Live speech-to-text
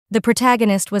The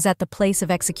protagonist was at the place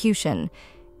of execution.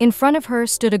 In front of her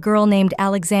stood a girl named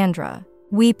Alexandra.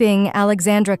 Weeping,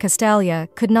 Alexandra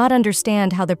Castalia could not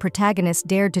understand how the protagonist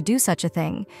dared to do such a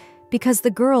thing, because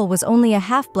the girl was only a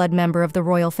half-blood member of the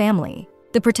royal family.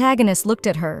 The protagonist looked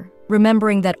at her,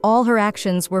 remembering that all her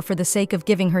actions were for the sake of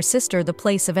giving her sister the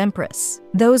place of empress.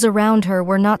 Those around her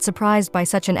were not surprised by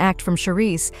such an act from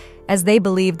Charisse, as they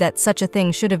believed that such a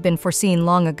thing should have been foreseen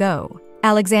long ago.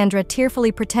 Alexandra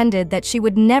tearfully pretended that she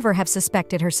would never have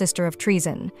suspected her sister of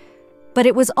treason. But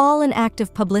it was all an act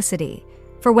of publicity,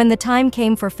 for when the time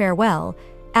came for farewell,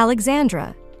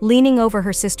 Alexandra, leaning over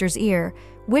her sister's ear,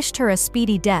 wished her a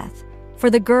speedy death, for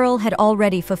the girl had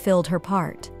already fulfilled her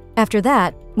part. After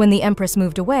that, when the empress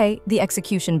moved away, the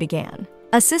execution began.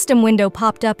 A system window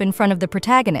popped up in front of the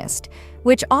protagonist,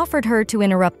 which offered her to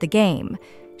interrupt the game.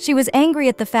 She was angry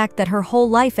at the fact that her whole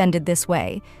life ended this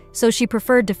way, so she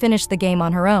preferred to finish the game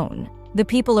on her own. The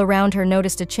people around her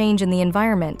noticed a change in the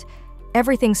environment.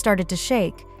 Everything started to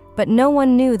shake, but no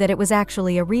one knew that it was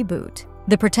actually a reboot.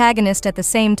 The protagonist at the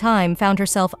same time found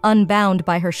herself unbound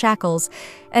by her shackles,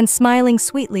 and smiling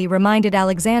sweetly reminded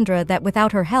Alexandra that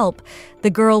without her help, the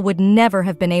girl would never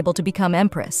have been able to become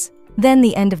empress. Then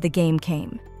the end of the game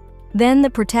came. Then the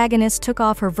protagonist took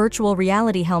off her virtual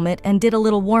reality helmet and did a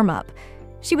little warm-up.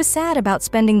 She was sad about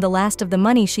spending the last of the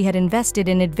money she had invested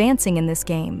in advancing in this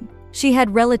game. She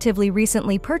had relatively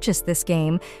recently purchased this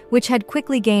game, which had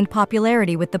quickly gained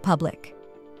popularity with the public.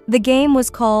 The game was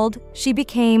called She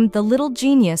Became the Little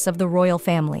Genius of the Royal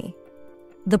Family.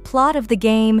 The plot of the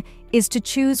game is to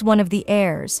choose one of the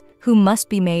heirs, who must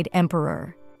be made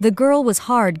emperor. The girl was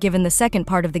hard given the second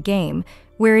part of the game,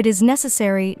 where it is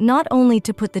necessary not only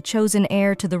to put the chosen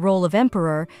heir to the role of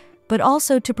emperor, but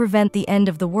also to prevent the end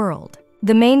of the world.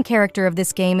 The main character of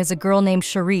this game is a girl named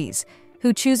Charisse,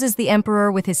 who chooses the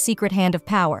emperor with his secret hand of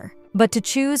power. But to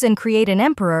choose and create an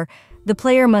emperor, the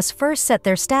player must first set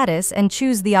their status and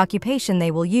choose the occupation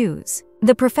they will use.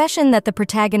 The profession that the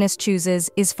protagonist chooses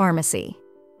is pharmacy.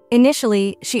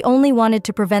 Initially, she only wanted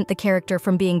to prevent the character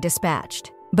from being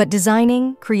dispatched, but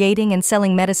designing, creating, and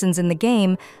selling medicines in the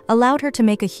game allowed her to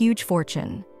make a huge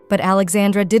fortune. But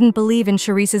Alexandra didn't believe in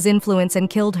Charisse's influence and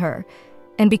killed her,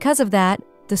 and because of that,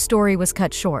 the story was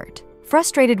cut short.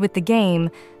 Frustrated with the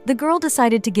game, the girl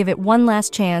decided to give it one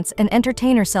last chance and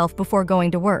entertain herself before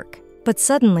going to work. But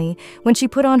suddenly, when she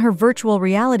put on her virtual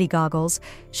reality goggles,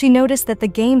 she noticed that the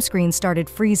game screen started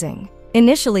freezing.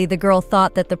 Initially, the girl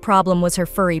thought that the problem was her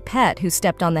furry pet who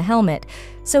stepped on the helmet,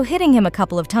 so hitting him a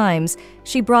couple of times,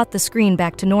 she brought the screen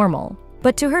back to normal.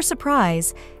 But to her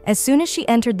surprise, as soon as she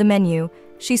entered the menu,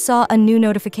 she saw a new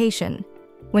notification.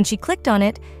 When she clicked on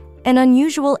it, an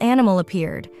unusual animal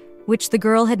appeared, which the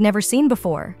girl had never seen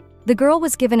before. The girl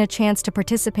was given a chance to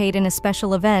participate in a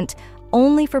special event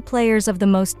only for players of the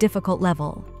most difficult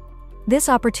level. This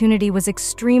opportunity was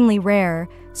extremely rare,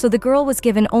 so the girl was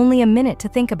given only a minute to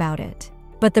think about it.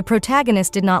 But the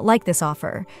protagonist did not like this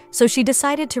offer, so she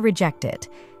decided to reject it,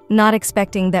 not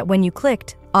expecting that when you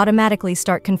clicked, automatically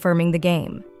start confirming the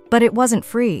game. But it wasn't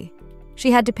free.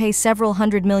 She had to pay several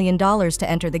 $100 million to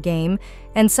enter the game,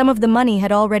 and some of the money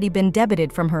had already been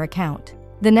debited from her account.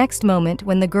 The next moment,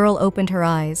 when the girl opened her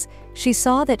eyes, she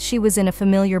saw that she was in a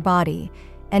familiar body,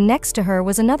 and next to her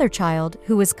was another child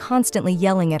who was constantly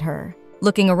yelling at her.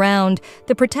 Looking around,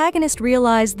 the protagonist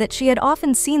realized that she had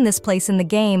often seen this place in the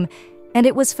game, and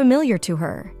it was familiar to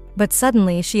her. But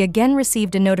suddenly, she again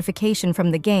received a notification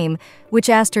from the game, which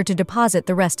asked her to deposit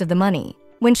the rest of the money.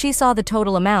 When she saw the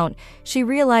total amount, she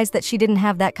realized that she didn't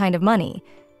have that kind of money.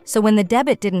 So when the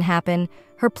debit didn't happen,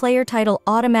 her player title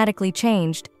automatically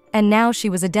changed, and now she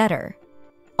was a debtor.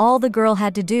 All the girl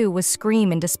had to do was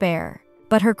scream in despair.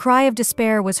 But her cry of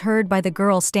despair was heard by the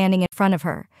girl standing in front of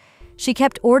her. She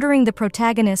kept ordering the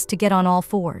protagonist to get on all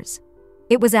fours.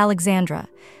 It was Alexandra,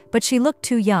 but she looked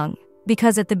too young,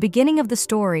 because at the beginning of the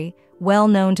story, well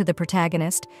known to the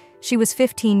protagonist, she was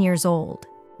 15 years old.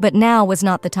 But now was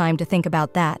not the time to think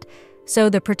about that, so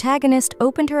the protagonist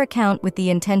opened her account with the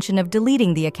intention of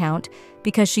deleting the account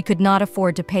because she could not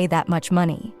afford to pay that much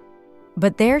money.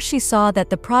 But there she saw that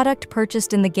the product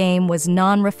purchased in the game was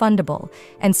non-refundable,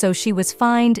 and so she was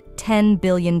fined 10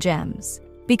 billion gems.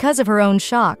 Because of her own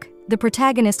shock, the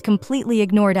protagonist completely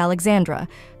ignored Alexandra,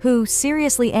 who,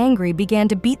 seriously angry, began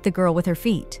to beat the girl with her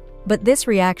feet. But this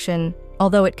reaction,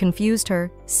 although it confused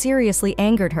her, seriously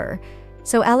angered her,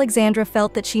 so Alexandra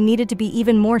felt that she needed to be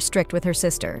even more strict with her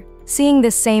sister. Seeing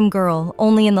this same girl,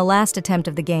 only in the last attempt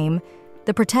of the game,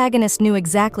 the protagonist knew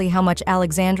exactly how much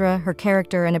Alexandra, her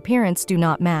character, and appearance do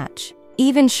not match.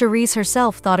 Even Charisse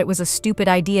herself thought it was a stupid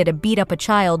idea to beat up a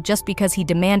child just because he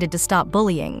demanded to stop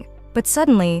bullying. But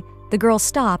suddenly, The girl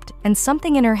stopped, and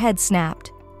something in her head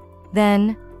snapped.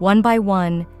 Then, one by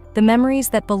one, the memories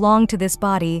that belonged to this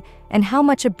body and how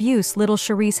much abuse little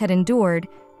Charisse had endured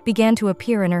began to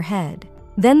appear in her head.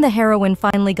 Then the heroine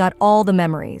finally got all the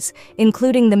memories,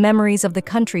 including the memories of the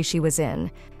country she was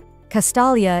in.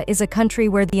 Castalia is a country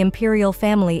where the imperial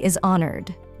family is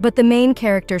honored. But the main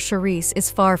character, Charisse,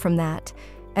 is far from that,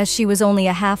 as she was only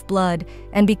a half-blood,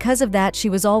 and because of that she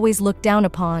was always looked down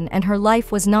upon, and her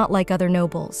life was not like other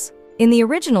nobles. In the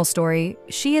original story,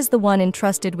 she is the one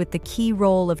entrusted with the key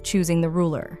role of choosing the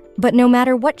ruler. But no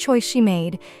matter what choice she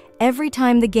made, every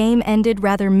time the game ended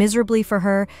rather miserably for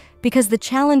her because the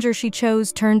challenger she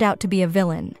chose turned out to be a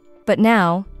villain. But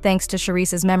now, thanks to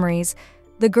Charisse's memories,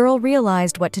 the girl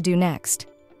realized what to do next.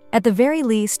 At the very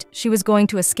least, she was going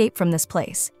to escape from this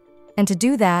place. And to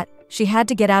do that, she had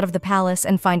to get out of the palace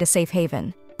and find a safe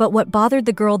haven. But what bothered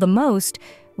the girl the most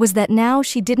was that now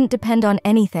she didn't depend on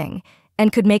anything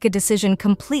and could make a decision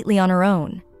completely on her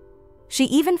own. She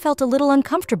even felt a little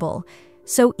uncomfortable,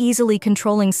 so easily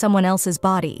controlling someone else's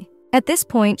body. At this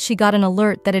point, she got an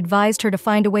alert that advised her to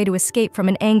find a way to escape from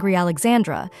an angry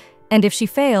Alexandra, and if she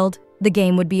failed, the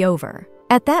game would be over.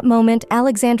 At that moment,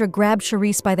 Alexandra grabbed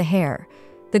Charisse by the hair.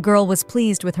 The girl was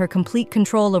pleased with her complete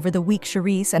control over the weak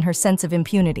Charisse and her sense of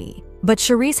impunity. But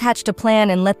Charisse hatched a plan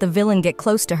and let the villain get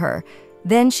close to her.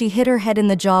 Then she hit her head in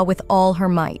the jaw with all her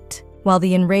might. While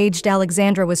the enraged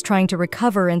Alexandra was trying to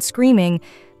recover and screaming,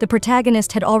 the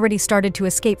protagonist had already started to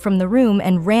escape from the room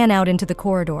and ran out into the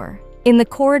corridor. In the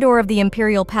corridor of the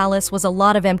Imperial Palace was a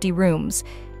lot of empty rooms,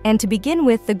 and to begin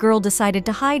with, the girl decided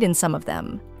to hide in some of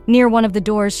them. Near one of the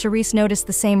doors, Charisse noticed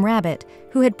the same rabbit,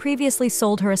 who had previously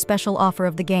sold her a special offer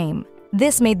of the game.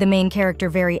 This made the main character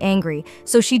very angry,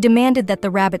 so she demanded that the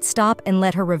rabbit stop and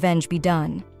let her revenge be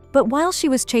done. But while she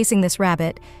was chasing this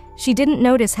rabbit, she didn't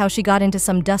notice how she got into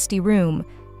some dusty room,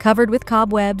 covered with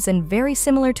cobwebs and very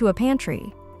similar to a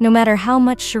pantry. No matter how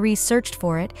much Charisse searched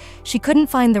for it, she couldn't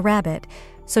find the rabbit,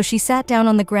 so she sat down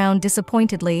on the ground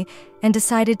disappointedly and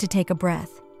decided to take a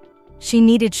breath. She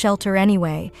needed shelter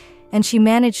anyway, and she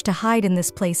managed to hide in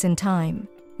this place in time.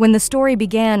 When the story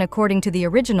began, according to the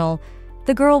original,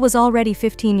 the girl was already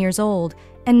 15 years old,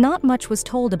 and not much was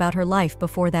told about her life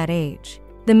before that age.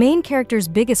 The main character's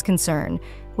biggest concern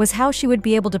was how she would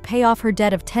be able to pay off her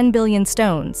debt of 10 billion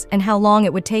stones and how long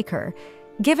it would take her,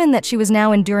 given that she was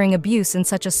now enduring abuse in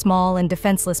such a small and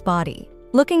defenseless body.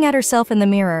 Looking at herself in the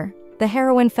mirror, the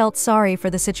heroine felt sorry for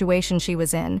the situation she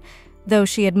was in, though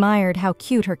she admired how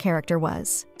cute her character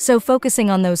was. So focusing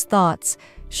on those thoughts,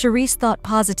 Charisse thought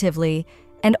positively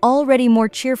and already more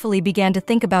cheerfully began to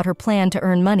think about her plan to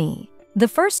earn money. The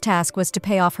first task was to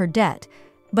pay off her debt,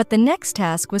 but the next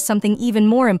task was something even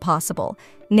more impossible,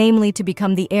 namely to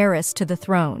become the heiress to the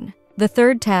throne. The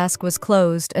third task was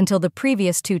closed until the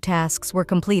previous two tasks were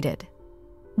completed.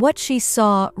 What she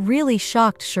saw really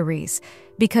shocked Charisse,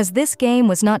 because this game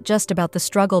was not just about the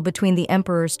struggle between the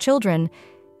emperor's children,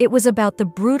 it was about the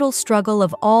brutal struggle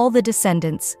of all the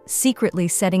descendants secretly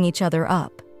setting each other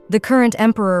up. The current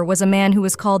emperor was a man who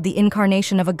was called the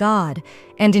incarnation of a god,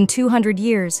 and in 200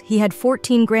 years he had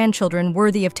 14 grandchildren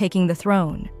worthy of taking the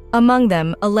throne. Among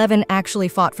them, 11 actually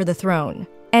fought for the throne.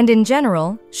 And in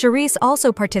general, Charisse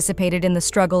also participated in the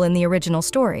struggle in the original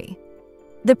story.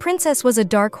 The princess was a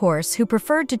dark horse who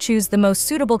preferred to choose the most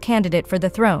suitable candidate for the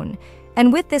throne,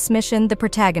 and with this mission the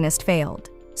protagonist failed.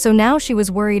 So now she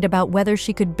was worried about whether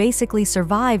she could basically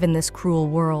survive in this cruel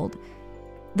world.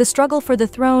 The struggle for the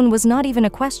throne was not even a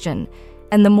question,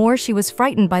 and the more she was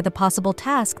frightened by the possible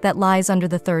task that lies under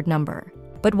the third number.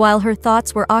 But while her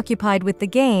thoughts were occupied with the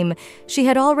game, she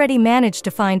had already managed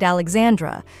to find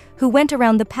Alexandra, who went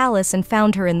around the palace and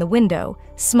found her in the window,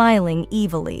 smiling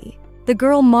evilly. The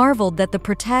girl marveled that the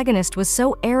protagonist was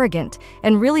so arrogant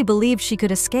and really believed she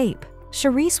could escape.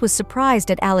 Charisse was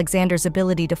surprised at Alexander's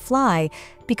ability to fly,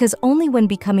 because only when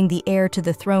becoming the heir to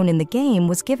the throne in the game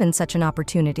was given such an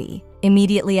opportunity.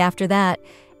 Immediately after that,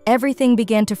 everything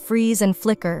began to freeze and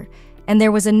flicker, and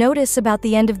there was a notice about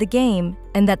the end of the game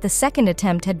and that the second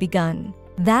attempt had begun.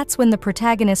 That's when the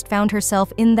protagonist found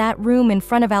herself in that room in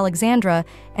front of Alexandra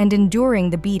and enduring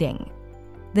the beating.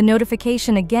 The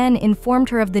notification again informed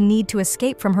her of the need to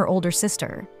escape from her older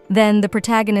sister. Then the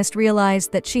protagonist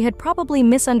realized that she had probably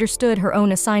misunderstood her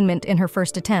own assignment in her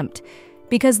first attempt,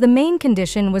 because the main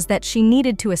condition was that she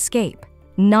needed to escape,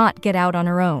 not get out on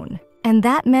her own. And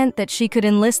that meant that she could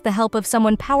enlist the help of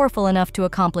someone powerful enough to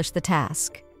accomplish the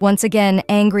task. Once again,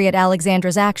 angry at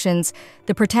Alexandra's actions,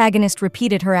 the protagonist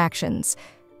repeated her actions.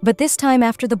 But this time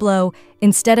after the blow,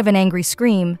 instead of an angry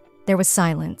scream, there was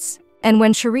silence. And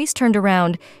when Charisse turned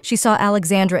around, she saw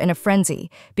Alexandra in a frenzy,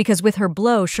 because with her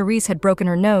blow, Charisse had broken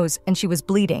her nose and she was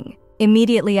bleeding.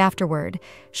 Immediately afterward,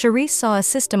 Charisse saw a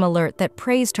system alert that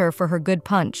praised her for her good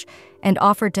punch and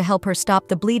offered to help her stop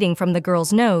the bleeding from the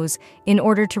girl's nose in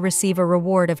order to receive a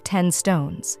reward of 10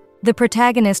 stones. The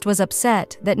protagonist was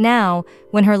upset that now,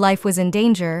 when her life was in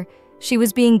danger, she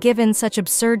was being given such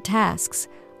absurd tasks,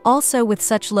 also with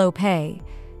such low pay,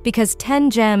 because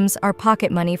 10 gems are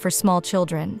pocket money for small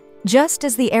children. Just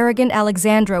as the arrogant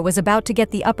Alexandra was about to get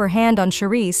the upper hand on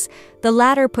Charisse, the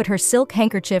latter put her silk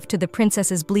handkerchief to the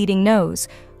princess's bleeding nose,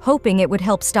 hoping it would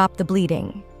help stop the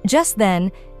bleeding. Just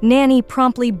then, Nanny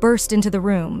promptly burst into the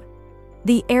room.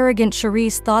 The arrogant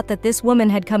Charisse thought that this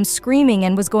woman had come screaming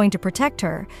and was going to protect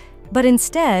her, but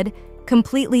instead,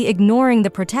 completely ignoring the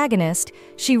protagonist,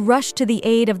 she rushed to the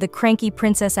aid of the cranky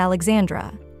Princess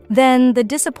Alexandra. Then, the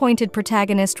disappointed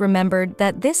protagonist remembered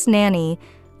that this nanny,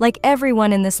 like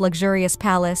everyone in this luxurious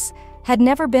palace, had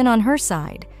never been on her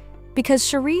side, because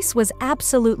Charisse was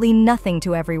absolutely nothing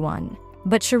to everyone.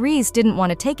 But Charisse didn't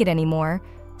want to take it anymore,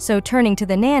 so turning to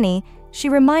the nanny, she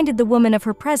reminded the woman of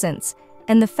her presence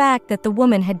and the fact that the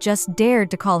woman had just dared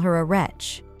to call her a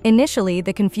wretch. Initially,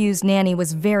 the confused nanny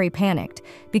was very panicked,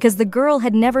 because the girl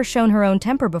had never shown her own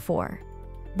temper before.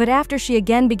 But after she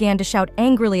again began to shout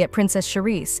angrily at Princess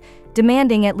Charisse,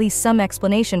 demanding at least some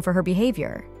explanation for her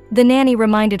behavior, the nanny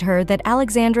reminded her that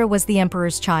Alexandra was the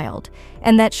emperor's child,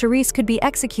 and that Charisse could be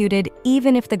executed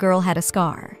even if the girl had a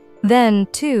scar. Then,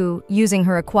 too, using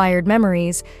her acquired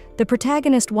memories, the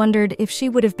protagonist wondered if she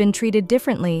would have been treated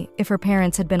differently if her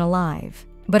parents had been alive.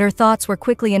 But her thoughts were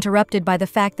quickly interrupted by the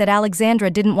fact that Alexandra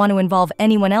didn't want to involve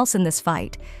anyone else in this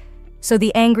fight. So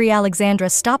the angry Alexandra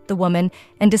stopped the woman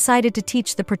and decided to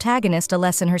teach the protagonist a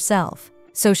lesson herself.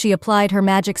 So she applied her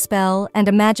magic spell, and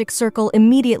a magic circle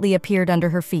immediately appeared under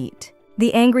her feet.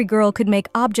 The angry girl could make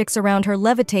objects around her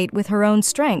levitate with her own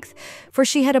strength, for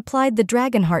she had applied the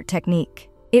dragon heart technique.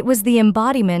 It was the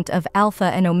embodiment of Alpha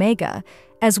and Omega,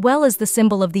 as well as the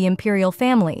symbol of the imperial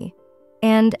family.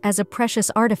 And, as a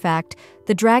precious artifact,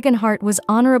 the dragon heart was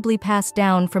honorably passed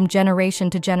down from generation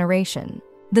to generation.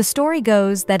 The story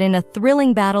goes that in a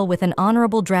thrilling battle with an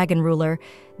honorable dragon ruler,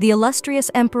 the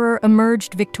illustrious emperor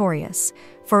emerged victorious,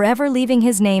 forever leaving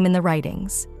his name in the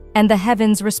writings. And the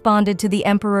heavens responded to the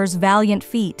emperor's valiant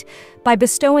feat by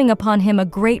bestowing upon him a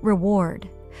great reward,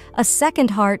 a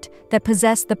second heart that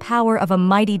possessed the power of a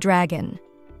mighty dragon.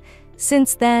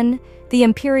 Since then, the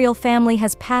imperial family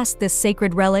has passed this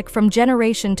sacred relic from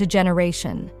generation to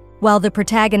generation. While the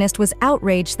protagonist was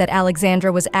outraged that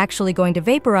Alexandra was actually going to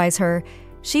vaporize her,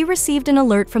 she received an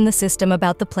alert from the system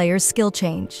about the player's skill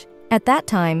change. At that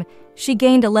time, she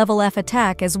gained a level F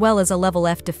attack as well as a level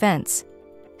F defense.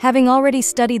 Having already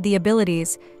studied the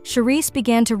abilities, Charisse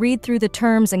began to read through the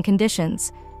terms and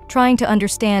conditions, trying to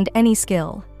understand any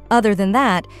skill. Other than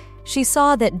that, she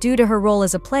saw that due to her role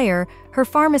as a player, her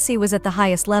pharmacy was at the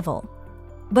highest level.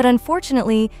 But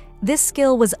unfortunately, this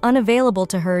skill was unavailable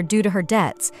to her due to her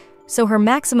debts, so her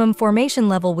maximum formation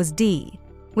level was D.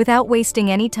 Without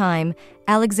wasting any time,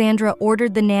 Alexandra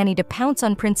ordered the nanny to pounce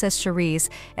on Princess Charisse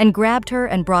and grabbed her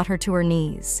and brought her to her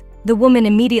knees. The woman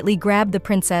immediately grabbed the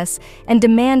princess and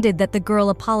demanded that the girl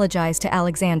apologize to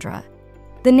Alexandra.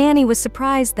 The nanny was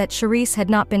surprised that Charisse had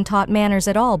not been taught manners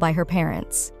at all by her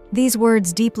parents. These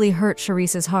words deeply hurt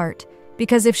Charisse's heart,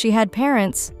 because if she had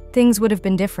parents, things would have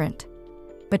been different.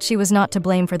 But she was not to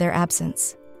blame for their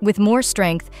absence. With more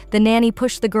strength, the nanny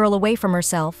pushed the girl away from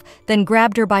herself, then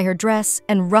grabbed her by her dress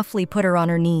and roughly put her on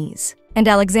her knees. And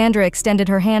Alexandra extended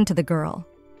her hand to the girl.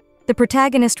 The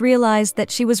protagonist realized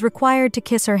that she was required to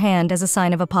kiss her hand as a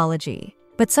sign of apology.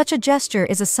 But such a gesture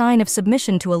is a sign of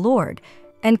submission to a lord,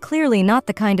 and clearly not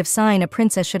the kind of sign a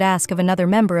princess should ask of another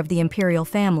member of the imperial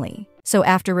family. So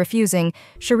after refusing,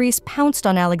 Charisse pounced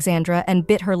on Alexandra and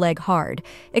bit her leg hard,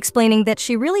 explaining that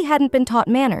she really hadn't been taught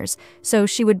manners, so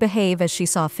she would behave as she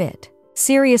saw fit.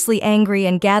 Seriously angry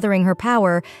and gathering her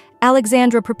power,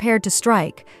 Alexandra prepared to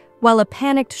strike, while a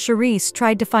panicked Charisse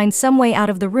tried to find some way out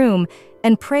of the room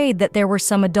and prayed that there were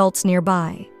some adults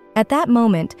nearby. At that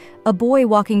moment, a boy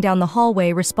walking down the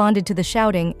hallway responded to the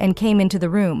shouting and came into the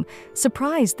room,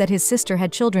 surprised that his sister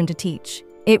had children to teach.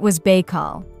 It was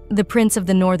Baykal, the prince of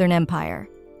the Northern Empire.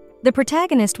 The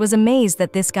protagonist was amazed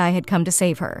that this guy had come to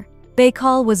save her.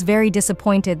 Baykal was very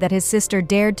disappointed that his sister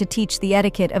dared to teach the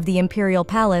etiquette of the imperial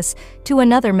palace to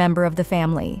another member of the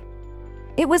family.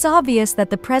 It was obvious that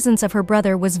the presence of her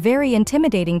brother was very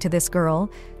intimidating to this girl,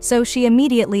 so she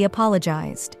immediately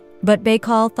apologized. But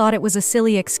Baykal thought it was a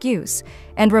silly excuse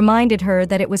and reminded her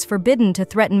that it was forbidden to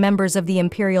threaten members of the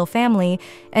imperial family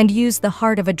and use the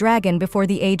heart of a dragon before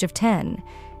the age of 10.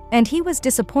 And he was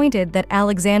disappointed that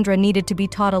Alexandra needed to be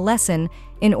taught a lesson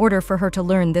in order for her to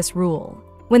learn this rule.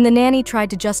 When the nanny tried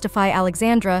to justify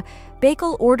Alexandra,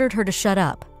 Bakel ordered her to shut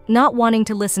up, not wanting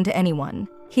to listen to anyone.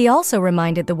 He also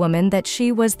reminded the woman that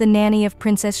she was the nanny of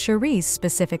Princess Charisse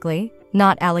specifically,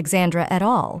 not Alexandra at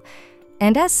all,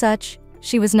 and as such,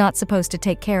 she was not supposed to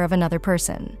take care of another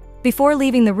person. Before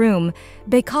leaving the room,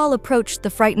 Bakel approached the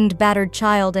frightened, battered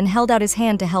child and held out his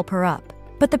hand to help her up.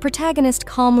 But the protagonist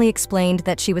calmly explained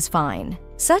that she was fine.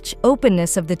 Such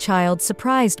openness of the child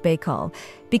surprised Bakel,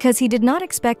 because he did not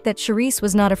expect that Charisse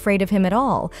was not afraid of him at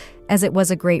all, as it was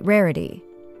a great rarity.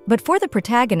 But for the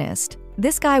protagonist,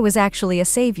 this guy was actually a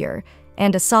savior,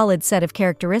 and a solid set of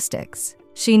characteristics.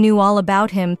 She knew all about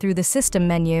him through the system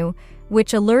menu,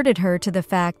 which alerted her to the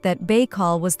fact that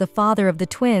Bakel was the father of the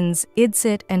twins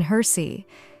Idsit and Hersi,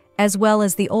 as well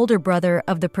as the older brother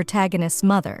of the protagonist's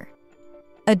mother.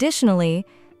 Additionally,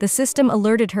 the system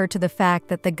alerted her to the fact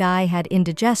that the guy had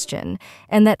indigestion,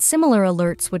 and that similar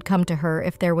alerts would come to her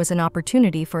if there was an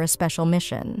opportunity for a special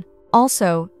mission.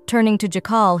 Also, turning to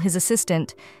Jakal, his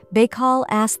assistant, Bakel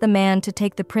asked the man to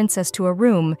take the princess to a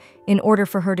room in order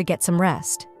for her to get some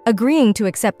rest. Agreeing to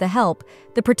accept the help,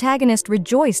 the protagonist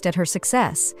rejoiced at her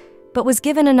success, but was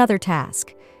given another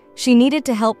task. She needed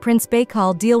to help Prince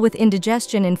Bakel deal with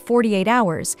indigestion in 48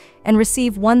 hours and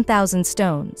receive 1,000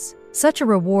 stones. Such a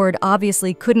reward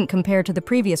obviously couldn't compare to the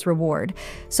previous reward,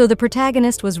 so the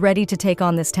protagonist was ready to take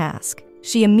on this task.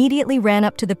 She immediately ran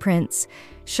up to the prince.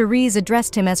 Charisse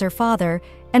addressed him as her father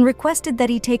and requested that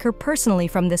he take her personally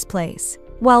from this place.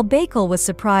 While Bakel was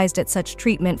surprised at such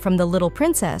treatment from the little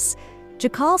princess,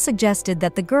 Jakal suggested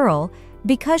that the girl,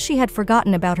 because she had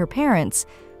forgotten about her parents,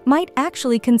 might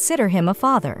actually consider him a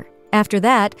father. After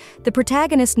that, the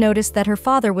protagonist noticed that her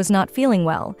father was not feeling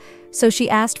well, so she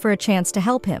asked for a chance to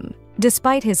help him.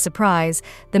 Despite his surprise,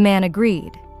 the man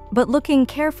agreed, but looking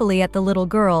carefully at the little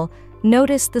girl,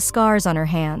 noticed the scars on her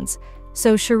hands,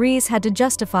 so Charisse had to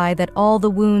justify that all the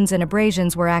wounds and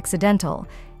abrasions were accidental,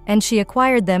 and she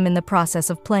acquired them in the process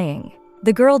of playing.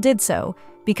 The girl did so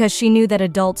because she knew that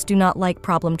adults do not like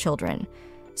problem children,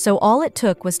 so all it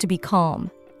took was to be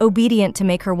calm, obedient to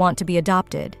make her want to be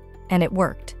adopted, and it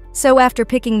worked. So after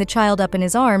picking the child up in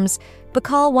his arms,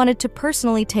 Bakel wanted to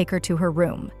personally take her to her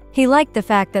room. He liked the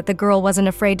fact that the girl wasn't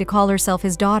afraid to call herself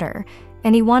his daughter,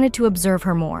 and he wanted to observe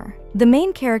her more. The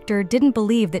main character didn't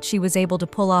believe that she was able to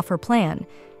pull off her plan,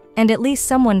 and at least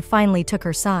someone finally took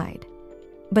her side.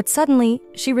 But suddenly,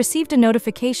 she received a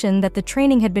notification that the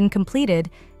training had been completed,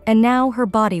 and now her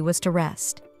body was to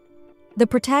rest. The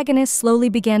protagonist slowly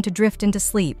began to drift into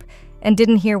sleep, and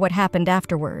didn't hear what happened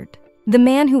afterward. The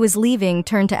man who was leaving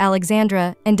turned to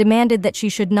Alexandra and demanded that she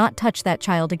should not touch that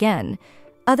child again,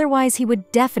 otherwise he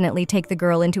would definitely take the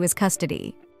girl into his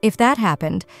custody. If that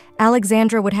happened,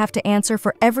 Alexandra would have to answer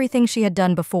for everything she had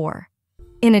done before.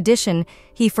 In addition,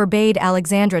 he forbade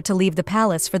Alexandra to leave the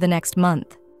palace for the next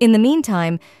month. In the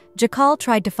meantime, Jakal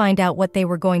tried to find out what they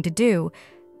were going to do,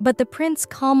 but the prince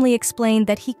calmly explained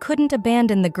that he couldn't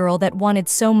abandon the girl that wanted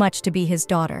so much to be his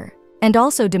daughter, and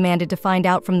also demanded to find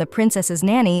out from the princess's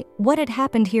nanny what had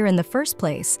happened here in the first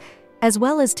place, as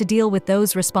well as to deal with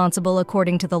those responsible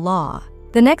according to the law.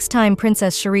 The next time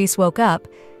Princess Charisse woke up,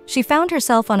 she found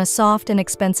herself on a soft and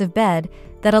expensive bed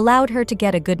that allowed her to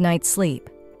get a good night's sleep.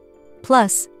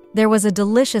 Plus, there was a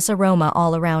delicious aroma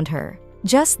all around her.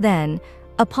 Just then,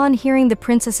 upon hearing the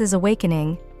princess's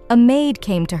awakening, a maid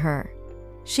came to her.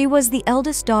 She was the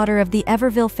eldest daughter of the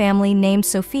Everville family named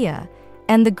Sophia,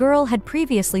 and the girl had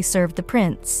previously served the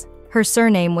prince. Her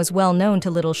surname was well known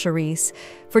to little Charisse,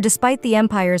 for despite the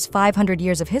empire's 500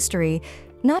 years of history,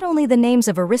 not only the names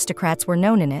of aristocrats were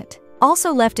known in it.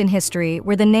 Also left in history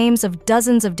were the names of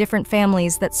dozens of different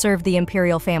families that served the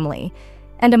imperial family,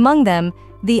 and among them,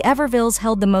 the Evervilles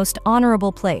held the most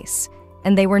honorable place,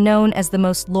 and they were known as the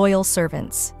most loyal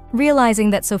servants.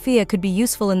 Realizing that Sophia could be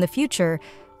useful in the future,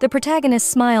 the protagonist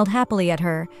smiled happily at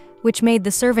her, which made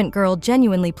the servant girl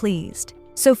genuinely pleased.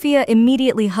 Sophia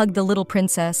immediately hugged the little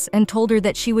princess and told her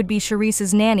that she would be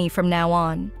Charisse's nanny from now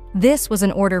on. This was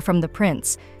an order from the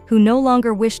prince, who no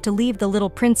longer wished to leave the little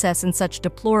princess in such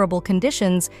deplorable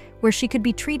conditions where she could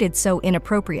be treated so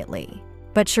inappropriately.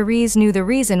 But Charisse knew the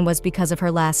reason was because of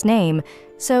her last name,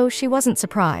 so she wasn't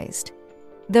surprised.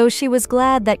 Though she was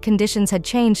glad that conditions had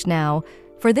changed now,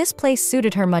 for this place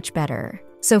suited her much better.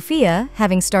 Sophia,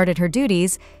 having started her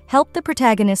duties, helped the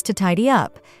protagonist to tidy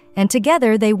up, and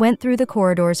together they went through the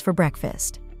corridors for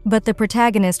breakfast. But the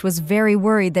protagonist was very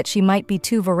worried that she might be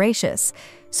too voracious,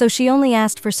 so she only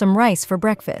asked for some rice for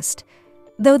breakfast,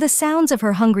 though the sounds of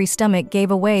her hungry stomach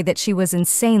gave away that she was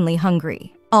insanely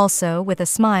hungry. Also, with a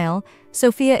smile,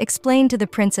 Sophia explained to the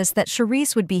princess that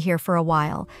Charisse would be here for a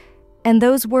while, and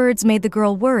those words made the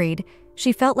girl worried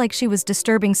she felt like she was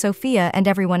disturbing Sophia and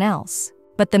everyone else.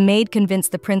 But the maid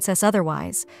convinced the princess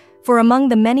otherwise, for among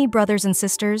the many brothers and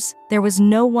sisters, there was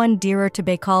no one dearer to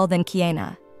Baykal than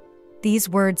Kiena. These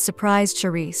words surprised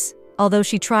Charisse, although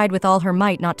she tried with all her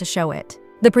might not to show it.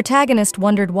 The protagonist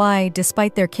wondered why,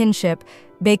 despite their kinship,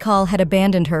 Baykal had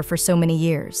abandoned her for so many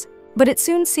years. But it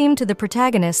soon seemed to the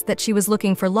protagonist that she was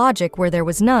looking for logic where there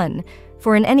was none,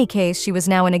 for in any case she was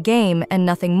now in a game and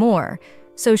nothing more,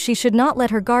 so she should not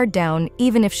let her guard down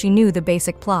even if she knew the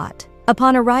basic plot.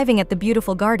 Upon arriving at the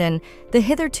beautiful garden, the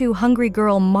hitherto hungry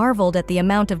girl marveled at the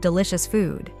amount of delicious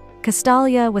food.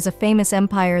 Castalia was a famous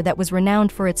empire that was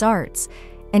renowned for its arts,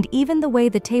 and even the way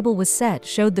the table was set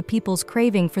showed the people's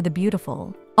craving for the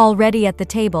beautiful. Already at the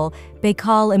table,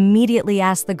 Baykal immediately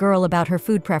asked the girl about her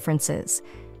food preferences.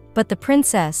 But the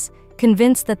princess,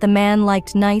 convinced that the man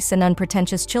liked nice and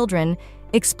unpretentious children,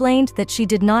 explained that she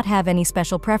did not have any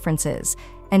special preferences,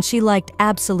 and she liked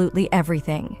absolutely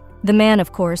everything. The man,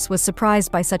 of course, was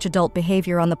surprised by such adult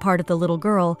behavior on the part of the little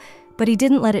girl, but he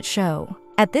didn't let it show.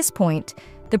 At this point,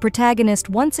 the protagonist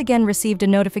once again received a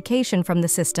notification from the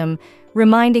system,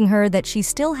 reminding her that she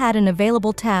still had an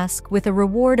available task with a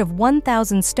reward of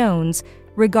 1,000 stones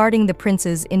regarding the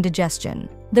prince's indigestion.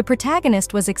 The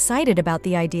protagonist was excited about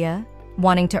the idea,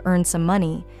 wanting to earn some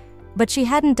money, but she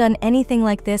hadn't done anything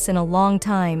like this in a long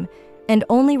time, and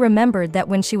only remembered that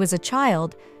when she was a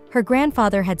child, her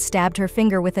grandfather had stabbed her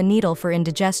finger with a needle for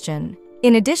indigestion.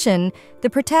 In addition, the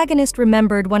protagonist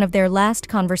remembered one of their last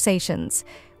conversations,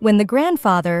 when the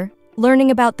grandfather,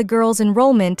 learning about the girl's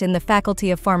enrollment in the Faculty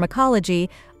of Pharmacology,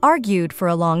 argued for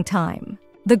a long time.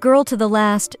 The girl to the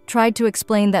last tried to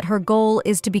explain that her goal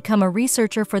is to become a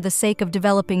researcher for the sake of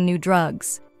developing new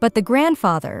drugs. But the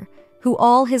grandfather, who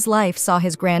all his life saw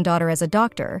his granddaughter as a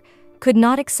doctor, could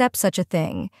not accept such a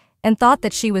thing and thought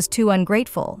that she was too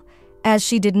ungrateful, as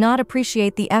she did not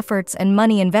appreciate the efforts and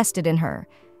money invested in her,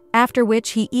 after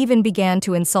which he even began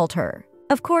to insult her.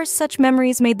 Of course, such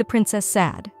memories made the princess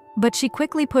sad, but she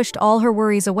quickly pushed all her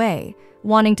worries away,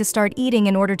 wanting to start eating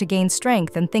in order to gain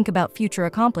strength and think about future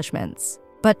accomplishments.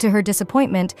 But to her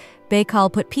disappointment,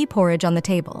 Baykal put pea porridge on the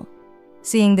table.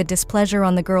 Seeing the displeasure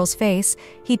on the girl's face,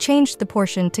 he changed the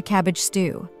portion to cabbage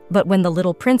stew. But when the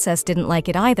little princess didn't like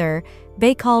it either,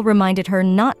 Baykal reminded her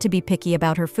not to be picky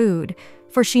about her food,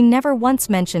 for she never once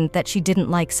mentioned that she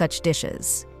didn't like such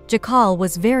dishes. Jakal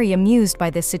was very amused by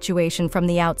this situation from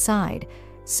the outside,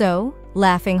 so,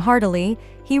 laughing heartily,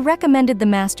 he recommended the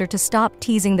master to stop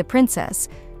teasing the princess,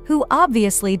 who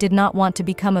obviously did not want to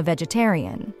become a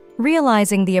vegetarian.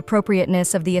 Realizing the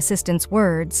appropriateness of the assistant's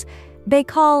words,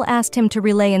 Baykal asked him to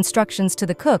relay instructions to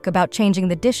the cook about changing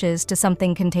the dishes to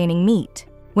something containing meat.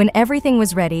 When everything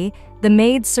was ready, the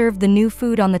maid served the new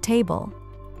food on the table.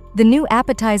 The new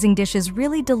appetizing dishes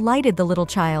really delighted the little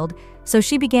child, so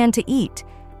she began to eat,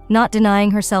 not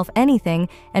denying herself anything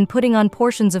and putting on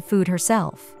portions of food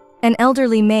herself. An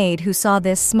elderly maid who saw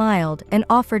this smiled and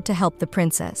offered to help the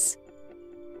princess.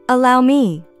 "Allow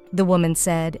me," the woman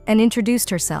said, and introduced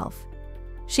herself.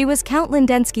 She was Count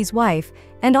Lindensky's wife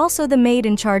and also the maid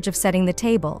in charge of setting the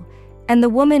table, and the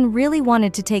woman really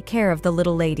wanted to take care of the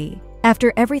little lady.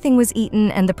 After everything was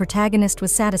eaten and the protagonist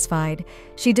was satisfied,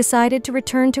 she decided to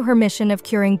return to her mission of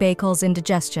curing Baykal's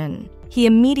indigestion. He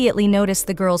immediately noticed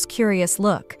the girl's curious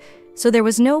look, so there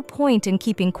was no point in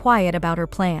keeping quiet about her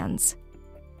plans.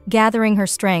 Gathering her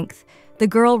strength, the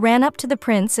girl ran up to the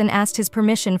prince and asked his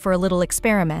permission for a little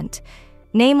experiment.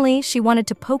 Namely, she wanted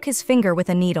to poke his finger with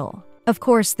a needle. Of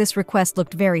course, this request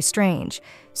looked very strange,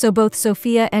 so both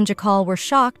Sophia and Jakal were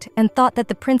shocked and thought that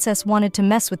the princess wanted to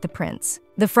mess with the prince.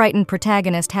 The frightened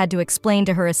protagonist had to explain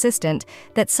to her assistant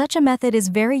that such a method is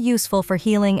very useful for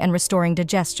healing and restoring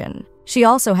digestion. She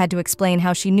also had to explain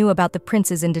how she knew about the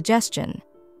prince's indigestion.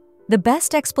 The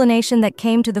best explanation that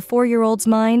came to the 4-year-old's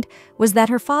mind was that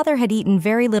her father had eaten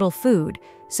very little food,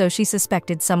 so she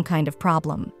suspected some kind of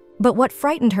problem. But what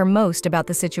frightened her most about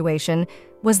the situation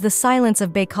was the silence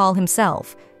of Baykal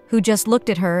himself, who just looked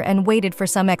at her and waited for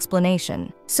some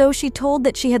explanation. So she told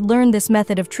that she had learned this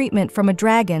method of treatment from a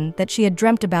dragon that she had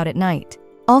dreamt about at night.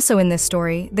 Also in this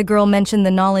story, the girl mentioned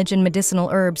the knowledge in medicinal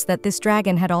herbs that this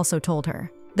dragon had also told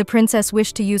her. The princess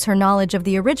wished to use her knowledge of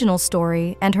the original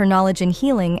story and her knowledge in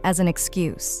healing as an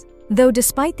excuse. Though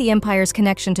despite the Empire's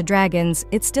connection to dragons,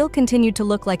 it still continued to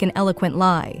look like an eloquent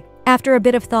lie. After a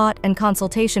bit of thought and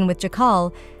consultation with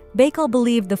Jakal, Baykal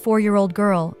believed the 4-year-old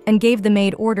girl and gave the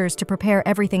maid orders to prepare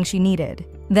everything she needed.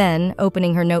 Then,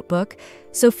 opening her notebook,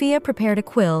 Sophia prepared a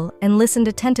quill and listened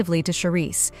attentively to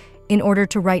Charisse in order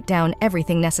to write down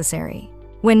everything necessary.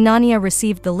 When Nania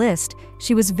received the list,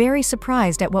 she was very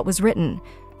surprised at what was written,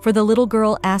 for the little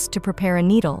girl asked to prepare a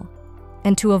needle.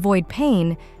 and to avoid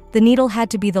pain, the needle had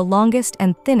to be the longest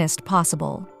and thinnest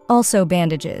possible. Also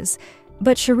bandages,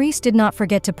 but Charisse did not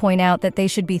forget to point out that they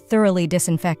should be thoroughly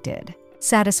disinfected.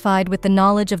 Satisfied with the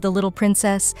knowledge of the little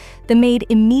princess, the maid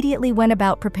immediately went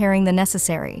about preparing the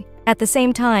necessary. At the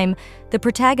same time, the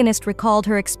protagonist recalled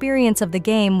her experience of the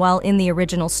game while in the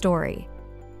original story.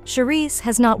 Charisse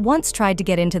has not once tried to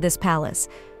get into this palace,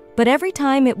 but every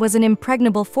time it was an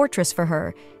impregnable fortress for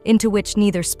her, into which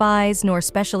neither spies nor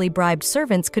specially bribed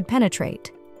servants could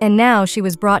penetrate. And now she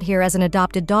was brought here as an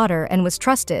adopted daughter and was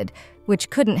trusted, which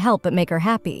couldn't help but make her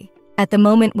happy. At the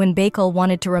moment when Bakel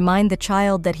wanted to remind the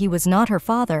child that he was not her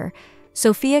father,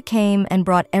 Sophia came and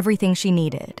brought everything she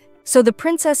needed. So the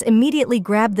princess immediately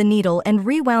grabbed the needle and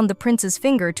rewound the prince's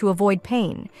finger to avoid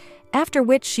pain, after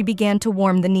which she began to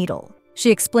warm the needle.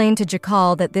 She explained to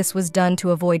Jakal that this was done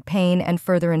to avoid pain and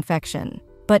further infection.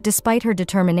 But despite her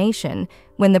determination,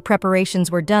 when the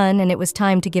preparations were done and it was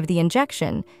time to give the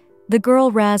injection, the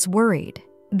girl Raz worried,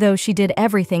 though she did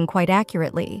everything quite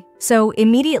accurately. So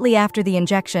immediately after the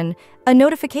injection, a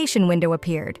notification window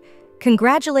appeared,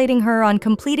 congratulating her on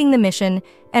completing the mission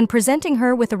and presenting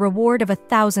her with a reward of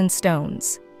 1,000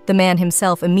 stones. The man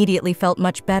himself immediately felt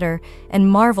much better and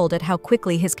marveled at how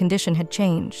quickly his condition had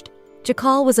changed.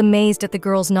 Jakal was amazed at the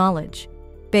girl's knowledge.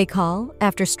 Baykal,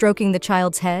 after stroking the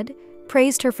child's head,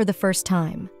 praised her for the first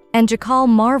time. And Jakal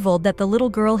marveled that the little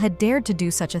girl had dared to do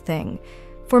such a thing,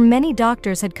 for many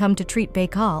doctors had come to treat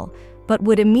Baykal, but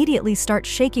would immediately start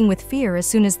shaking with fear as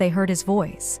soon as they heard his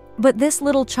voice. But this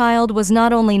little child was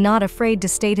not only not afraid to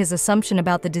state his assumption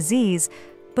about the disease,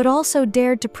 but also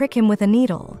dared to prick him with a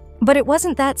needle. But it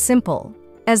wasn't that simple,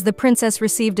 as the princess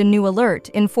received a new alert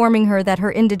informing her that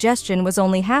her indigestion was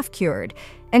only half cured,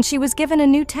 and she was given a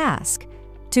new task,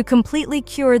 to completely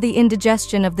cure the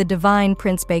indigestion of the divine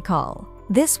Prince Baykal.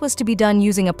 This was to be done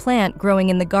using a plant growing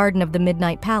in the garden of the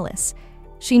Midnight Palace.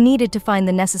 She needed to find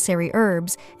the necessary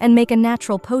herbs and make a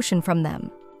natural potion from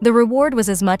them. The reward was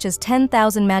as much as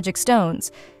 10,000 magic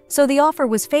stones, so the offer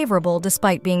was favorable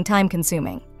despite being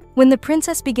time-consuming. When the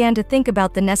princess began to think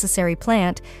about the necessary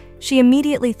plant, she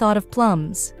immediately thought of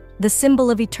plums, the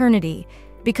symbol of eternity,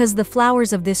 because the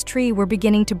flowers of this tree were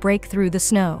beginning to break through the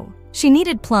snow. She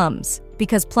needed plums,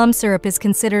 because plum syrup is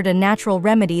considered a natural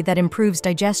remedy that improves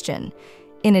digestion.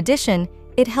 In addition,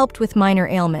 it helped with minor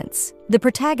ailments. The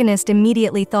protagonist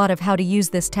immediately thought of how to use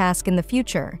this task in the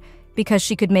future, because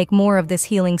she could make more of this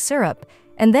healing syrup,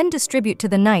 and then distribute to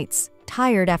the knights,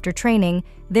 tired after training,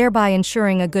 thereby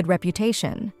ensuring a good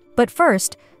reputation. But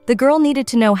first, the girl needed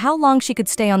to know how long she could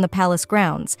stay on the palace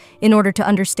grounds in order to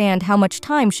understand how much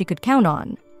time she could count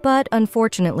on. But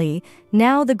unfortunately,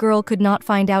 now the girl could not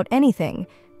find out anything,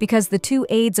 because the two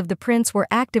aides of the prince were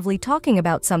actively talking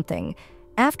about something,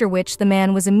 after which the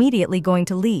man was immediately going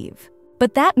to leave.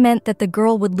 But that meant that the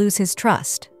girl would lose his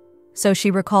trust, so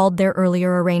she recalled their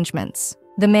earlier arrangements.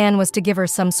 The man was to give her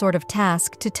some sort of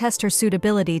task to test her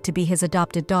suitability to be his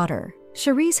adopted daughter.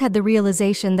 Charisse had the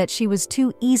realization that she was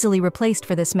too easily replaced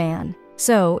for this man.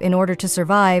 So, in order to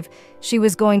survive, she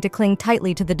was going to cling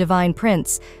tightly to the divine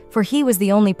prince, for he was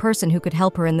the only person who could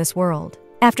help her in this world.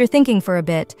 After thinking for a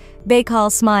bit,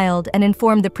 Baykal smiled and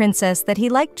informed the princess that he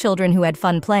liked children who had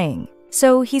fun playing.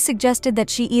 So he suggested that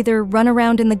she either run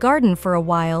around in the garden for a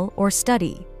while or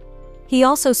study. He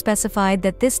also specified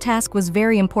that this task was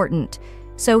very important,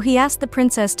 so he asked the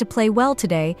princess to play well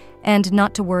today and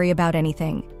not to worry about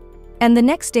anything, and the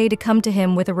next day to come to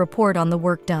him with a report on the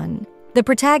work done. The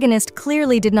protagonist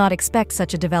clearly did not expect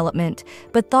such a development,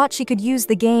 but thought she could use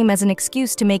the game as an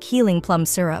excuse to make healing plum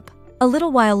syrup. A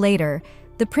little while later,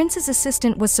 the prince's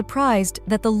assistant was surprised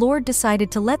that the lord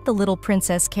decided to let the little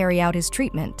princess carry out his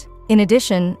treatment. In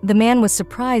addition, the man was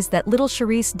surprised that little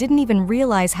Charisse didn't even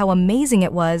realize how amazing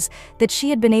it was that she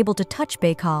had been able to touch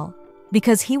Baykal,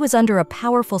 because he was under a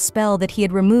powerful spell that he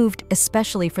had removed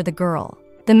especially for the girl.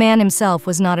 The man himself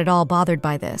was not at all bothered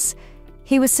by this.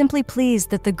 He was simply pleased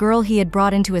that the girl he had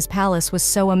brought into his palace was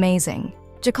so amazing.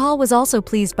 Jakal was also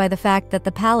pleased by the fact that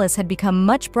the palace had become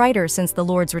much brighter since the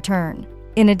Lord's return.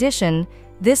 In addition,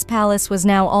 this palace was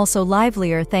now also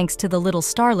livelier thanks to the little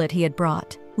starlet he had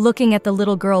brought. Looking at the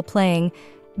little girl playing,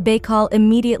 Baykal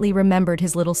immediately remembered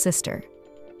his little sister.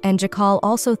 And Jakal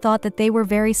also thought that they were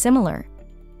very similar.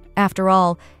 After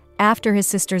all, after his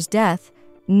sister's death,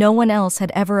 no one else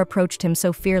had ever approached him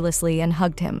so fearlessly and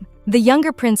hugged him. The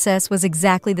younger princess was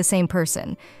exactly the same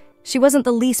person. She wasn't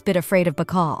the least bit afraid of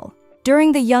Baykal.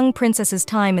 During the young princess's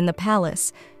time in the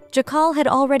palace, Jakal had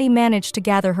already managed to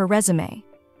gather her resume.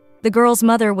 The girl's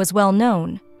mother was well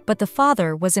known, but the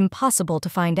father was impossible to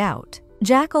find out.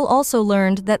 Jackal also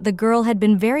learned that the girl had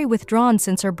been very withdrawn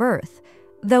since her birth,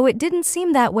 though it didn't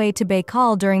seem that way to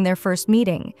Baikal during their first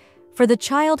meeting, for the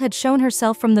child had shown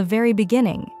herself from the very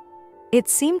beginning. It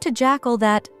seemed to Jackal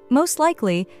that, most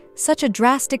likely, such a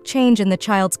drastic change in the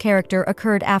child's character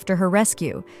occurred after her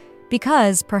rescue,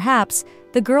 because, perhaps,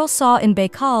 the girl saw in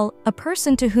Baikal a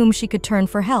person to whom she could turn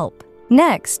for help.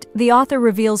 Next, the author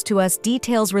reveals to us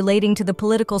details relating to the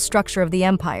political structure of the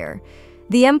empire.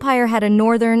 The empire had a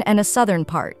northern and a southern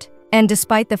part, and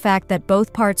despite the fact that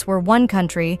both parts were one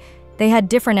country, they had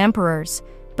different emperors,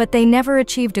 but they never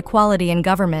achieved equality in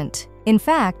government. In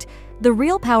fact, the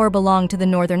real power belonged to the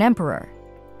northern emperor.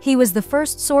 He was the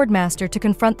first swordmaster to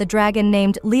confront the dragon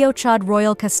named Leochad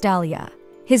Royal Castalia.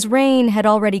 His reign had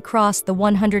already crossed the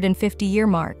 150-year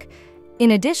mark.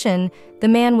 In addition, the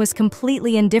man was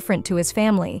completely indifferent to his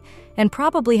family and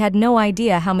probably had no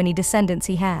idea how many descendants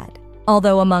he had.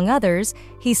 Although, among others,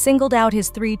 he singled out his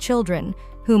 3 children,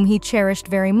 whom he cherished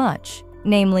very much,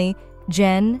 namely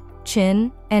Jen,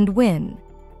 Chin, and Win.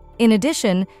 In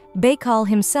addition, Baikal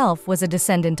himself was a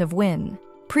descendant of Win.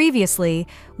 Previously,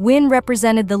 Win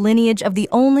represented the lineage of the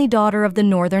only daughter of the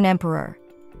Northern Emperor.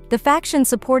 The faction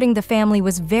supporting the family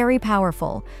was very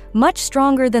powerful, much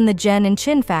stronger than the Jen and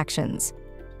Chin factions.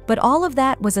 But all of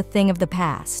that was a thing of the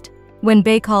past. When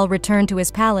Baikal returned to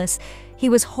his palace, he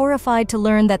was horrified to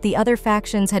learn that the other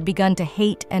factions had begun to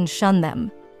hate and shun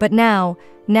them. But now,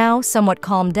 somewhat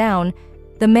calmed down,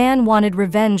 the man wanted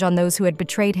revenge on those who had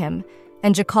betrayed him,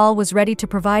 and Jackal was ready to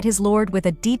provide his lord with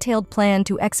a detailed plan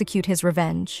to execute his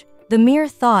revenge. The mere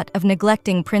thought of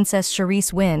neglecting Princess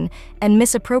Charisse Win and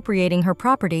misappropriating her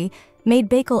property made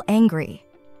Baikal angry.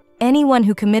 Anyone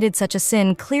who committed such a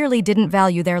sin clearly didn't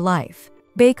value their life.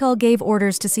 Baikal gave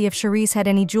orders to see if Charisse had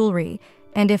any jewelry,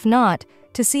 and if not,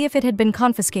 to see if it had been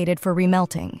confiscated for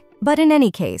remelting. But in any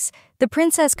case, the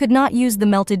princess could not use the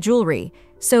melted jewelry,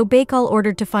 so Baikal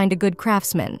ordered to find a good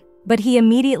craftsman. But he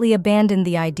immediately abandoned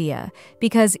the idea,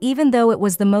 because even though it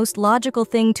was the most logical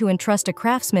thing to entrust a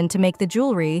craftsman to make the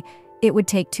jewelry, it would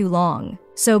take too long.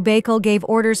 So Baikal gave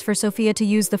orders for Sophia to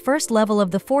use the first level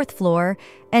of the 4th floor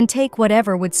and take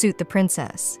whatever would suit the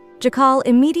princess. Jackal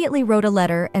immediately wrote a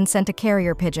letter and sent a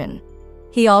carrier pigeon.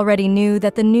 He already knew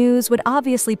that the news would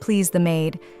obviously please the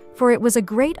maid, for it was a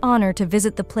great honor to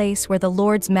visit the place where the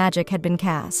Lord's magic had been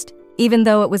cast. Even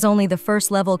though it was only the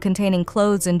first level containing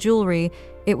clothes and jewelry,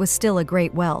 it was still a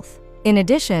great wealth. In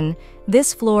addition,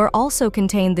 this floor also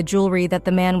contained the jewelry that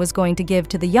the man was going to give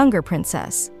to the younger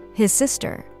princess, his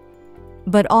sister.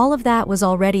 But all of that was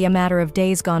already a matter of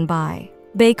days gone by.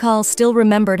 Baikal still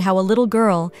remembered how a little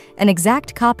girl, an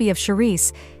exact copy of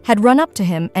Charisse, had run up to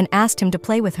him and asked him to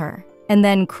play with her, and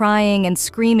then crying and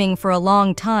screaming for a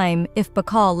long time if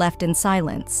Baikal left in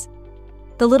silence.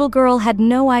 The little girl had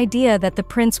no idea that the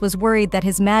prince was worried that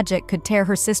his magic could tear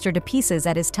her sister to pieces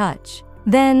at his touch.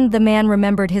 Then the man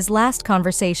remembered his last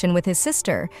conversation with his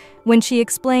sister, when she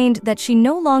explained that she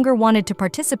no longer wanted to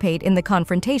participate in the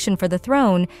confrontation for the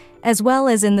throne, as well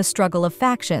as in the struggle of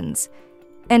factions.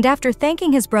 And after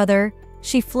thanking his brother,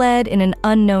 she fled in an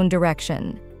unknown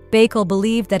direction. Baikal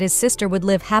believed that his sister would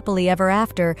live happily ever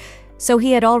after, so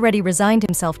he had already resigned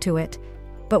himself to it.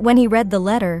 But when he read the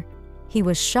letter, he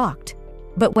was shocked.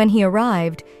 But when he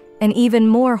arrived, an even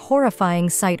more horrifying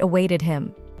sight awaited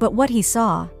him. But what he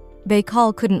saw,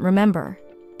 Baikal couldn't remember.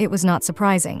 It was not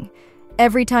surprising.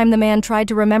 Every time the man tried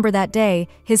to remember that day,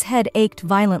 his head ached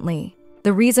violently.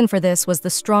 The reason for this was the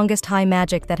strongest high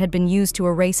magic that had been used to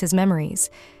erase his memories,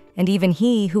 and even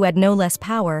he, who had no less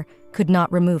power, could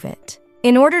not remove it.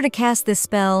 In order to cast this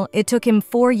spell, it took him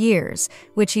 4 years,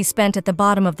 which he spent at the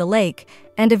bottom of the lake,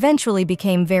 and eventually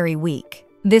became very weak.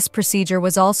 This procedure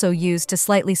was also used to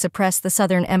slightly suppress the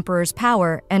Southern Emperor's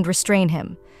power and restrain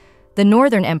him. The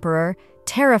Northern Emperor,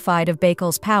 terrified of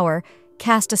Baikal's power,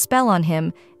 cast a spell on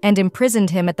him and imprisoned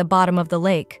him at the bottom of the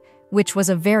lake, which was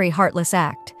a very heartless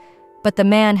act. But the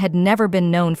man had never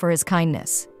been known for his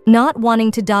kindness. Not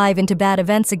wanting to dive into bad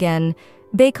events again,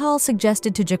 Baikal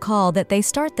suggested to Jackal that they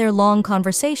start their long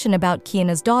conversation about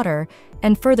Kiana's daughter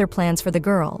and further plans for the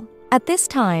girl. At this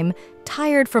time,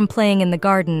 tired from playing in the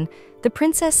garden, the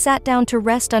princess sat down to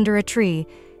rest under a tree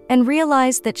and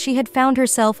realized that she had found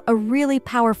herself a really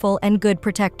powerful and good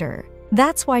protector.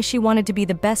 That's why she wanted to be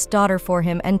the best daughter for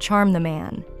him and charm the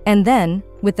man. And then,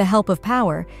 with the help of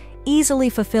power, easily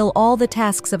fulfill all the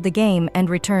tasks of the game and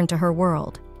return to her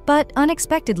world. But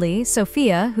unexpectedly,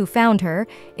 Sophia, who found her,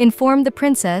 informed the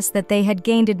princess that they had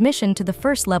gained admission to the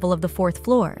first level of the 4th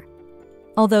floor.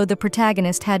 Although the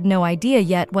protagonist had no idea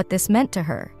yet what this meant to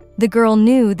her, the girl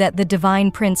knew that the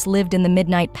divine prince lived in the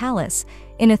Midnight Palace,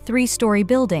 in a 3-story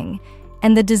building,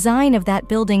 and the design of that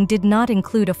building did not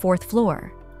include a 4th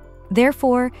floor.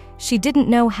 Therefore, she didn't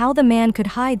know how the man could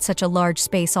hide such a large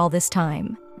space all this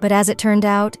time. But as it turned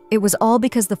out, it was all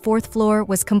because the fourth floor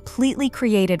was completely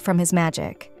created from his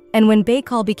magic. And when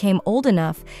Baikal became old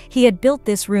enough, he had built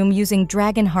this room using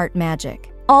dragon heart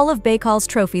magic. All of Baikal's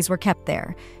trophies were kept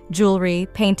there: jewelry,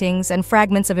 paintings, and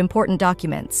fragments of important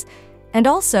documents. And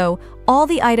also, all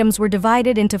the items were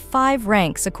divided into 5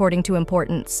 ranks according to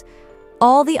importance.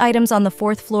 All the items on the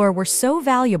fourth floor were so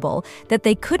valuable that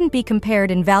they couldn't be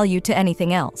compared in value to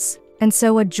anything else. And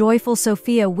so a joyful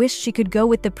Sophia wished she could go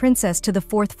with the princess to the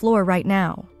fourth floor right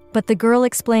now. But the girl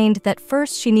explained that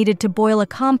first she needed to boil a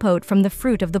compote from the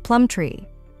fruit of the plum tree.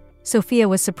 Sophia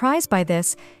was surprised by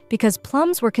this because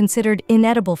plums were considered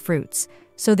inedible fruits,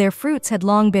 so their fruits had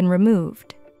long been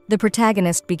removed. The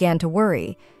protagonist began to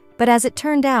worry, but as it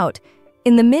turned out,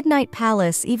 in the Midnight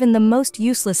Palace even the most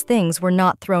useless things were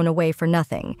not thrown away for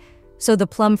nothing, so the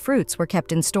plum fruits were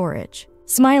kept in storage.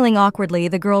 Smiling awkwardly,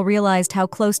 the girl realized how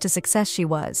close to success she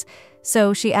was,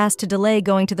 so she asked to delay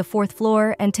going to the fourth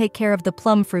floor and take care of the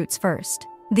plum fruits first.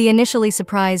 The initially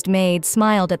surprised maid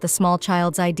smiled at the small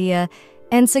child's idea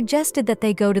and suggested that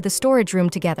they go to the storage room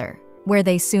together, where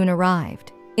they soon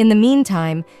arrived. In the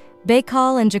meantime,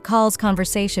 Baikal and Jakal's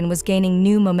conversation was gaining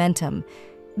new momentum.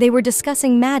 They were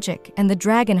discussing magic and the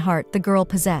dragon heart the girl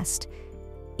possessed.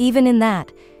 Even in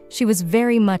that, she was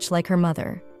very much like her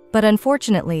mother. But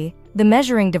unfortunately, the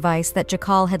measuring device that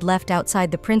Jakal had left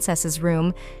outside the princess's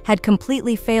room had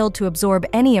completely failed to absorb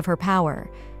any of her power,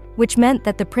 which meant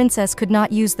that the princess could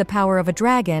not use the power of a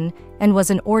dragon and was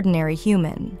an ordinary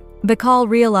human. Baikal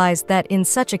realized that in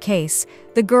such a case,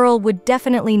 the girl would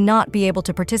definitely not be able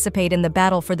to participate in the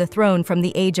battle for the throne from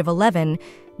the age of 11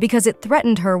 because it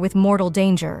threatened her with mortal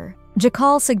danger.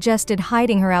 Jakal suggested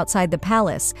hiding her outside the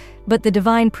palace, but the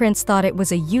divine prince thought it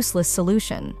was a useless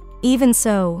solution. Even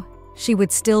so, she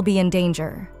would still be in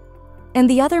danger. And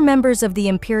the other members of the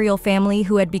imperial family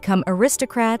who had become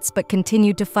aristocrats but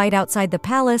continued to fight outside the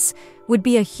palace would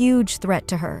be a huge threat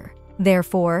to her.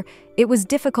 Therefore, it was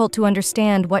difficult to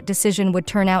understand what decision would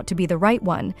turn out to be the right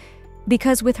one,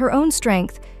 because with her own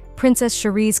strength, Princess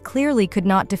Cherise clearly could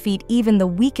not defeat even the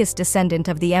weakest descendant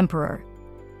of the emperor.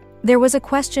 There was a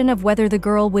question of whether the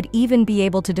girl would even be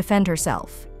able to defend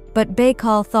herself, but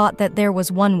Baikal thought that there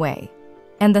was one way.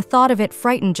 And the thought of it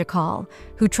frightened Jakal,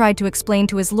 who tried to explain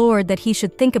to his lord that he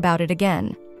should think about it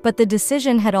again, but the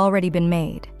decision had already been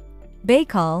made.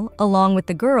 Baikal, along with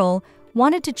the girl,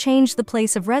 wanted to change the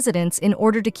place of residence in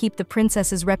order to keep the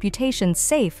princess's reputation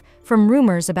safe from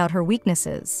rumors about her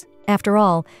weaknesses. After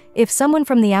all, if someone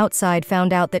from the outside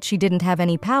found out that she didn't have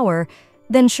any power,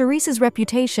 then Cherise's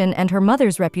reputation and her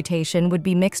mother's reputation would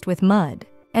be mixed with mud,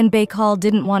 and Baikal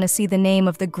didn't want to see the name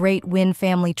of the great Win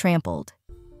family trampled.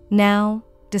 Now,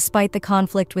 despite the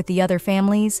conflict with the other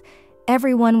families,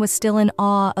 everyone was still in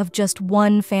awe of just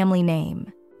one family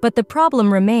name. But the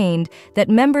problem remained that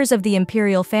members of the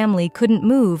imperial family couldn't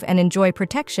move and enjoy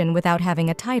protection without having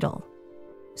a title.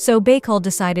 So Baikal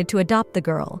decided to adopt the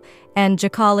girl, and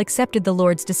Jakal accepted the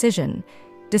lord's decision,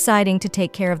 deciding to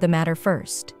take care of the matter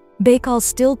first. Baikal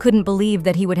still couldn't believe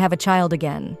that he would have a child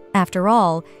again. After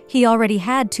all, he already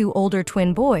had 2 older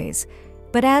twin boys,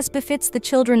 but as befits the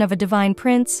children of a divine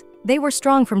prince, they were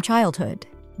strong from childhood.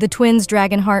 The twins'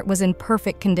 dragon heart was in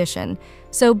perfect condition,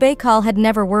 so Baikal had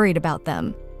never worried about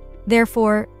them.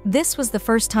 Therefore, this was the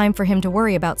first time for him to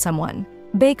worry about someone.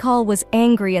 Baikal was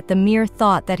angry at the mere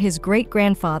thought that his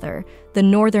great-grandfather, the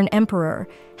Northern Emperor,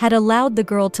 had allowed the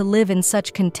girl to live in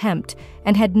such contempt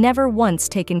and had never once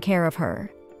taken care of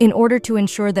her. In order to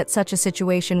ensure that such a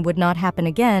situation would not happen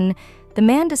again, the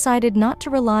man decided not to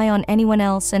rely on anyone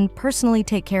else and personally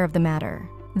take care of the matter.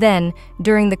 Then,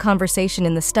 during the conversation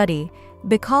in the study,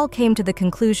 Baikal came to the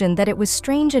conclusion that it was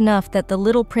strange enough that the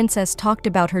little princess talked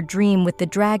about her dream with the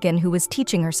dragon who was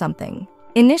teaching her something.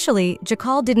 Initially,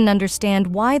 Jakal didn't understand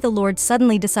why the lord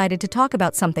suddenly decided to talk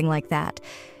about something like that,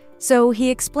 so he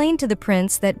explained to the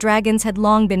prince that dragons had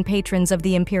long been patrons of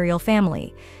the imperial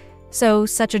family, so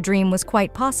such a dream was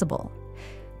quite possible.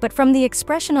 But from the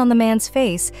expression on the man's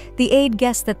face, the aide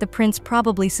guessed that the prince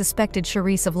probably suspected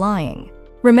Cherise of lying.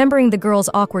 Remembering the girl's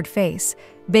awkward face,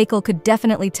 Baikal could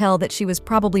definitely tell that she was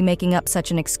probably making up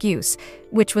such an excuse,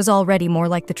 which was already more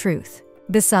like the truth.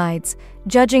 Besides,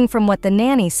 judging from what the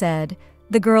nanny said,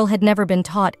 the girl had never been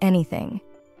taught anything.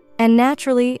 And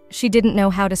naturally, she didn't know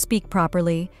how to speak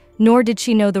properly, nor did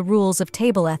she know the rules of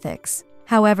table ethics.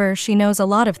 However, she knows a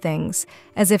lot of things,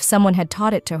 as if someone had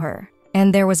taught it to her.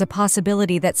 And there was a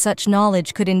possibility that such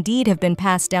knowledge could indeed have been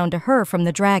passed down to her from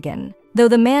the dragon. Though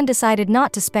the man decided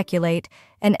not to speculate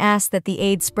and asked that the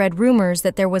aide spread rumors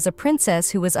that there was a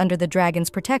princess who was under the dragon's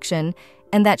protection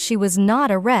and that she was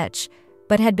not a wretch,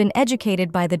 but had been educated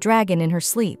by the dragon in her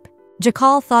sleep.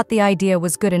 Jakal thought the idea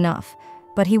was good enough,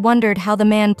 but he wondered how the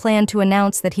man planned to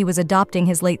announce that he was adopting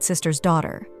his late sister's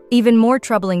daughter. Even more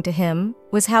troubling to him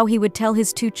was how he would tell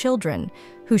his 2 children,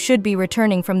 who should be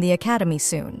returning from the academy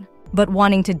soon. But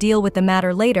wanting to deal with the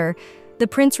matter later, the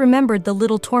prince remembered the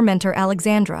little tormentor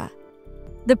Alexandra.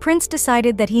 The prince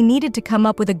decided that he needed to come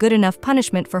up with a good enough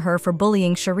punishment for her for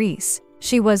bullying Charisse.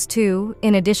 She was to,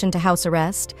 in addition to house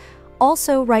arrest,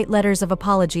 also write letters of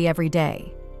apology every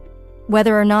day.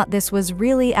 Whether or not this was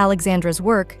really Alexandra's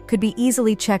work could be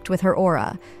easily checked with her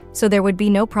aura, so there would be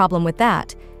no problem with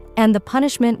that, and the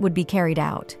punishment would be carried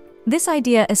out. This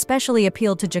idea especially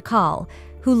appealed to Jakal,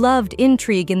 who loved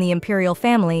intrigue in the imperial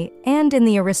family and in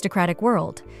the aristocratic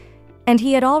world. And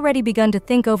he had already begun to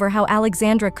think over how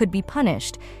Alexandra could be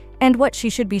punished and what she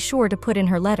should be sure to put in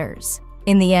her letters.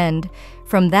 In the end,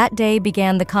 from that day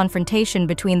began the confrontation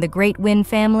between the Great Wind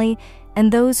family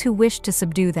and those who wished to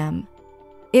subdue them.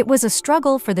 It was a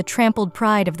struggle for the trampled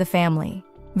pride of the family.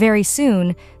 Very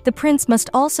soon, the prince must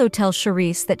also tell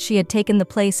Charisse that she had taken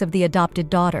the place of the adopted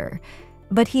daughter,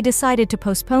 but he decided to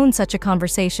postpone such a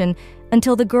conversation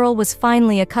until the girl was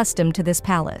finally accustomed to this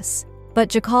palace. But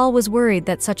Jakal was worried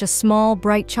that such a small,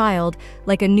 bright child,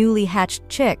 like a newly hatched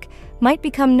chick, might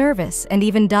become nervous and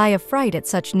even die of fright at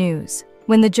such news.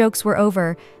 When the jokes were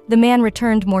over, the man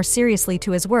returned more seriously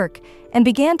to his work and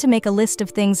began to make a list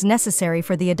of things necessary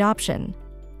for the adoption.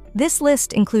 This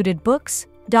list included books,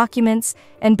 documents,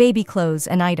 and baby clothes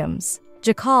and items.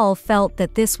 Jakal felt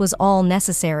that this was all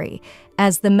necessary,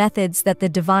 as the methods that the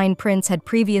divine prince had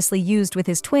previously used with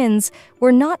his twins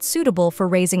were not suitable for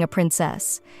raising a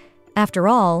princess. After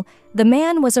all, the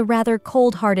man was a rather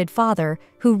cold-hearted father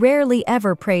who rarely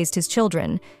ever praised his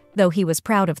children, though he was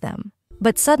proud of them.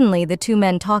 But suddenly the 2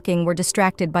 men talking were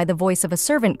distracted by the voice of a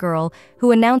servant girl who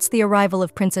announced the arrival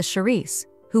of Princess Charisse,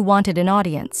 who wanted an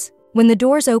audience. When the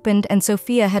doors opened and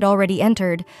Sophia had already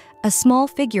entered, a small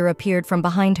figure appeared from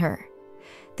behind her.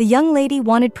 The young lady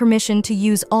wanted permission to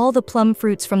use all the plum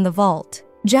fruits from the vault.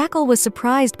 Jakal was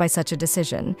surprised by such a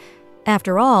decision.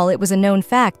 After all, it was a known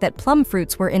fact that plum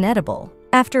fruits were inedible.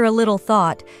 After a little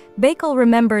thought, Bakal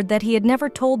remembered that he had never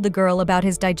told the girl about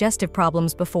his digestive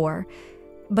problems before,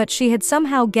 but she had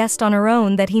somehow guessed on her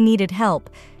own that he needed help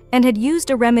and had used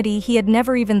a remedy he had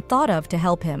never even thought of to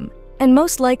help him. And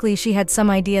most likely she had some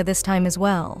idea this time as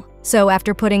well. So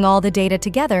after putting all the data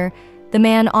together, the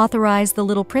man authorized the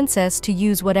little princess to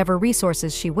use whatever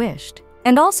resources she wished,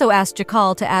 and also asked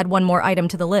Jakal to add one more item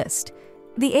to the list.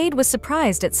 The aide was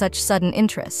surprised at such sudden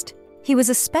interest. He was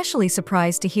especially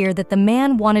surprised to hear that the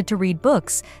man wanted to read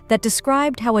books that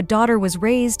described how a daughter was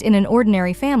raised in an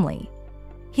ordinary family.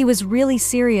 He was really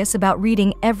serious about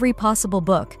reading every possible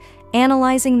book,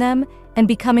 analyzing them, and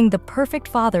becoming the perfect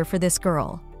father for this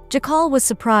girl. Jakal was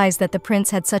surprised that the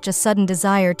prince had such a sudden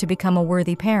desire to become a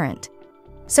worthy parent.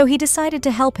 So he decided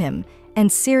to help him and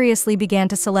seriously began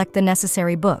to select the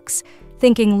necessary books,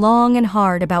 thinking long and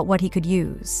hard about what he could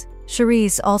use.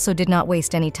 Charisse also did not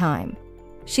waste any time.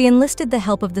 She enlisted the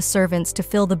help of the servants to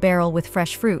fill the barrel with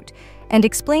fresh fruit and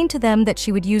explained to them that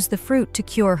she would use the fruit to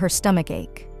cure her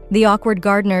stomachache. The awkward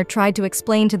gardener tried to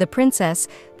explain to the princess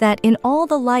that in all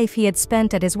the life he had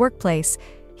spent at his workplace,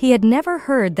 he had never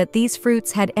heard that these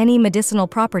fruits had any medicinal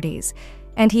properties,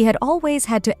 and he had always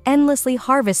had to endlessly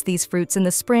harvest these fruits in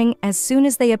the spring as soon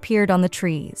as they appeared on the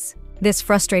trees. This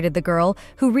frustrated the girl,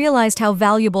 who realized how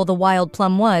valuable the wild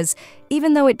plum was,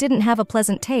 even though it didn't have a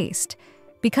pleasant taste.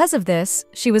 Because of this,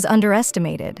 she was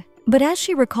underestimated. But as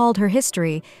she recalled her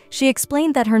history, she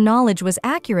explained that her knowledge was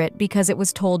accurate because it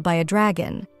was told by a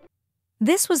dragon.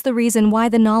 This was the reason why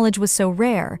the knowledge was so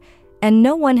rare, and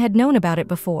no one had known about it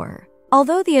before.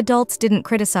 Although the adults didn't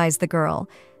criticize the girl,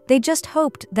 they just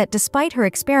hoped that despite her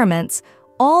experiments,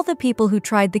 all the people who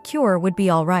tried the cure would be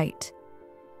all right.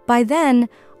 By then,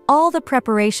 all the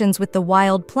preparations with the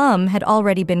wild plum had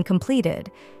already been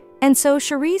completed, and so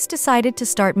Charisse decided to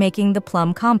start making the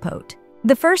plum compote.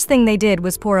 The first thing they did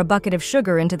was pour a bucket of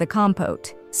sugar into the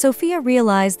compote. Sophia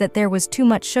realized that there was too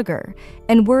much sugar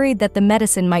and worried that the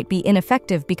medicine might be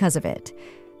ineffective because of it.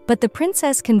 But the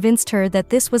princess convinced her that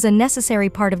this was a necessary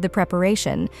part of the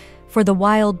preparation, for the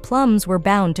wild plums were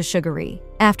bound to sugary.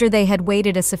 After they had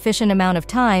waited a sufficient amount of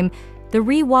time, the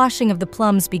re-washing of the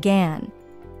plums began.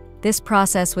 This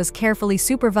process was carefully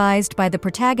supervised by the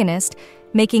protagonist,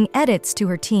 making edits to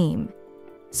her team.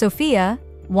 Sophia,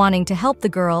 wanting to help the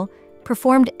girl,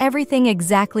 performed everything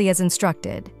exactly as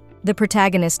instructed. The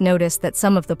protagonist noticed that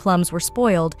some of the plums were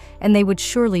spoiled and they would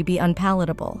surely be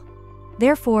unpalatable.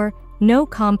 Therefore, no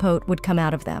compote would come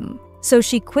out of them. So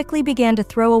she quickly began to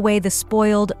throw away the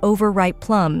spoiled, overripe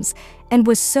plums and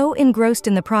was so engrossed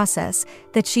in the process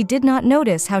that she did not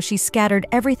notice how she scattered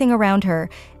everything around her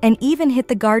and even hit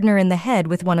the gardener in the head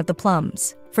with one of the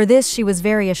plums. For this, she was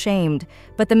very ashamed,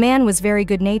 but the man was very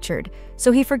good-natured,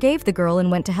 so he forgave the girl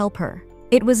and went to help her.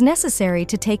 It was necessary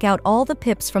to take out all the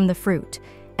pips from the fruit,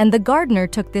 and the gardener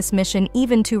took this mission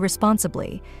even too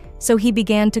responsibly, so he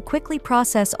began to quickly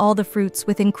process all the fruits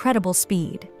with incredible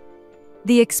speed.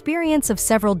 The experience of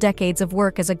several decades of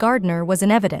work as a gardener was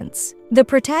in evidence. The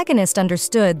protagonist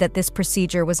understood that this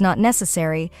procedure was not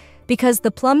necessary because the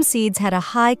plum seeds had a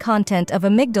high content of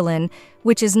amygdalin,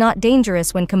 which is not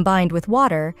dangerous when combined with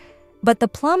water, but the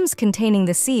plums containing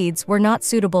the seeds were not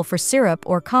suitable for syrup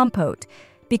or compote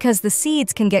because the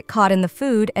seeds can get caught in the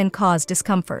food and cause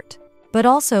discomfort. But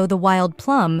also the wild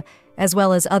plum, as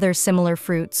well as other similar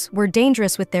fruits, were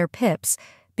dangerous with their pips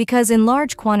because in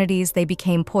large quantities they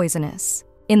became poisonous.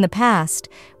 In the past,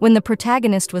 when the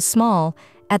protagonist was small,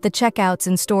 at the checkouts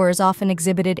in stores often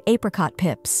exhibited apricot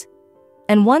pips.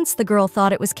 And once the girl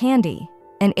thought it was candy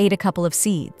and ate a couple of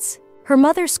seeds. Her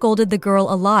mother scolded the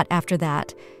girl a lot after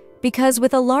that because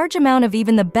with a large amount of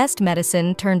even the best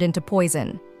medicine turned into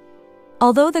poison.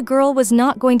 Although the girl was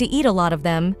not going to eat a lot of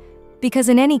them, because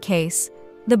in any case,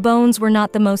 the bones were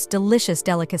not the most delicious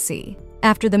delicacy.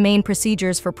 After the main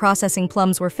procedures for processing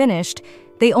plums were finished,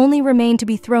 they only remained to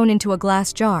be thrown into a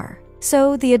glass jar.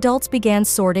 So the adults began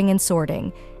sorting,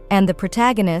 and the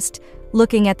protagonist,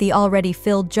 looking at the already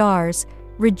filled jars,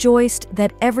 rejoiced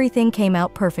that everything came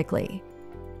out perfectly.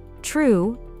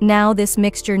 True, now this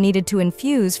mixture needed to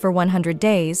infuse for 100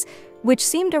 days, which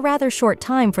seemed a rather short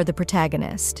time for the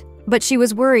protagonist. But she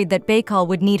was worried that Baikal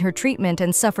would need her treatment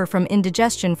and suffer from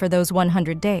indigestion for those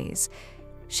 100 days.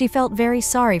 She felt very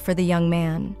sorry for the young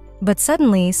man. But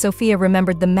suddenly, Sophia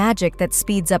remembered the magic that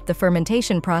speeds up the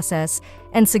fermentation process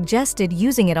and suggested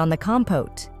using it on the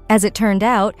compote. As it turned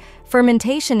out,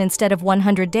 fermentation instead of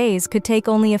 100 days could take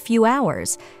only a few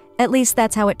hours. At least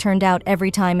that's how it turned out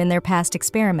every time in their past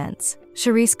experiments.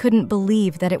 Charisse couldn't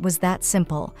believe that it was that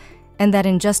simple, and that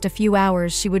in just a few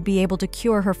hours she would be able to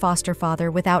cure her foster father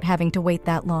without having to wait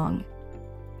that long.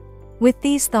 With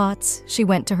these thoughts, she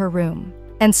went to her room.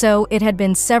 And so it had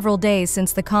been several days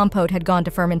since the compote had gone to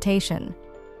fermentation.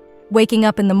 Waking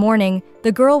up in the morning,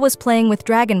 the girl was playing with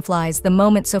dragonflies the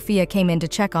moment Sophia came in to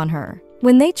check on her.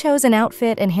 When they chose an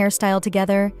outfit and hairstyle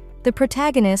together, the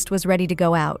protagonist was ready to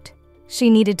go out. She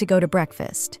needed to go to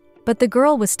breakfast. But the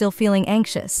girl was still feeling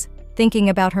anxious, thinking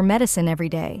about her medicine every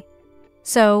day.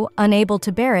 So, unable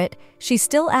to bear it, she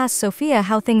still asked Sophia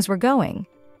how things were going.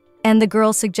 And the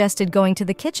girl suggested going to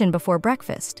the kitchen before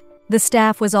breakfast. The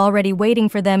staff was already waiting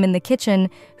for them in the kitchen,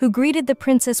 who greeted the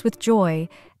princess with joy,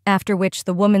 after which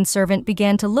the woman servant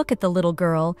began to look at the little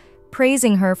girl,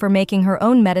 praising her for making her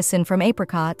own medicine from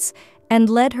apricots, and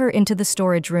led her into the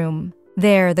storage room.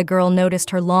 There, the girl noticed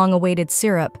her long-awaited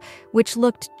syrup, which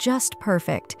looked just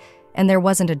perfect, and there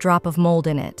wasn't a drop of mold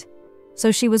in it.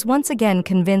 So she was once again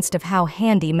convinced of how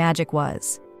handy magic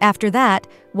was. After that,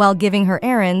 while giving her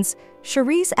errands,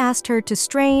 Charisse asked her to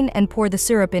strain and pour the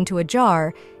syrup into a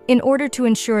jar in order to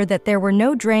ensure that there were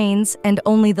no drains and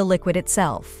only the liquid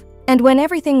itself. And when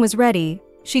everything was ready,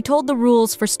 she told the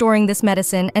rules for storing this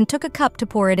medicine and took a cup to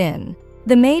pour it in.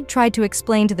 The maid tried to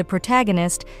explain to the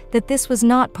protagonist that this was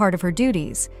not part of her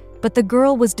duties, but the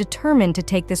girl was determined to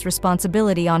take this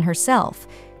responsibility on herself,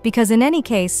 because in any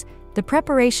case, the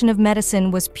preparation of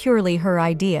medicine was purely her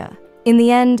idea. In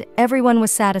the end, everyone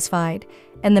was satisfied,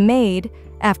 and the maid,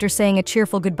 after saying a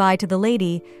cheerful goodbye to the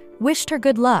lady, wished her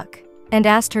good luck and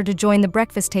asked her to join the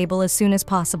breakfast table as soon as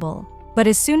possible. But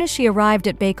as soon as she arrived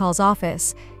at Baikal's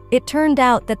office, it turned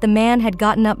out that the man had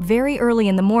gotten up very early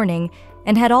in the morning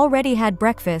and had already had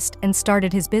breakfast and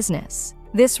started his business.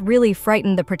 This really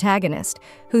frightened the protagonist,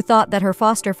 who thought that her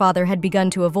foster father had begun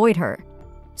to avoid her.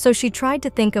 So she tried to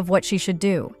think of what she should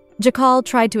do. Jakal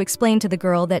tried to explain to the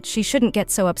girl that she shouldn't get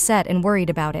so upset and worried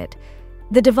about it.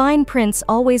 The divine prince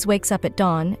always wakes up at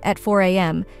dawn, at 4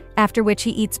 a.m., after which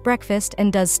he eats breakfast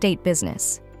and does state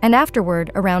business. And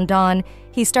afterward, around dawn,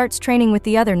 he starts training with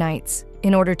the other knights,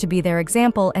 in order to be their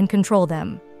example and control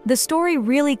them. The story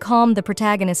really calmed the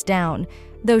protagonist down,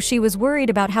 though she was worried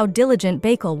about how diligent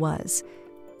Baikal was.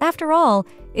 After all,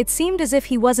 it seemed as if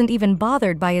he wasn't even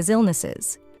bothered by his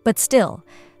illnesses. But still,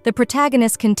 the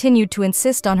protagonist continued to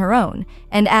insist on her own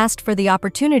and asked for the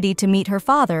opportunity to meet her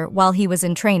father while he was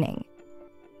in training.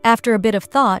 After a bit of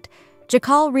thought,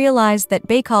 Jakal realized that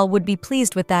Baikal would be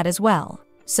pleased with that as well,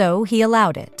 so he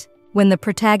allowed it. When the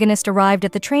protagonist arrived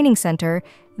at the training center,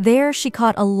 there she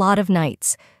caught a lot of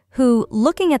knights, who,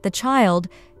 looking at the child,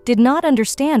 did not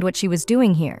understand what she was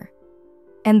doing here.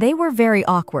 And they were very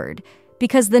awkward,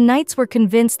 because the knights were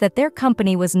convinced that their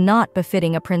company was not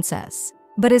befitting a princess.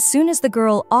 But as soon as the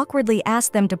girl awkwardly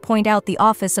asked them to point out the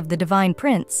office of the divine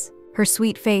prince, her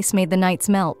sweet face made the knights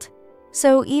melt.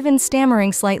 So even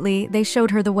stammering slightly, they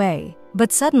showed her the way.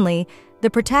 But suddenly,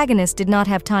 the protagonist did not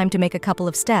have time to make a couple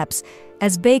of steps,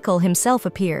 as Bakel himself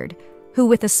appeared, who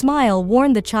with a smile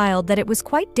warned the child that it was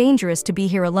quite dangerous to be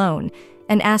here alone,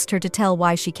 and asked her to tell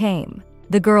why she came.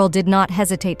 The girl did not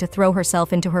hesitate to throw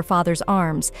herself into her father's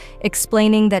arms,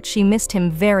 explaining that she missed him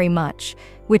very much,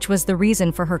 which was the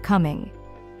reason for her coming.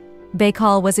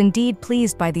 Bakel was indeed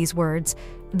pleased by these words,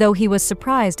 though he was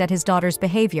surprised at his daughter's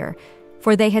behavior,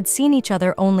 for they had seen each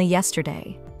other only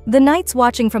yesterday. The knights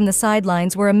watching from the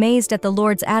sidelines were amazed at the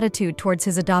lord's attitude towards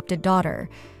his adopted daughter,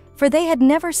 for they had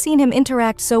never seen him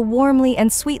interact so warmly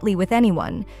and sweetly with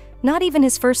anyone, not even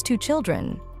his first two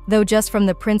children, though just from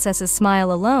the princess's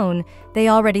smile alone, they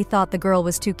already thought the girl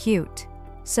was too cute.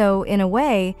 So, in a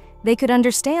way, they could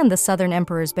understand the Southern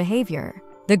Emperor's behavior.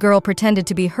 The girl pretended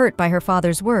to be hurt by her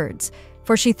father's words,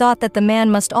 for she thought that the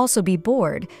man must also be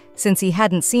bored, since he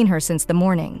hadn't seen her since the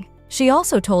morning. She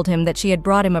also told him that she had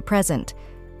brought him a present.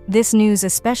 This news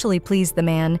especially pleased the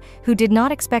man, who did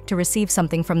not expect to receive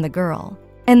something from the girl.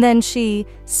 And then she,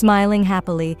 smiling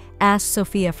happily, asked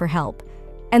Sophia for help,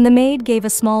 and the maid gave a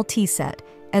small tea set,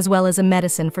 as well as a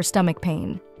medicine for stomach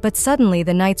pain. But suddenly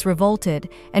the knights revolted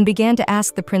and began to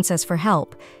ask the princess for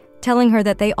help, telling her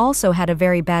that they also had a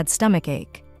very bad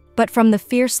stomachache. But from the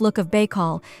fierce look of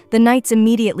Bakel, the knights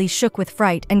immediately shook with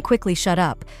fright and quickly shut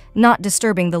up, not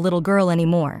disturbing the little girl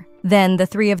anymore. Then the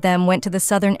three of them went to the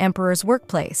Southern Emperor's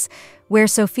workplace, where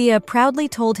Sophia proudly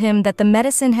told him that the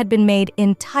medicine had been made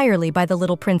entirely by the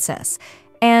little princess,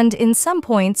 and in some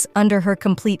points under her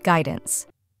complete guidance.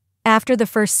 After the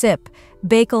first sip,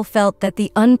 Bakel felt that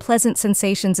the unpleasant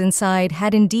sensations inside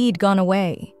had indeed gone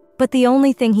away. But the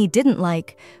only thing he didn't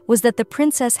like was that the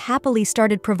princess happily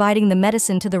started providing the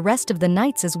medicine to the rest of the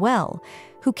knights as well,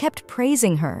 who kept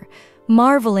praising her,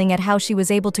 marveling at how she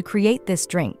was able to create this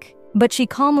drink. But she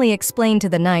calmly explained to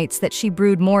the knights that she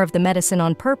brewed more of the medicine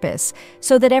on purpose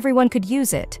so that everyone could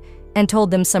use it, and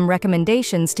told them some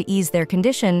recommendations to ease their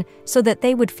condition so that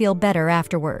they would feel better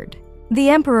afterward. The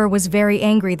emperor was very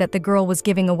angry that the girl was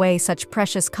giving away such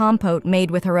precious compote made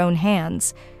with her own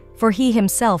hands, for he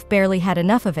himself barely had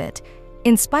enough of it,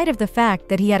 in spite of the fact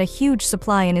that he had a huge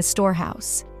supply in his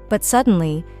storehouse. But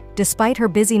suddenly, despite her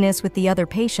busyness with the other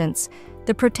patients,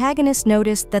 the protagonist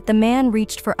noticed that the man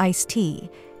reached for iced tea,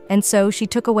 and so she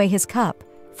took away his cup,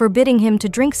 forbidding him to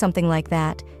drink something like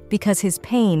that because his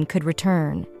pain could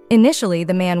return. Initially,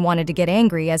 the man wanted to get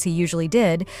angry, as he usually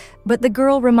did, but the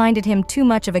girl reminded him too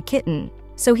much of a kitten,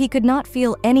 so he could not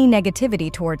feel any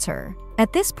negativity towards her.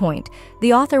 At this point,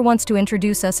 the author wants to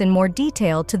introduce us in more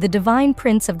detail to the divine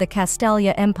prince of the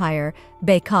Castalia Empire,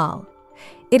 Bakel.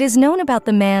 It is known about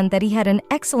the man that he had an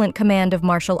excellent command of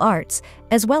martial arts,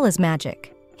 as well as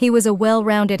magic. He was a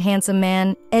well-rounded, handsome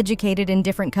man, educated in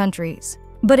different countries.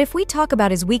 But if we talk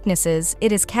about his weaknesses,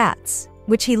 it is cats,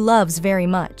 which he loves very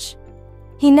much.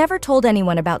 He never told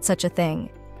anyone about such a thing,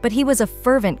 but he was a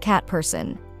fervent cat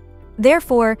person.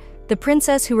 Therefore, the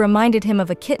princess who reminded him of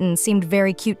a kitten seemed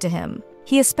very cute to him.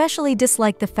 He especially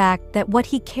disliked the fact that what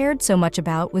he cared so much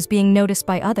about was being noticed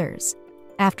by others.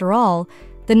 After all,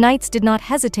 the knights did not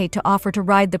hesitate to offer to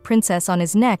ride the princess on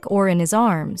his neck or in his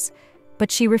arms,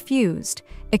 but she refused,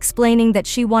 explaining that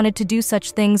she wanted to do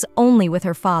such things only with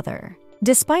her father.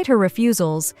 Despite her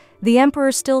refusals, the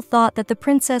emperor still thought that the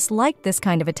princess liked this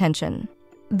kind of attention,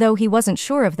 though he wasn't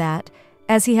sure of that,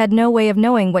 as he had no way of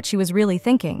knowing what she was really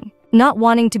thinking. Not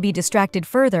wanting to be distracted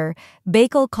further,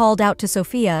 Bakel called out to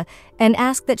Sophia and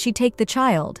asked that she take the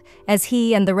child, as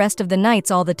he and the rest of the knights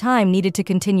all the time needed to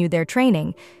continue their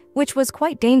training, which was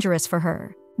quite dangerous for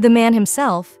her. The man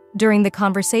himself, during the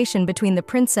conversation between the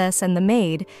princess and the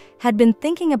maid, had been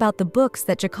thinking about the books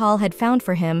that Jakal had found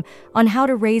for him on how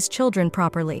to raise children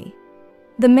properly.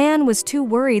 The man was too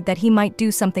worried that he might do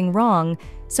something wrong,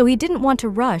 so he didn't want to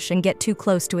rush and get too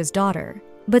close to his daughter.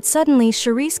 But suddenly,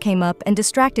 Charisse came up and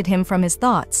distracted him from his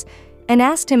thoughts, and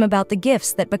asked him about the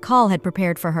gifts that Bakel had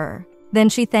prepared for her. Then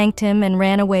she thanked him and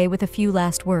ran away with a few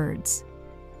last words.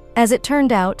 As it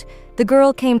turned out, the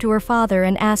girl came to her father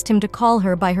and asked him to call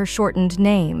her by her shortened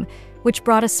name, which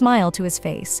brought a smile to his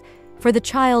face, for the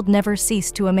child never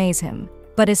ceased to amaze him.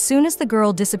 But as soon as the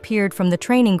girl disappeared from the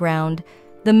training ground,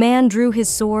 the man drew his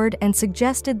sword and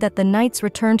suggested that the knights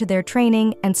return to their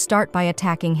training and start by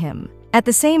attacking him. At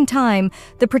the same time,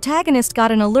 the protagonist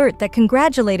got an alert that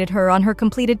congratulated her on her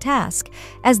completed task,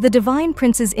 as the divine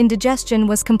prince's indigestion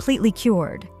was completely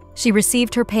cured. She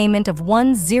received her payment of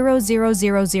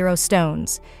 1,000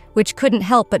 stones, which couldn't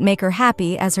help but make her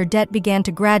happy as her debt began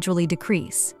to gradually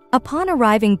decrease. Upon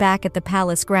arriving back at the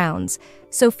palace grounds,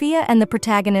 Sophia and the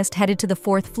protagonist headed to the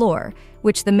 4th floor,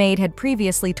 which the maid had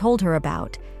previously told her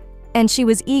about, and she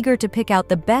was eager to pick out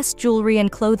the best jewelry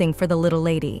and clothing for the little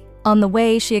lady. On the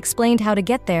way, she explained how to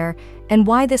get there and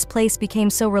why this place became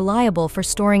so reliable for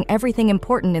storing everything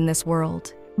important in this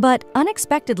world. But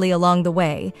unexpectedly along the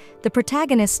way, the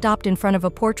protagonist stopped in front of a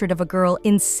portrait of a girl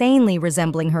insanely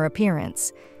resembling her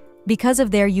appearance. Because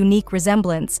of their unique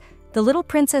resemblance, the little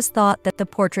princess thought that the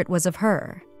portrait was of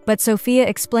her. But Sophia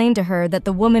explained to her that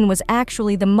the woman was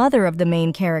actually the mother of the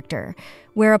main character,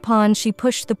 whereupon she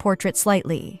pushed the portrait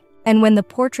slightly. And when the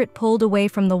portrait pulled away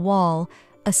from the wall,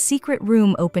 a secret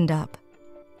room opened up.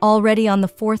 Already on the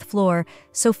 4th floor,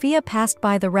 Sophia passed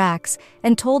by the racks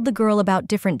and told the girl about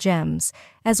different gems,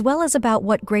 as well as about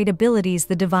what great abilities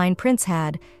the divine prince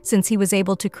had, since he was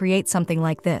able to create something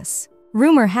like this.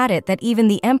 Rumor had it that even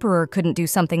the emperor couldn't do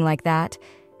something like that,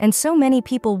 and so many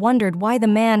people wondered why the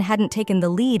man hadn't taken the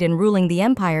lead in ruling the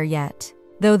empire yet.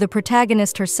 Though the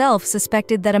protagonist herself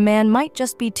suspected that a man might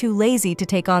just be too lazy to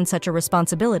take on such a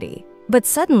responsibility. But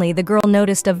suddenly the girl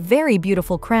noticed a very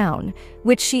beautiful crown,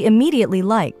 which she immediately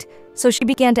liked, so she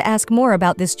began to ask more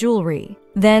about this jewelry.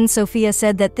 Then Sophia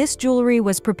said that this jewelry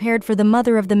was prepared for the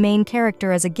mother of the main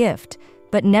character as a gift,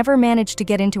 but never managed to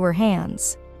get into her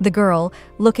hands. The girl,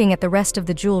 looking at the rest of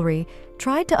the jewelry,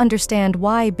 tried to understand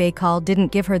why Baykal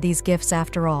didn't give her these gifts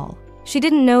after all. She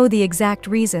didn't know the exact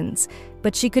reasons,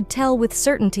 but she could tell with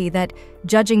certainty that,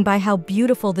 judging by how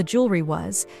beautiful the jewelry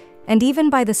was, and even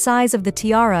by the size of the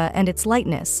tiara and its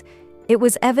lightness, it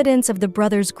was evidence of the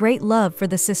brother's great love for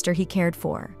the sister he cared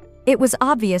for. It was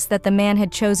obvious that the man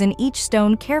had chosen each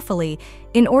stone carefully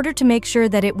in order to make sure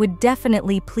that it would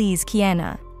definitely please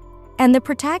Kiana. And the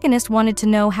protagonist wanted to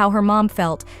know how her mom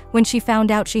felt when she found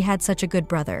out she had such a good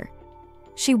brother.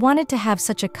 She wanted to have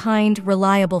such a kind,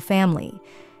 reliable family,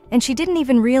 and she didn't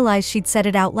even realize she'd said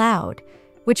it out loud,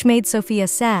 which made Sophia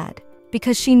sad,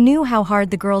 because she knew how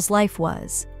hard the girl's life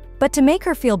was. But to make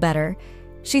her feel better,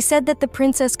 she said that the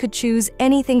princess could choose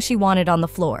anything she wanted on the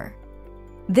floor.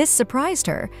 This surprised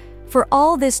her, for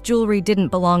all this jewelry didn't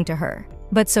belong to her.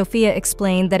 But Sophia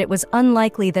explained that it was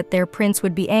unlikely that their prince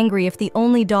would be angry if the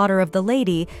only daughter of the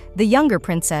lady, the younger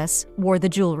princess, wore the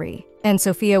jewelry. And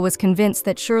Sophia was convinced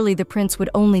that surely the prince would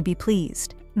only be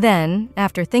pleased. Then,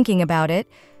 after thinking about it,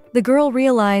 the girl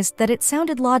realized that it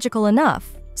sounded logical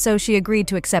enough, so she agreed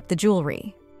to accept the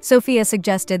jewelry. Sophia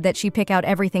suggested that she pick out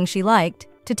everything she liked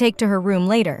to take to her room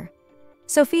later.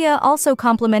 Sophia also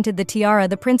complimented the tiara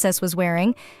the princess was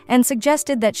wearing and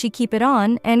suggested that she keep it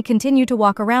on and continue to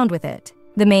walk around with it.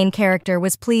 The main character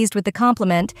was pleased with the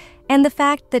compliment and the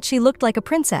fact that she looked like a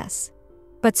princess.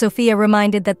 But Sophia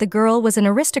reminded that the girl was an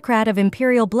aristocrat of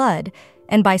imperial blood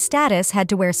and by status had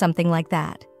to wear something like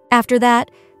that. After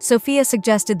that, Sophia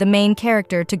suggested the main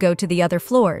character to go to the other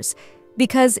floors,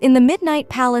 because in the Midnight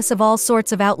Palace of all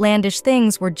sorts of outlandish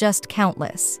things were just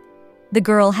countless. The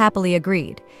girl happily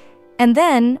agreed. And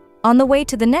then, on the way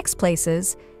to the next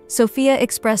places, Sophia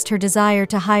expressed her desire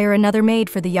to hire another maid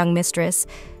for the young mistress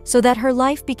so that her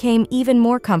life became even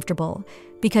more comfortable,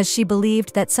 because she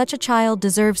believed that such a child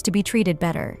deserves to be treated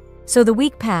better. So the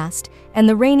week passed, and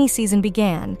the rainy season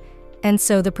began, and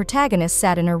so the protagonist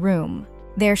sat in her room.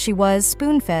 There she was,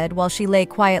 spoon-fed, while she lay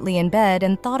quietly in bed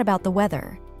and thought about the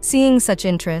weather. Seeing such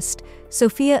interest,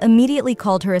 Sophia immediately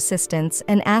called her assistants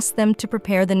and asked them to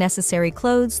prepare the necessary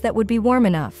clothes that would be warm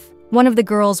enough. One of the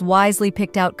girls wisely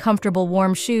picked out comfortable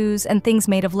warm shoes and things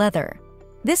made of leather.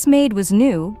 This maid was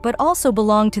new, but also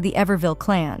belonged to the Everville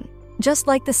clan, just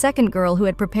like the second girl who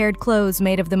had prepared clothes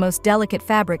made of the most delicate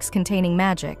fabrics containing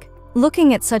magic.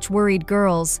 Looking at such worried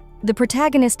girls, the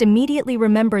protagonist immediately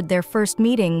remembered their first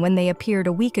meeting when they appeared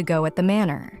a week ago at the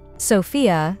manor.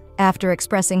 Sophia, after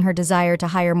expressing her desire to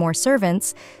hire more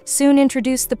servants, soon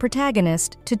introduced the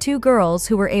protagonist to two girls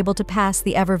who were able to pass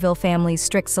the Everville family's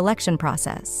strict selection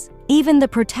process. Even the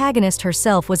protagonist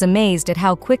herself was amazed at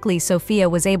how quickly Sophia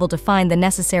was able to find the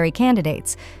necessary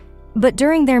candidates. But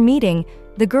during their meeting,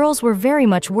 the girls were very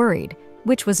much worried,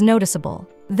 which was noticeable.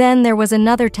 Then there was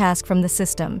another task from the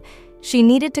system. She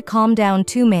needed to calm down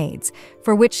two maids,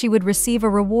 for which she would receive a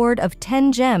reward of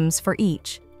 10 gems for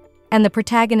each. And the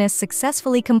protagonist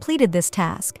successfully completed this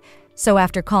task, so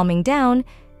after calming down,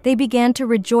 they began to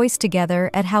rejoice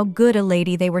together at how good a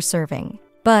lady they were serving.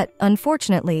 But,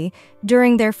 unfortunately,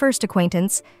 during their first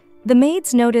acquaintance, the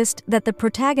maids noticed that the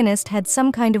protagonist had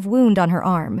some kind of wound on her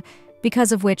arm,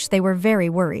 because of which they were very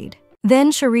worried.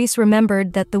 Then Charisse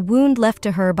remembered that the wound left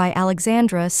to her by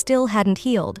Alexandra still hadn't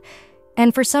healed,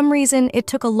 and for some reason it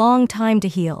took a long time to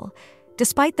heal,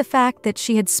 despite the fact that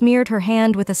she had smeared her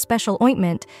hand with a special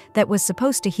ointment that was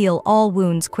supposed to heal all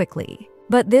wounds quickly.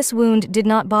 But this wound did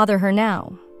not bother her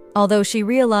now, although she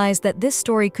realized that this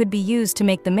story could be used to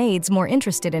make the maids more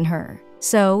interested in her.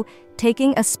 So,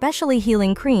 taking a specially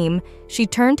healing cream, she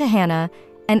turned to Hannah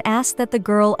and asked that the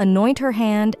girl anoint her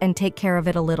hand and take care of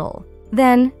it a little.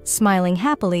 Then, smiling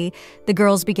happily, the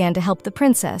girls began to help the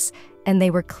princess, and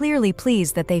they were clearly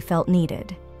pleased that they felt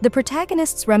needed. The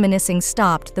protagonist's reminiscing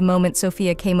stopped the moment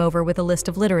Sophia came over with a list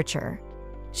of literature.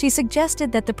 She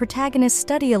suggested that the protagonist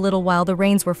study a little while the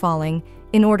rains were falling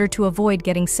in order to avoid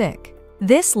getting sick.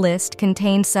 This list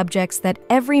contained subjects that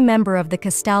every member of the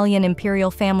Castalian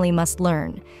imperial family must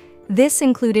learn. This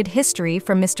included history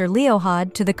from Mr.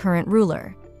 Leohad to the current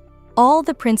ruler. All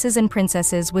the princes and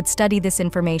princesses would study this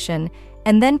information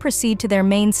and then proceed to their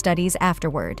main studies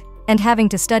afterward. And having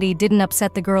to study didn't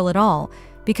upset the girl at all,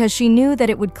 because she knew that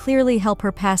it would clearly help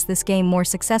her pass this game more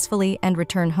successfully and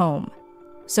return home.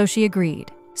 So she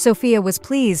agreed. Sophia was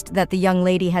pleased that the young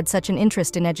lady had such an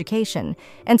interest in education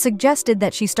and suggested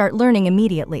that she start learning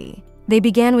immediately. They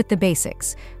began with the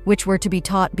basics, which were to be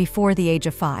taught before the age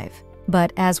of 5.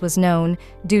 But as was known,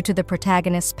 due to the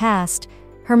protagonist's past,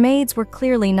 her maids were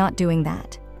clearly not doing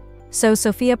that. So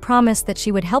Sophia promised that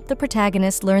she would help the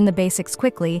protagonist learn the basics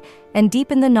quickly and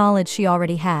deepen the knowledge she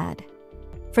already had.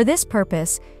 For this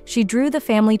purpose, she drew the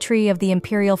family tree of the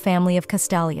imperial family of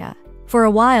Castalia. For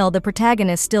a while, the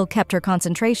protagonist still kept her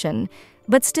concentration,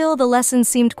 but still the lessons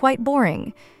seemed quite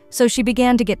boring, so she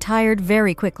began to get tired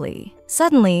very quickly.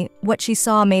 Suddenly, what she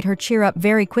saw made her cheer up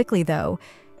very quickly though,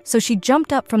 so she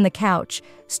jumped up from the couch,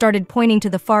 started pointing to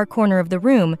the far corner of the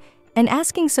room, and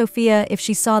asking Sophia if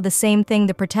she saw the same thing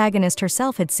the protagonist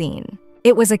herself had seen.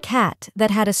 It was a cat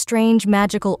that had a strange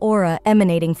magical aura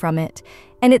emanating from it,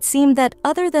 and it seemed that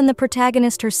other than the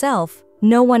protagonist herself,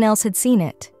 no one else had seen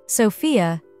it.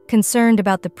 Sophia, concerned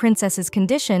about the princess's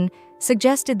condition,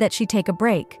 suggested that she take a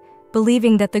break,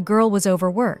 believing that the girl was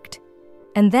overworked.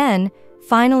 And then,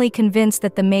 finally convinced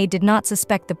that the maid did not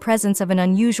suspect the presence of an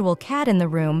unusual cat in the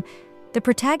room, the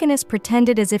protagonist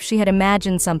pretended as if she had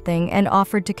imagined something and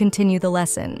offered to continue the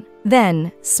lesson.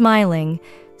 Then, smiling,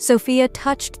 Sophia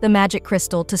touched the magic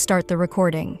crystal to start the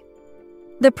recording.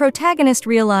 The protagonist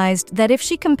realized that if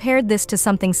she compared this to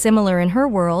something similar in her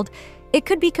world, it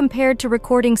could be compared to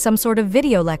recording some sort of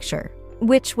video lecture,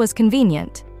 which was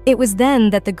convenient. It was then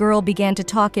that the girl began to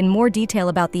talk in more detail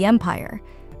about the empire.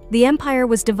 The empire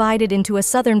was divided into a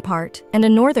southern part and a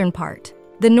northern part.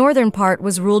 The northern part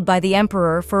was ruled by the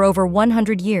emperor for over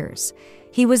 100 years.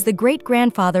 He was the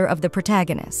great-grandfather of the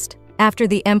protagonist. After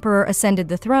the emperor ascended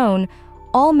the throne,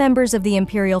 all members of the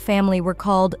imperial family were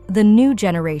called the new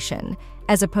generation,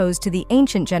 as opposed to the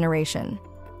ancient generation.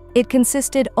 It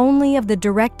consisted only of the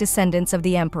direct descendants of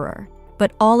the emperor,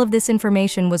 but all of this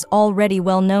information was already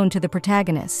well known to the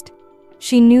protagonist.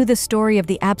 She knew the story of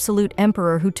the absolute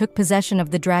emperor who took possession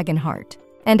of the dragon heart,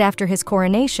 and after his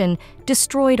coronation,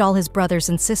 destroyed all his brothers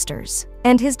and sisters.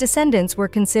 And his descendants were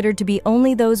considered to be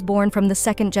only those born from the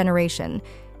second generation.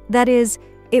 That is,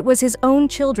 it was his own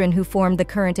children who formed the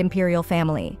current imperial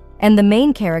family, and the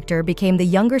main character became the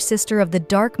younger sister of the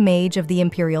dark mage of the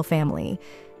imperial family.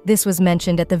 This was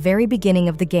mentioned at the very beginning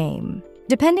of the game.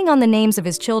 Depending on the names of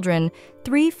his children,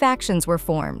 3 factions were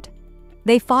formed.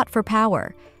 They fought for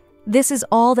power. This is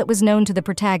all that was known to the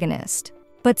protagonist.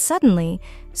 But suddenly,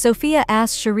 Sophia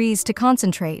asked Cherise to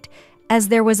concentrate, as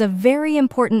there was a very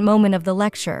important moment of the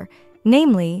lecture,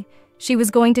 namely, she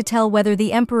was going to tell whether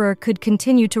the emperor could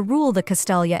continue to rule the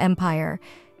Castalia Empire,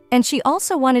 and she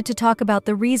also wanted to talk about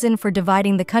the reason for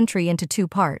dividing the country into 2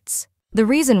 parts. The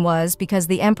reason was because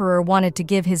the emperor wanted to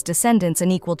give his descendants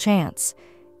an equal chance.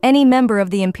 Any member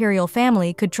of the imperial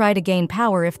family could try to gain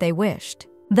power if they wished.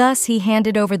 Thus, he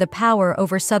handed over the power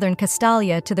over southern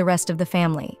Castalia to the rest of the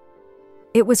family.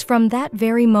 It was from that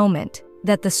very moment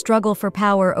that the struggle for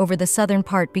power over the southern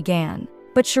part began.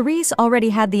 But Cherise already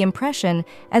had the impression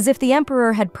as if the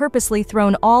emperor had purposely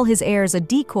thrown all his heirs a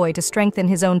decoy to strengthen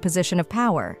his own position of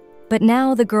power. But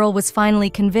now the girl was finally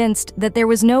convinced that there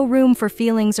was no room for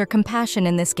feelings or compassion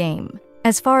in this game.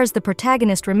 As far as the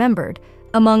protagonist remembered,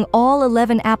 among all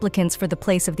 11 applicants for the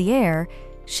place of the heir,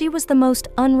 she was the most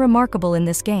unremarkable in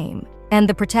this game. And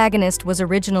the protagonist was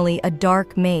originally a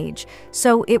dark mage,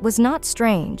 so it was not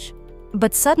strange.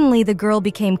 But suddenly the girl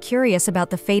became curious about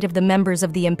the fate of the members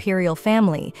of the imperial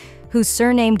family, whose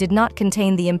surname did not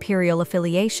contain the imperial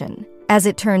affiliation. As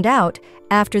it turned out,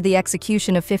 after the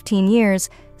execution of 15 years,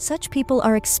 such people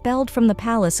are expelled from the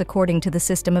palace according to the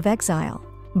system of exile.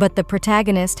 But the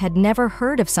protagonist had never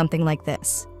heard of something like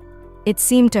this. It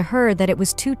seemed to her that it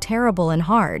was too terrible and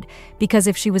hard, because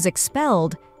if she was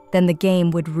expelled, then the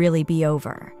game would really be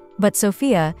over. But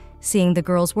Sophia, seeing the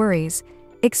girl's worries,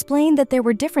 explained that there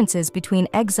were differences between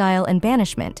exile and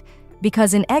banishment,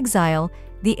 because in exile,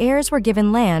 the heirs were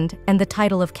given land and the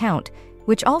title of count,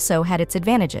 which also had its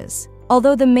advantages.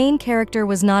 Although the main character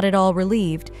was not at all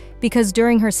relieved, because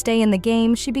during her stay in the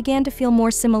game she began to feel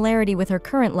more similarity with her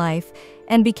current life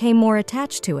and became more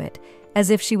attached to it, as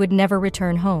if she would never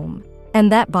return home.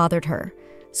 And that bothered her,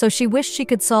 so she wished she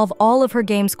could solve all of her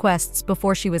game's quests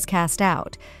before she was cast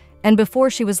out, and before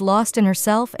she was lost in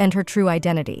herself and her true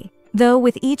identity. Though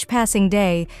with each passing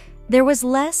day, there was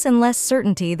less and less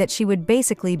certainty that she would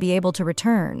basically be able to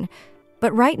return.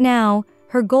 But right now,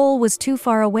 her goal was too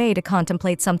far away to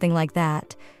contemplate something like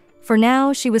that. For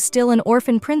now, she was still an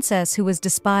orphan princess who was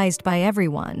despised by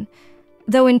everyone.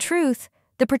 Though in truth,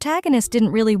 the protagonist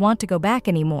didn't really want to go back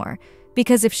anymore,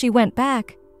 because if she went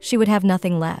back, she would have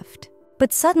nothing left.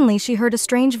 But suddenly she heard a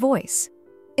strange voice.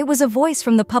 It was a voice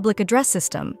from the public address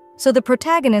system, so the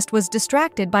protagonist was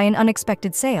distracted by an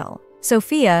unexpected sale.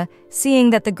 Sophia, seeing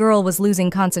that the girl was losing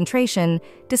concentration,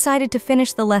 decided to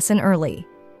finish the lesson early.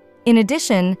 In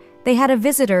addition, they had a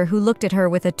visitor who looked at her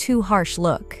with a too harsh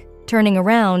look. Turning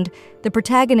around, the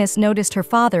protagonist noticed her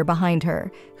father behind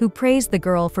her, who praised the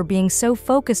girl for being so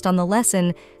focused on the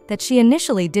lesson that she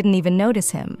initially didn't even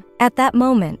notice him. At that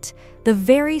moment, the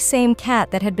very same cat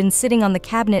that had been sitting on the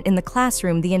cabinet in the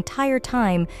classroom the entire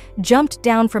time jumped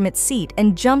down from its seat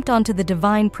and jumped onto the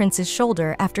divine prince's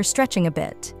shoulder after stretching a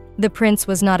bit. The prince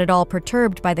was not at all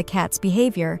perturbed by the cat's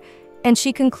behavior, and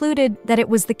she concluded that it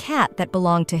was the cat that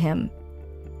belonged to him.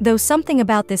 Though something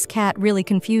about this cat really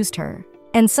confused her.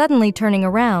 And suddenly turning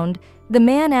around, the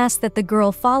man asked that the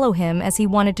girl follow him as he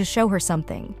wanted to show her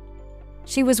something.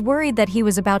 She was worried that he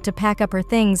was about to pack up her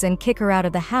things and kick her out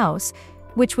of the house,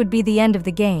 which would be the end of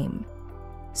the game.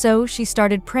 So she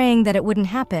started praying that it wouldn't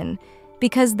happen,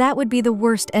 because that would be the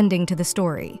worst ending to the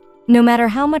story. No matter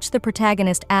how much the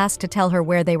protagonist asked to tell her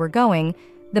where they were going,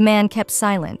 the man kept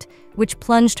silent, which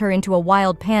plunged her into a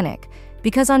wild panic,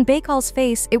 because on Baikal's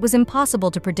face it was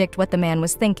impossible to predict what the man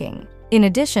was thinking. In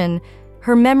addition,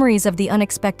 her memories of the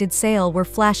unexpected sale were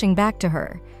flashing back to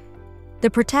her. The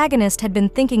protagonist had been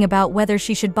thinking about whether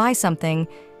she should buy something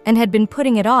and had been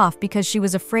putting it off because she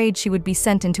was afraid she would be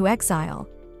sent into exile.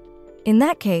 In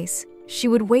that case, she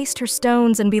would waste her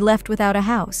stones and be left without a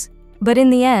house. But in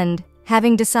the end,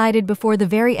 having decided before the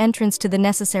very entrance to the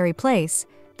necessary place,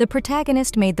 the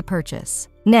protagonist made the purchase.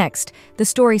 Next, the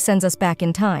story sends us back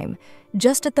in time,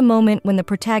 just at the moment when the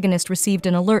protagonist received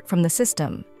an alert from the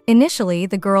system. Initially,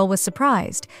 the girl was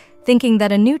surprised, thinking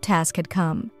that a new task had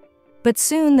come. But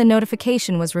soon the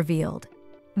notification was revealed.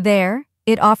 There,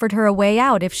 it offered her a way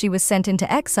out if she was sent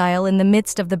into exile in the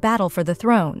midst of the battle for the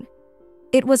throne.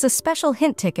 It was a special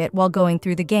hint ticket while going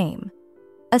through the game.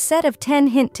 A set of 10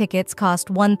 hint tickets cost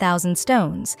 1,000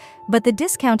 stones, but the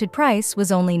discounted price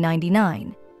was only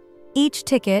 99. Each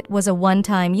ticket was a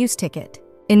one-time use ticket.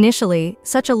 Initially,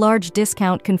 such a large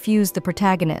discount confused the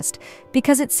protagonist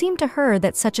because it seemed to her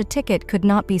that such a ticket could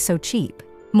not be so cheap.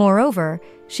 Moreover,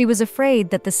 she was afraid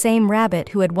that the same rabbit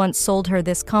who had once sold her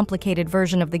this complicated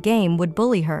version of the game would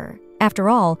bully her. After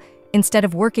all, instead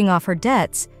of working off her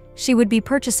debts, she would be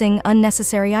purchasing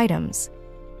unnecessary items.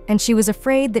 And she was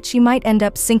afraid that she might end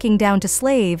up sinking down to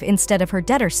slave instead of her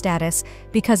debtor status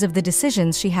because of the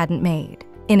decisions she hadn't made.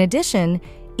 In addition,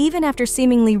 even after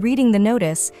seemingly reading the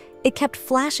notice, it kept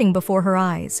flashing before her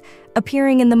eyes,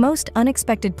 appearing in the most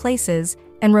unexpected places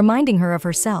and reminding her of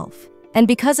herself. And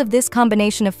because of this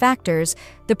combination of factors,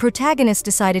 the protagonist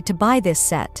decided to buy this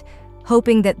set,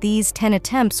 hoping that these 10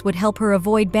 attempts would help her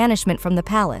avoid banishment from the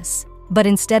palace. But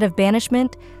instead of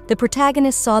banishment, the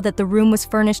protagonist saw that the room was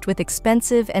furnished with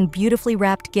expensive and beautifully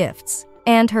wrapped gifts.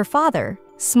 And her father,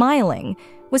 smiling,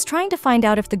 was trying to find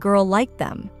out if the girl liked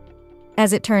them.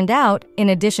 As it turned out, in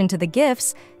addition to the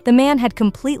gifts, the man had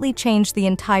completely changed the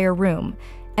entire room,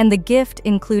 and the gift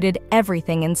included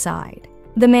everything inside.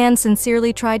 The man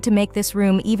sincerely tried to make this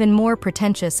room even more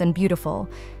pretentious and beautiful,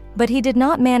 but he did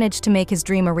not manage to make his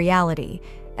dream a reality,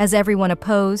 as everyone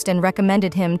opposed and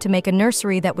recommended him to make a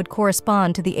nursery that would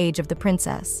correspond to the age of the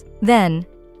princess. Then,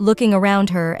 looking around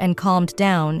her and calmed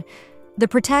down, the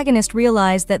protagonist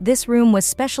realized that this room was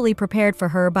specially prepared for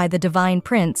her by the divine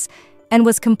prince and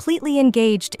was completely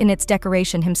engaged in its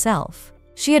decoration himself.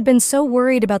 She had been so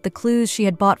worried about the clues she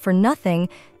had bought for nothing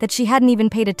that she hadn't even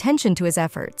paid attention to his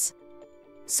efforts.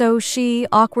 So she,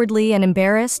 awkwardly and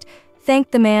embarrassed,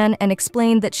 thanked the man and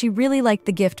explained that she really liked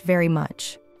the gift very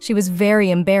much. She was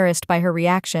very embarrassed by her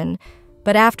reaction,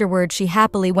 but afterward she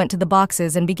happily went to the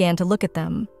boxes and began to look at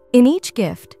them. In each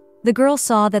gift, the girl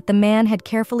saw that the man had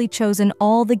carefully chosen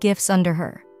all the gifts under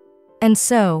her. And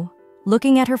so,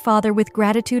 Looking at her father with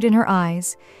gratitude in her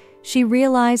eyes, she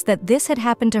realized that this had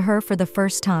happened to her for the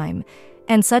first time,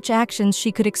 and such actions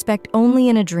she could expect only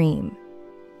in a dream.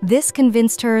 This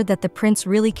convinced her that the prince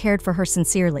really cared for her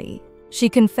sincerely. She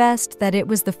confessed that it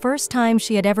was the first time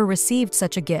she had ever received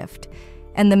such a gift,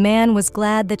 and the man was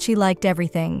glad that she liked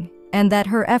everything, and that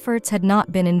her efforts had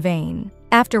not been in vain.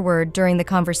 Afterward, during the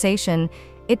conversation,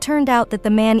 it turned out that the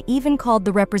man even called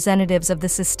the representatives of the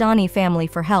Sistani family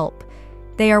for help.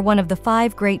 They are one of the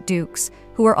 5 great dukes,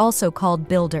 who are also called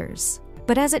builders.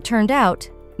 But as it turned out,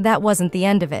 that wasn't the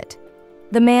end of it.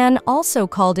 The man also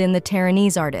called in the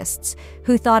Tehranese artists,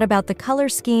 who thought about the color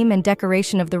scheme and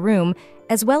decoration of the room,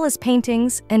 as well as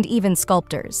paintings and even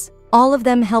sculptors. All of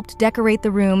them helped decorate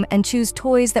the room and choose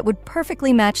toys that would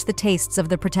perfectly match the tastes of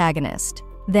the protagonist.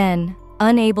 Then,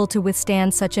 unable to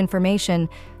withstand such information,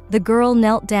 the girl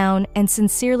knelt down and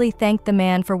sincerely thanked the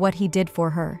man for what he did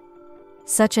for her.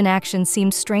 Such an action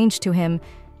seemed strange to him,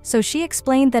 so she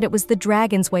explained that it was the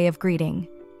dragon's way of greeting.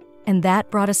 And that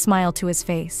brought a smile to his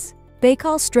face.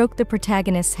 Baykal stroked the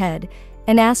protagonist's head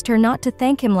and asked her not to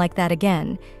thank him like that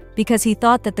again, because he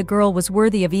thought that the girl was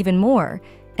worthy of even more,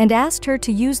 and asked her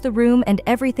to use the room and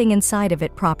everything inside of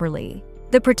it properly.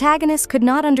 The protagonist could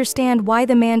not understand why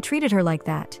the man treated her like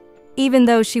that, even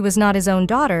though she was not his own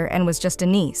daughter and was just a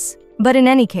niece. But in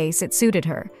any case, it suited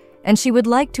her, and she would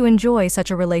like to enjoy such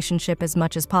a relationship as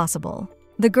much as possible.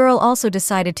 The girl also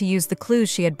decided to use the clues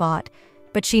she had bought,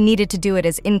 but she needed to do it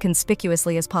as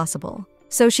inconspicuously as possible.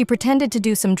 So she pretended to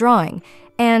do some drawing,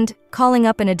 and, calling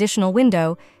up an additional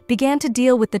window, began to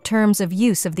deal with the terms of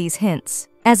use of these hints.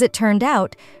 As it turned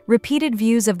out, repeated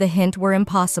views of the hint were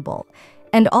impossible,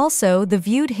 and also the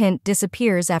viewed hint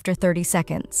disappears after 30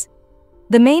 seconds.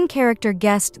 The main character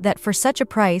guessed that for such a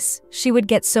price, she would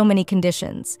get so many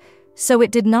conditions, so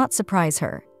it did not surprise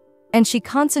her, and she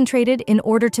concentrated in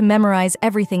order to memorize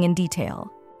everything in detail.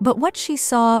 But what she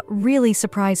saw really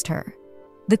surprised her.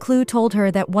 The clue told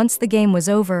her that once the game was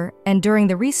over and during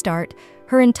the restart,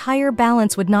 her entire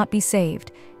balance would not be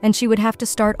saved, and she would have to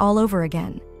start all over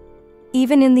again.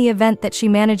 Even in the event that she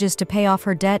manages to pay off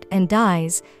her debt and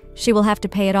dies, she will have to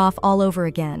pay it off all over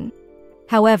again.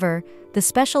 However, the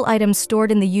special items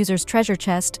stored in the user's treasure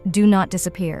chest do not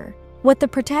disappear. What the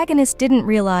protagonist didn't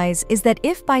realize is that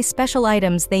if by special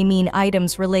items they mean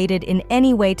items related in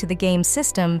any way to the game's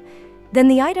system, then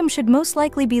the item should most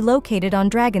likely be located on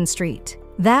Dragon Street.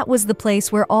 That was the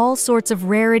place where all sorts of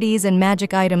rarities and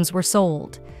magic items were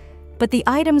sold. But the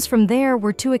items from there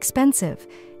were too expensive,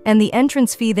 and the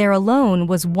entrance fee there alone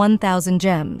was 1,000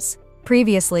 gems.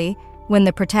 Previously, when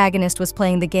the protagonist was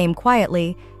playing the game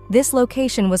quietly, this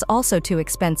location was also too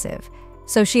expensive,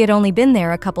 so she had only been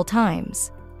there a couple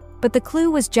times. But the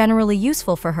clue was generally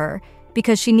useful for her,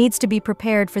 because she needs to be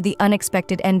prepared for the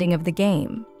unexpected ending of the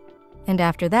game. And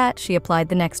after that, she applied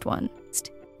the next one.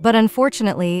 But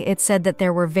unfortunately, it said that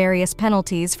there were various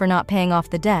penalties for not paying off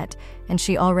the debt, and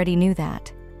she already knew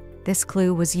that. This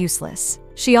clue was useless.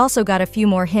 She also got a few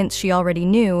more hints she already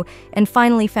knew, and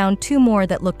finally found 2 more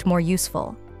that looked more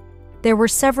useful. There were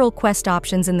several quest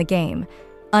options in the game.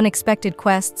 Unexpected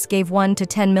quests gave 1 to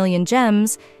 10 million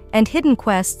gems, and hidden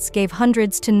quests gave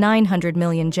hundreds to 900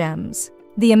 million gems.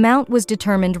 The amount was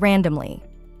determined randomly.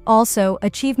 Also,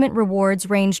 achievement rewards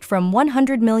ranged from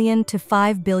 100 million to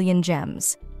 5 billion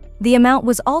gems. The amount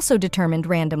was also determined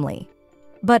randomly.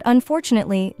 But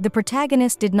unfortunately, the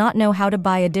protagonist did not know how to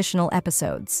buy additional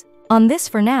episodes. On this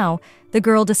for now, the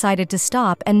girl decided to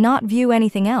stop and not view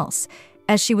anything else,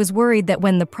 as she was worried that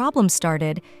when the problem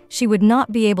started, she would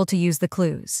not be able to use the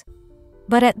clues.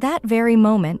 But at that very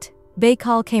moment,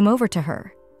 Baykal came over to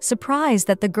her, surprised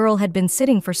that the girl had been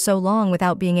sitting for so long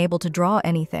without being able to draw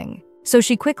anything. So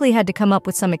she quickly had to come up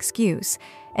with some excuse,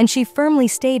 and she firmly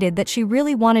stated that she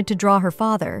really wanted to draw her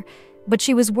father, but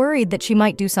she was worried that she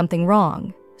might do something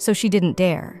wrong, so she didn't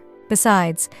dare.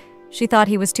 Besides, she thought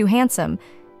he was too handsome,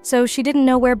 so she didn't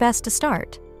know where best to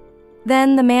start.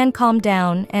 Then the man calmed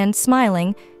down and,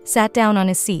 smiling, sat down on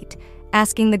his seat,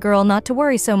 asking the girl not to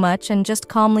worry so much and just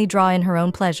calmly draw in her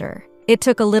own pleasure. It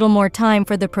took a little more time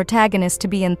for the protagonist to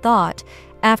be in thought,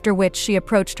 after which she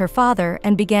approached her father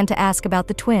and began to ask about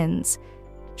the twins.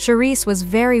 Charisse was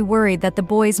very worried that the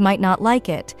boys might not like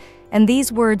it, and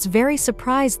these words very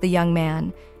surprised the young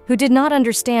man, who did not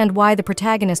understand why the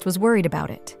protagonist was worried about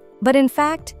it. But in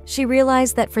fact, she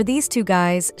realized that for these 2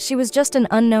 guys, she was just an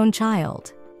unknown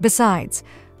child. Besides,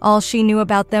 all she knew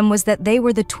about them was that they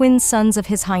were the twin sons of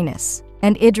His Highness,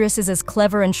 and Idris is as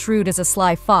clever and shrewd as a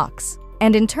sly fox,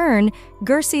 and in turn,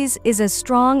 Gerses is as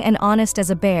strong and honest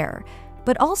as a bear,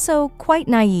 but also quite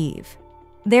naive.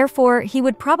 Therefore, he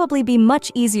would probably be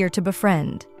much easier to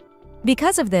befriend.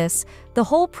 Because of this, the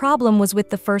whole problem was with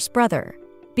the first brother,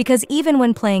 because even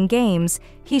when playing games,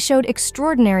 he showed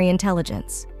extraordinary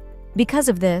intelligence. Because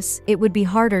of this, it would be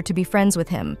harder to be friends with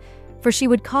him, for she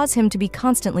would cause him to be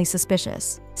constantly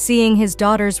suspicious. Seeing his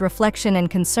daughter's reflection and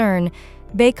concern,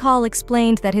 Baikal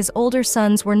explained that his older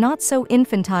sons were not so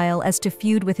infantile as to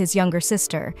feud with his younger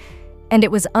sister, and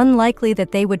it was unlikely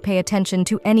that they would pay attention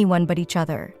to anyone but each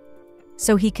other.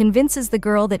 So he convinces the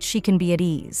girl that she can be at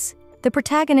ease. The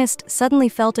protagonist suddenly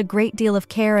felt a great deal of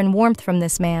care and warmth from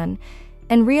this man,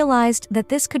 and realized that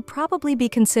this could probably be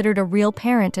considered a real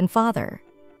parent and father.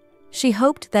 She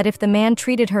hoped that if the man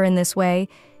treated her in this way,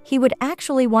 he would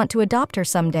actually want to adopt her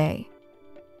someday.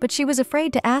 But she was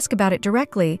afraid to ask about it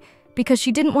directly because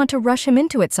she didn't want to rush him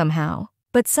into it somehow.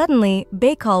 But suddenly,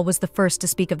 Baikal was the first to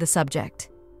speak of the subject.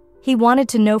 He wanted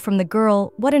to know from the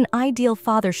girl what an ideal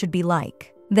father should be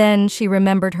like. Then she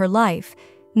remembered her life,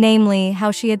 namely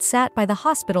how she had sat by the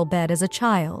hospital bed as a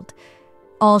child.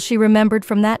 All she remembered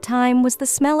from that time was the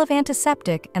smell of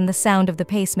antiseptic and the sound of the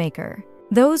pacemaker.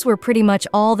 Those were pretty much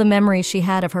all the memories she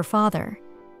had of her father.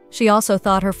 She also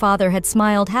thought her father had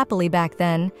smiled happily back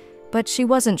then, but she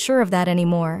wasn't sure of that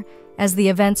anymore, as the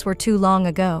events were too long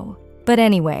ago. But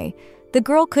anyway, the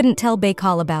girl couldn't tell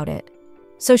Baikal about it,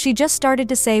 so she just started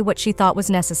to say what she thought was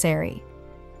necessary.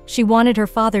 She wanted her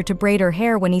father to braid her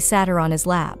hair when he sat her on his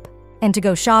lap, and to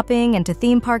go shopping and to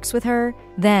theme parks with her.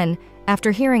 Then,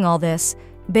 after hearing all this,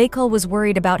 Baikal was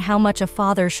worried about how much a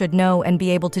father should know and be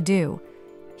able to do.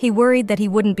 He worried that he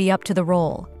wouldn't be up to the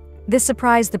role. This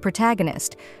surprised the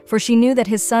protagonist, for she knew that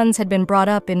his sons had been brought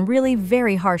up in really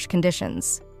very harsh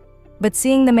conditions. But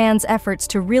seeing the man's efforts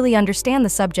to really understand the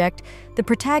subject, the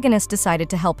protagonist decided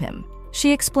to help him.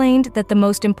 She explained that the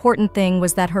most important thing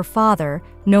was that her father,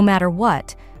 no matter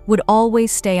what, would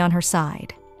always stay on her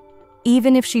side.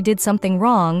 Even if she did something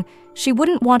wrong, she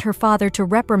wouldn't want her father to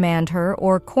reprimand her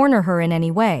or corner her in any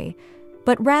way,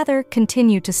 but rather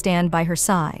continue to stand by her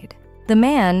side. The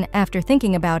man, after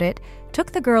thinking about it,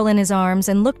 took the girl in his arms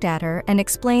and looked at her and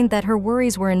explained that her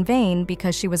worries were in vain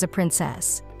because she was a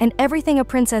princess, and everything a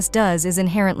princess does is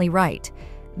inherently right.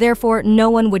 Therefore, no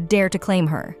one would dare to claim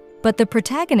her. But the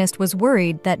protagonist was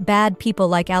worried that bad people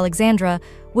like Alexandra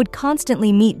would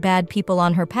constantly meet bad people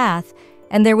on her path,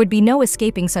 and there would be no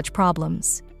escaping such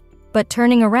problems. But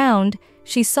turning around,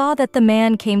 she saw that the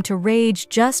man came to rage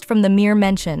just from the mere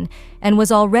mention and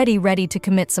was already ready to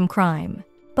commit some crime.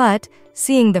 But,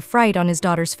 seeing the fright on his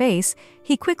daughter's face,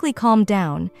 he quickly calmed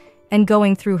down, and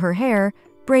going through her hair,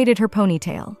 braided her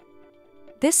ponytail.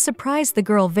 This surprised the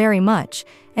girl very much,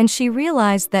 and she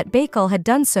realized that Baikal had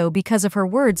done so because of her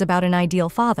words about an ideal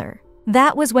father.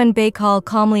 That was when Baikal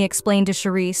calmly explained to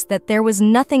Charisse that there was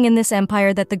nothing in this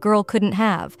empire that the girl couldn't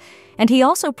have, and he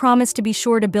also promised to be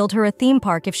sure to build her a theme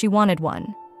park if she wanted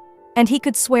one. And he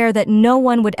could swear that no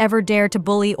one would ever dare to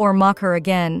bully or mock her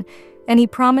again, and he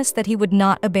promised that he would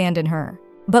not abandon her.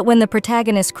 But when the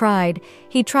protagonist cried,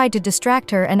 he tried to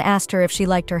distract her and asked her if she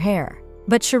liked her hair.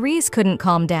 But Charisse couldn't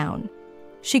calm down.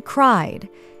 She cried,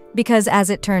 because as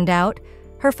it turned out,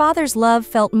 her father's love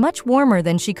felt much warmer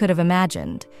than she could have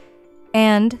imagined.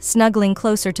 And, snuggling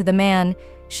closer to the man,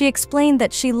 she explained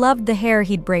that she loved the hair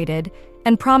he'd braided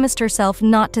and promised herself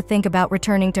not to think about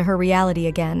returning to her reality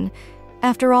again.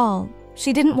 After all,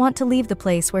 she didn't want to leave the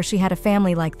place where she had a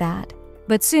family like that.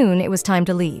 But soon it was time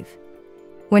to leave.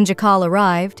 When Jakal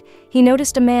arrived, he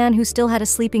noticed a man who still had a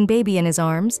sleeping baby in his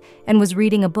arms and was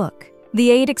reading a book. The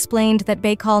aide explained that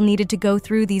Baikal needed to go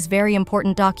through these very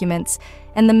important documents,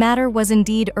 and the matter was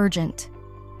indeed urgent.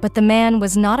 But the man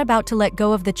was not about to let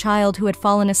go of the child who had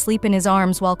fallen asleep in his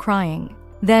arms while crying.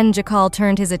 Then Jakal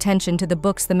turned his attention to the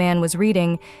books the man was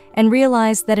reading and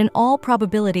realized that in all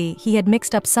probability he had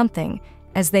mixed up something,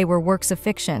 as they were works of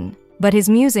fiction. But his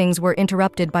musings were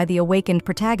interrupted by the awakened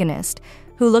protagonist,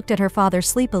 who looked at her father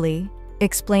sleepily,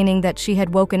 explaining that she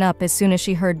had woken up as soon as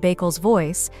she heard Baikal's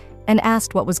voice and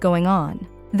asked what was going on.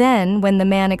 Then, when the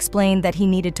man explained that he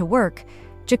needed to work,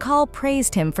 Jakal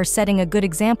praised him for setting a good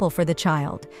example for the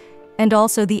child, and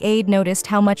also the aide noticed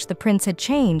how much the prince had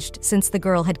changed since the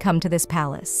girl had come to this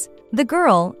palace. The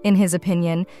girl, in his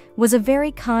opinion, was a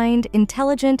very kind,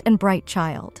 intelligent, and bright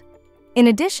child. In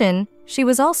addition, she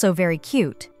was also very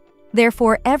cute.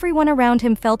 Therefore, everyone around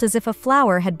him felt as if a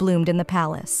flower had bloomed in the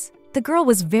palace. The girl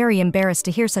was very embarrassed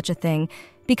to hear such a thing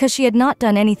because she had not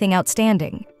done anything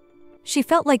outstanding. She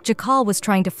felt like Jakal was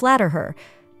trying to flatter her,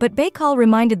 but Baikal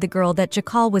reminded the girl that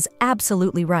Jakal was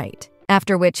absolutely right,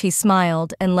 after which he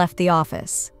smiled and left the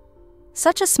office.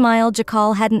 Such a smile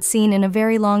Jakal hadn't seen in a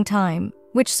very long time,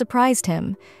 which surprised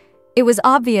him. It was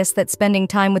obvious that spending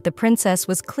time with the princess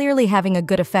was clearly having a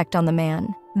good effect on the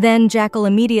man. Then Jackal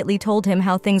immediately told him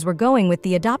how things were going with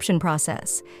the adoption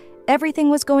process. Everything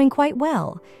was going quite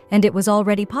well, and it was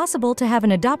already possible to have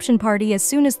an adoption party as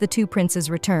soon as the two princes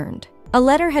returned. A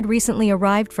letter had recently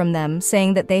arrived from them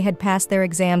saying that they had passed their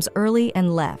exams early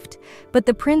and left, but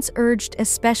the prince urged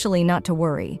especially not to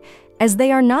worry, as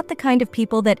they are not the kind of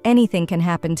people that anything can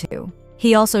happen to.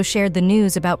 He also shared the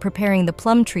news about preparing the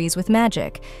plum trees with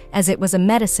magic, as it was a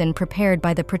medicine prepared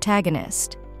by the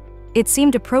protagonist. It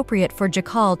seemed appropriate for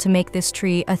Jackal to make this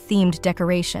tree a themed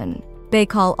decoration.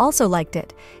 Baykal also liked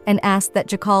it, and asked that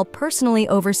Jackal personally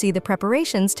oversee the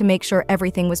preparations to make sure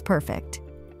everything was perfect.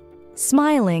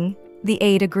 Smiling, the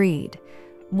aide agreed,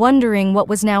 wondering what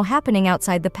was now happening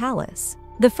outside the palace.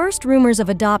 The first rumors of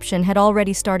adoption had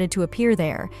already started to appear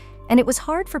there, and it was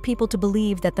hard for people to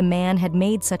believe that the man had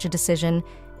made such a decision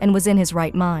and was in his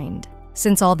right mind,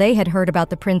 since all they had heard about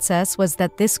the princess was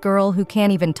that this girl who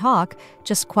can't even talk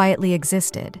just quietly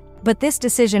existed. But this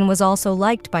decision was also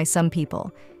liked by some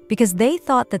people, because they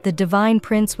thought that the divine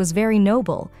prince was very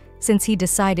noble since he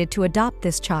decided to adopt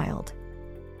this child.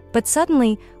 But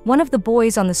suddenly, one of the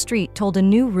boys on the street told a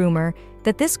new rumor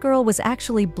that this girl was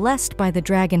actually blessed by the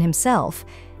dragon himself,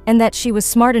 and that she was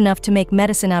smart enough to make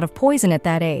medicine out of poison at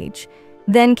that age.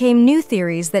 Then came new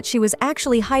theories that she was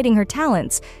actually hiding her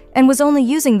talents and was only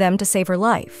using them to save her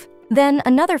life. Then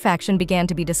another faction began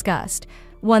to be discussed,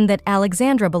 one that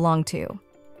Alexandra belonged to.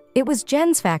 It was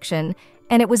Jen's faction,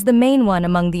 and it was the main one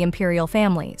among the imperial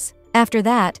families. After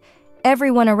that,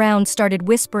 everyone around started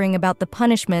whispering about the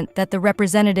punishment that the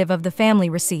representative of the family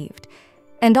received.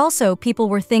 And also, people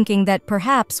were thinking that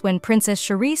perhaps when Princess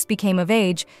Charisse became of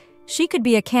age, she could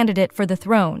be a candidate for the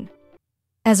throne.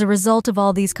 As a result of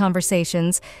all these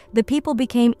conversations, the people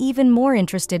became even more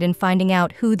interested in finding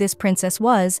out who this princess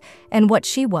was and what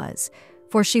she was,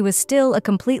 for she was still a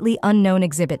completely unknown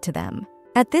exhibit to them.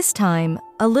 At this time,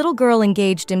 a little girl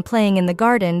engaged in playing in the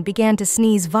garden began to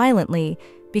sneeze violently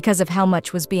because of how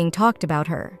much was being talked about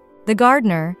her. The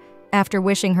gardener, after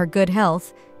wishing her good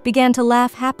health, began to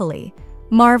laugh happily,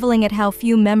 marveling at how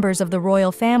few members of the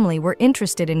royal family were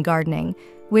interested in gardening,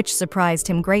 which surprised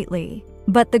him greatly.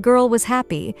 But the girl was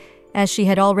happy, as she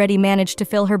had already managed to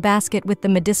fill her basket with the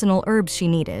medicinal herbs she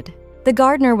needed. The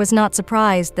gardener was not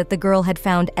surprised that the girl had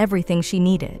found everything she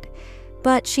needed,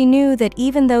 but she knew that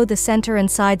even though the center and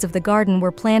sides of the garden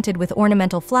were planted with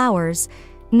ornamental flowers,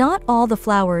 not all the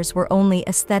flowers were only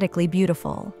aesthetically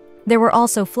beautiful. There were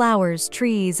also flowers,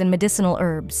 trees, and medicinal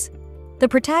herbs. The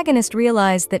protagonist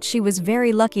realized that she was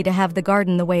very lucky to have the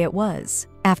garden the way it was.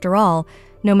 After all,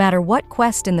 no matter what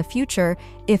quest in the future,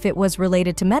 if it was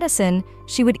related to medicine,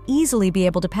 she would easily be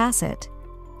able to pass it.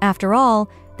 After all,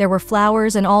 there were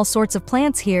flowers and all sorts of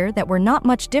plants here that were not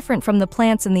much different from the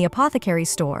plants in the apothecary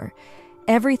store.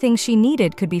 Everything she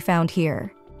needed could be found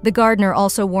here. The gardener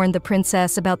also warned the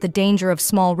princess about the danger of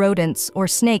small rodents or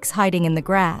snakes hiding in the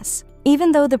grass.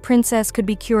 Even though the princess could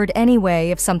be cured anyway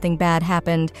if something bad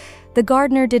happened, the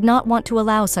gardener did not want to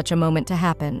allow such a moment to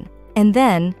happen. And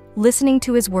then, listening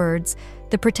to his words,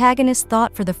 the protagonist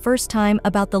thought for the first time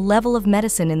about the level of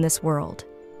medicine in this world.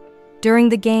 During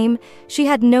the game, she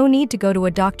had no need to go to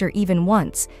a doctor even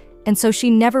once, and so she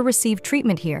never received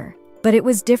treatment here. But it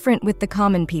was different with the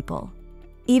common people.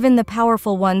 Even the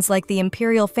powerful ones like the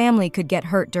imperial family could get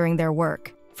hurt during their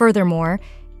work. Furthermore,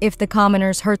 if the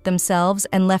commoners hurt themselves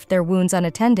and left their wounds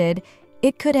unattended,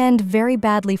 it could end very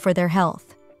badly for their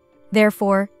health.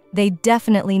 Therefore, they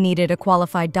definitely needed a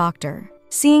qualified doctor.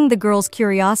 Seeing the girl's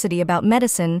curiosity about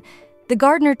medicine, the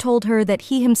gardener told her that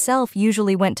he himself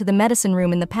usually went to the medicine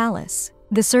room in the palace.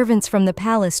 The servants from the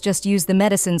palace just use the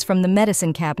medicines from the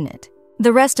medicine cabinet.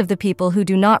 The rest of the people who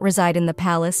do not reside in the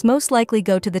palace most likely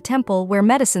go to the temple where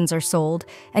medicines are sold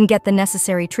and get the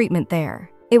necessary treatment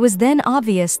there. It was then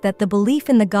obvious that the belief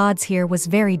in the gods here was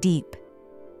very deep.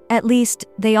 At least,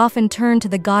 they often turned to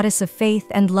the goddess of faith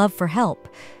and love for help,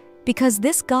 because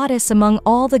this goddess among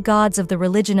all the gods of the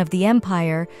religion of the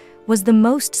empire was the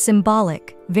most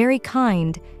symbolic, very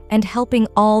kind, and helping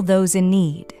all those in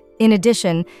need. In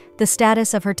addition, the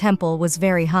status of her temple was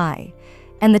very high,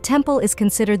 and the temple is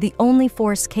considered the only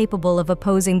force capable of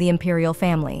opposing the imperial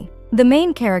family. The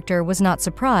main character was not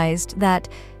surprised that,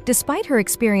 despite her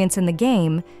experience in the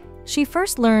game, she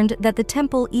first learned that the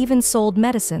temple even sold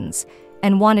medicines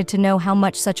and wanted to know how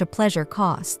much such a pleasure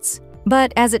costs.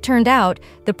 But as it turned out,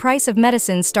 the price of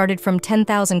medicine started from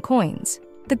 10,000 coins.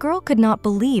 The girl could not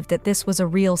believe that this was a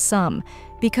real sum,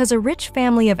 because a rich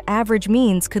family of average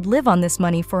means could live on this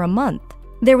money for a month.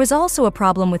 There was also a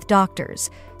problem with doctors,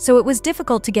 so it was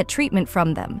difficult to get treatment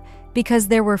from them, because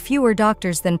there were fewer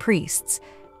doctors than priests,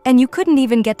 and you couldn't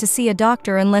even get to see a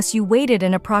doctor unless you waited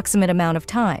an approximate amount of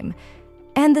time.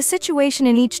 And the situation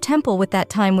in each temple with that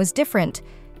time was different,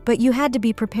 but you had to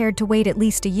be prepared to wait at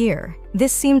least a year.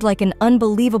 This seemed like an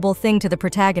unbelievable thing to the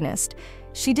protagonist.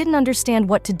 She didn't understand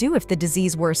what to do if the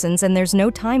disease worsens and there's no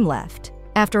time left.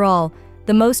 After all,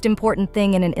 the most important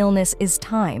thing in an illness is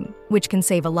time, which can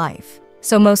save a life.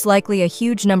 So most likely a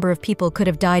huge number of people could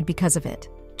have died because of it,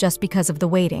 just because of the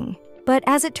waiting. But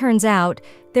as it turns out,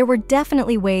 there were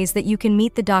definitely ways that you can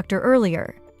meet the doctor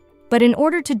earlier. But in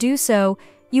order to do so,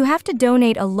 you have to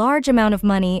donate a large amount of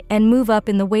money and move up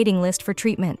in the waiting list for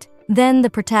treatment. Then the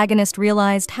protagonist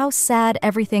realized how sad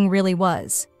everything really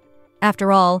was.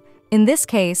 After all, in this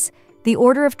case, the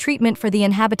order of treatment for the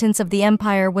inhabitants of the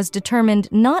empire was determined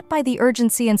not by the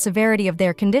urgency and severity of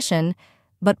their condition,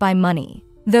 but by money.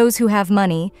 Those who have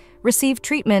money receive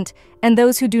treatment, and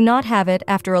those who do not have it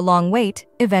after a long wait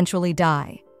eventually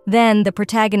die. Then the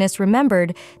protagonist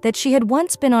remembered that she had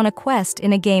once been on a quest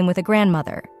in a game with a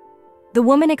grandmother. The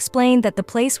woman explained that the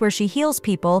place where she heals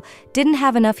people didn't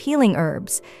have enough healing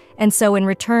herbs, and so in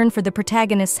return for the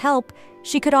protagonist's help,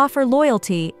 she could offer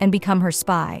loyalty and become her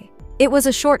spy. It was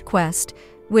a short quest,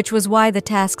 which was why the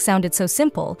task sounded so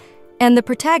simple, and the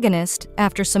protagonist,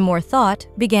 after some more thought,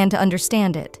 began to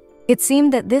understand it. It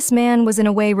seemed that this man was in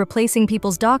a way replacing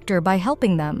people's doctor by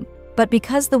helping them, but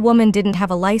because the woman didn't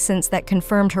have a license that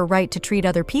confirmed her right to treat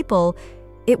other people,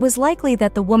 it was likely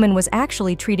that the woman was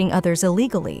actually treating others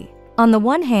illegally. On the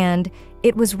one hand,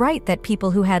 it was right that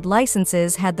people who had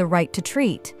licenses had the right to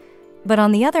treat. But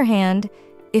on the other hand,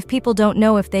 if people don't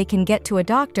know if they can get to a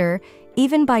doctor,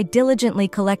 even by diligently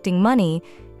collecting money,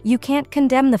 you can't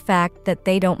condemn the fact that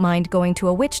they don't mind going to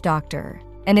a witch doctor.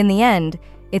 And in the end,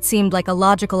 it seemed like a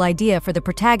logical idea for the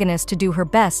protagonist to do her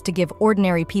best to give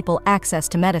ordinary people access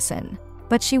to medicine.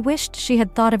 But she wished she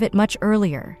had thought of it much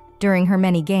earlier, during her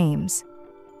many games.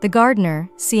 The gardener,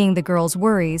 seeing the girl's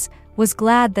worries, was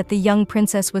glad that the young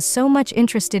princess was so much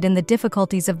interested in the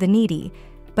difficulties of the needy,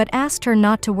 but asked her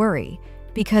not to worry,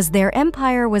 because their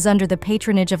empire was under the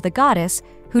patronage of the goddess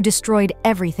who destroyed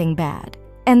everything bad.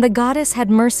 And the goddess had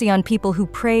mercy on people who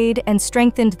prayed and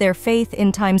strengthened their faith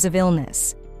in times of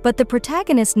illness. But the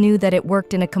protagonist knew that it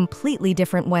worked in a completely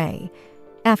different way.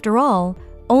 After all,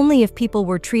 only if people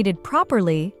were treated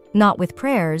properly, not with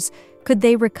prayers, could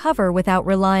they recover without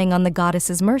relying on the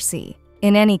goddess's mercy.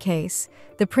 In any case,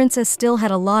 the princess still had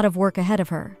a lot of work ahead of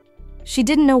her. She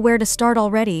didn't know where to start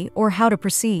already or how to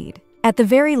proceed. At the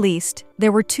very least,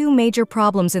 there were two major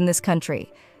problems in this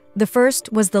country. The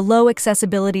first was the low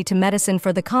accessibility to medicine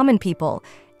for the common people,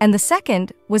 and the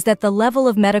second was that the level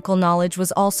of medical knowledge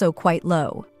was also quite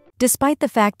low. Despite the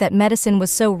fact that medicine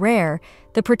was so rare,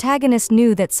 the protagonist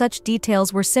knew that such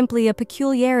details were simply a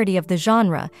peculiarity of the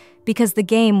genre, because the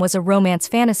game was a romance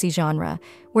fantasy genre,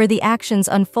 where the actions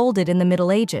unfolded in the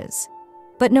Middle Ages.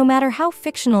 But no matter how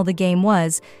fictional the game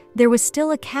was, there was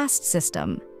still a caste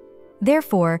system.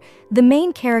 Therefore, the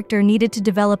main character needed to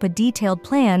develop a detailed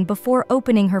plan before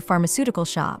opening her pharmaceutical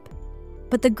shop.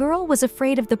 But the girl was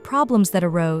afraid of the problems that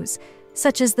arose,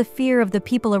 such as the fear of the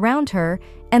people around her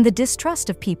and the distrust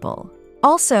of people.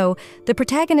 Also, the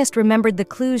protagonist remembered the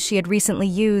clues she had recently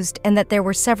used and that there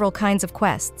were several kinds of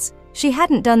quests. She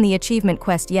hadn't done the achievement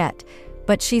quest yet,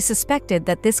 but she suspected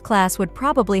that this class would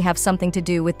probably have something to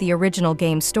do with the original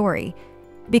game story,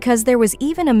 because there was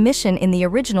even a mission in the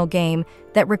original game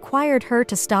that required her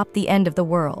to stop the end of the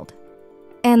world.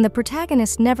 And the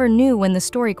protagonist never knew when the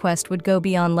story quest would go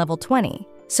beyond level 20.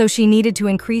 So she needed to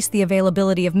increase the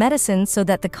availability of medicine so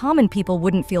that the common people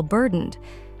wouldn't feel burdened.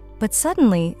 But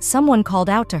suddenly, someone called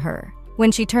out to her.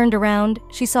 When she turned around,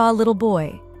 she saw a little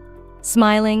boy.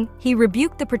 Smiling, he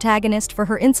rebuked the protagonist for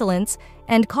her insolence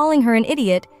and, calling her an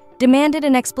idiot, demanded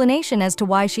an explanation as to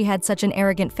why she had such an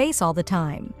arrogant face all the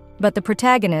time. But the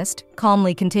protagonist,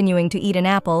 calmly continuing to eat an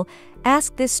apple,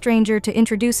 asked this stranger to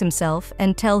introduce himself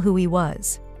and tell who he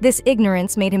was. This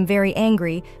ignorance made him very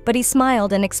angry, but he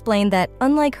smiled and explained that,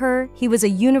 unlike her, he was a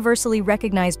universally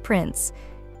recognized prince.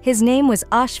 His name was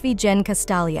Ashvi Gen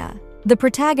Castalia. The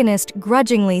protagonist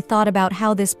grudgingly thought about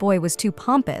how this boy was too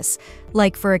pompous,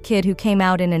 like for a kid who came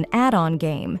out in an add-on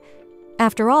game.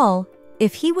 After all,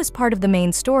 if he was part of the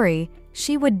main story,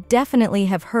 she would definitely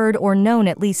have heard or known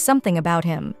at least something about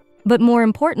him. But more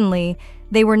importantly,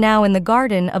 they were now in the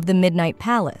garden of the Midnight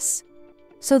Palace.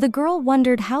 So the girl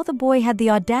wondered how the boy had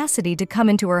the audacity to come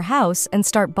into her house and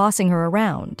start bossing her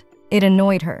around. It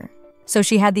annoyed her, so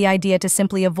she had the idea to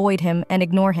simply avoid him and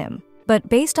ignore him. But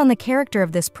based on the character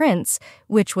of this prince,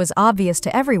 which was obvious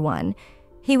to everyone,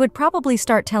 he would probably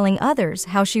start telling others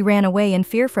how she ran away in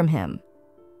fear from him.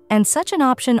 And such an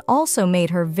option also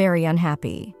made her very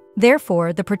unhappy.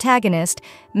 Therefore, the protagonist,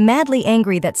 madly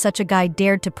angry that such a guy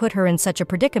dared to put her in such a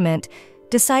predicament,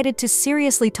 decided to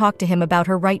seriously talk to him about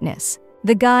her rightness.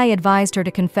 The guy advised her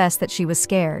to confess that she was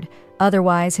scared,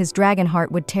 otherwise his dragon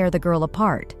heart would tear the girl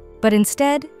apart. But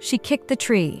instead, she kicked the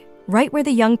tree, right where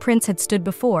the young prince had stood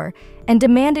before, and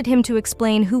demanded him to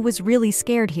explain who was really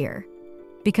scared here,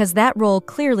 because that role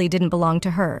clearly didn't belong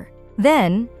to her.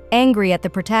 Then, angry at the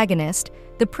protagonist,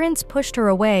 the prince pushed her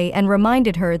away and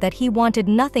reminded her that he wanted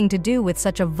nothing to do with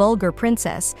such a vulgar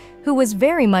princess who was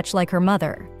very much like her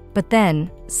mother. But then,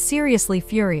 seriously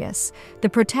furious, the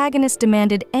protagonist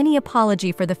demanded any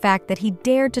apology for the fact that he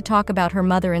dared to talk about her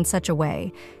mother in such a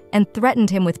way, and threatened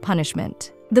him with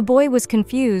punishment. The boy was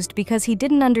confused because he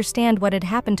didn't understand what had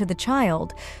happened to the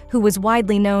child, who was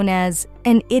widely known as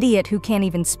an idiot who can't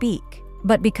even speak.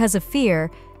 But because of fear,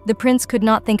 the prince could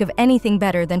not think of anything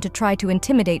better than to try to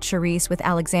intimidate Charisse with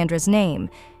Alexandra's name,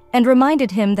 and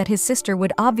reminded him that his sister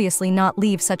would obviously not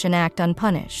leave such an act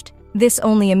unpunished. This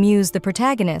only amused the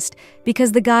protagonist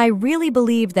because the guy really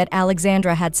believed that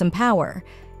Alexandra had some power.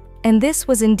 And this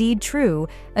was indeed true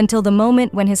until the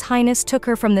moment when His Highness took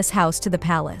her from this house to the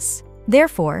palace.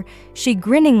 Therefore, she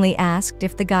grinningly asked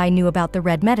if the guy knew about the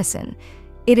red medicine.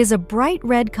 It is a bright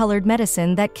red-colored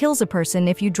medicine that kills a person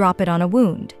if you drop it on a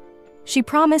wound. She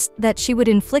promised that she would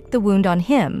inflict the wound on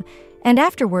him, and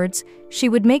afterwards, she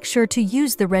would make sure to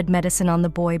use the red medicine on the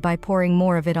boy by pouring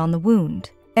more of it on the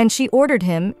wound. And she ordered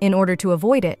him, in order to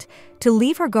avoid it, to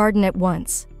leave her garden at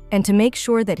once, and to make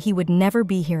sure that he would never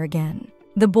be here again.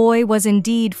 The boy was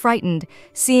indeed frightened,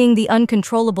 seeing the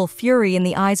uncontrollable fury in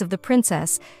the eyes of the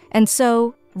princess, and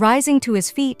so, rising to his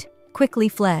feet, quickly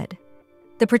fled.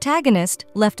 The protagonist,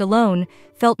 left alone,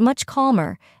 felt much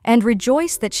calmer and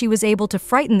rejoiced that she was able to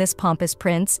frighten this pompous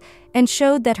prince and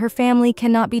showed that her family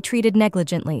cannot be treated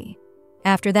negligently.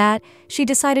 After that, she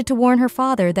decided to warn her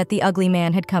father that the ugly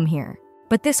man had come here.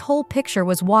 But this whole picture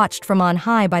was watched from on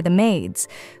high by the maids,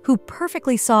 who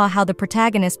perfectly saw how the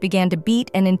protagonist began to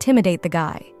beat and intimidate the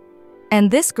guy.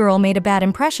 And this girl made a bad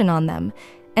impression on them,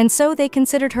 and so they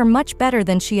considered her much better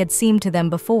than she had seemed to them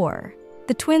before.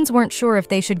 The twins weren't sure if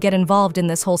they should get involved in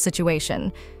this whole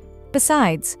situation.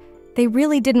 Besides, they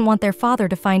really didn't want their father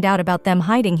to find out about them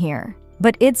hiding here.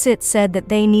 But Idsit said that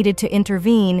they needed to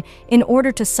intervene in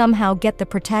order to somehow get the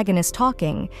protagonist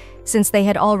talking, since they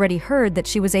had already heard that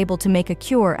she was able to make a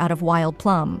cure out of wild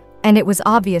plum. And it was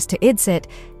obvious to Idsit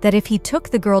that if he took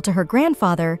the girl to her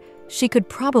grandfather, she could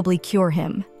probably cure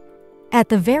him. At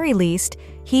the very least,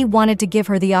 he wanted to give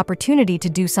her the opportunity to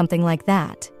do something like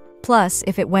that. Plus,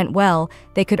 if it went well,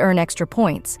 they could earn extra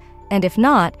points, and if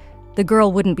not, the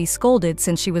girl wouldn't be scolded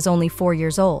since she was only 4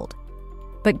 years old.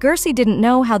 But Gersi didn't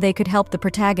know how they could help the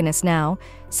protagonist now,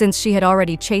 since she had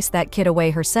already chased that kid away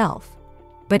herself.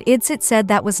 But Idsit said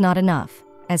that was not enough,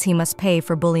 as he must pay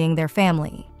for bullying their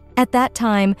family. At that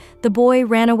time, the boy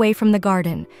ran away from the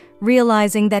garden,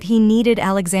 realizing that he needed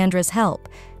Alexandra's help,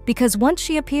 because once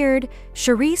she appeared,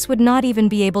 Charisse would not even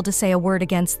be able to say a word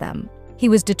against them. He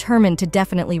was determined to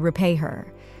definitely repay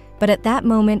her. But at that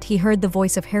moment, he heard the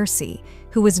voice of Hersi,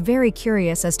 who was very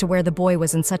curious as to where the boy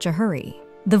was in such a hurry.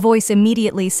 The voice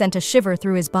immediately sent a shiver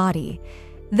through his body.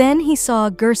 Then he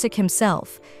saw Gersik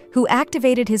himself, who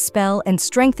activated his spell and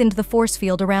strengthened the force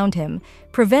field around him,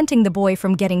 preventing the boy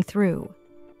from getting through.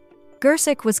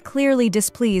 Gersik was clearly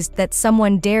displeased that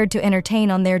someone dared to entertain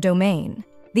on their domain.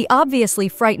 The obviously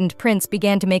frightened prince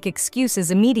began to make excuses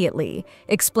immediately,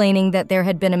 explaining that there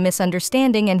had been a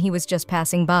misunderstanding and he was just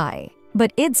passing by.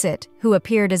 But Idsit, who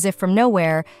appeared as if from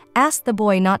nowhere, asked the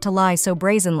boy not to lie so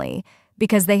brazenly,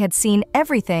 because they had seen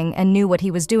everything and knew what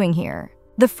he was doing here.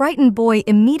 The frightened boy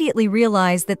immediately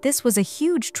realized that this was a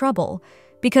huge trouble,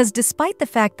 because despite the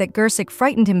fact that Gersik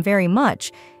frightened him very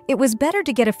much, it was better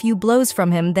to get a few blows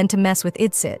from him than to mess with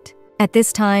Idsit. At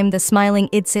this time, the smiling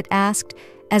Idsit asked,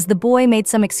 as the boy made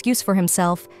some excuse for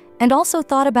himself and also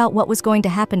thought about what was going to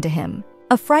happen to him.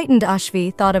 A frightened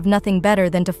Ashvi thought of nothing better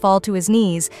than to fall to his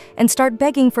knees and start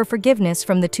begging for forgiveness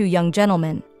from the two young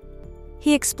gentlemen.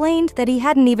 He explained that he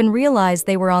hadn't even realized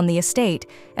they were on the estate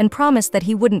and promised that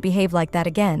he wouldn't behave like that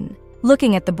again.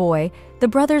 Looking at the boy, the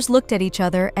brothers looked at each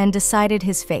other and decided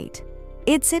his fate.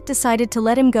 Idsit decided to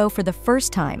let him go for the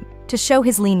first time, to show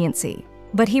his leniency.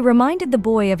 But he reminded the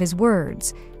boy of his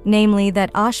words, namely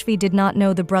that Ashvi did not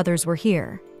know the brothers were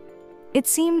here. It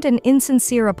seemed an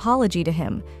insincere apology to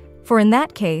him, for in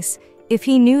that case, if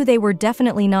he knew they were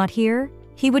definitely not here,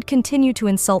 he would continue to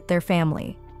insult their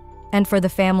family. And for the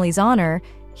family's honor,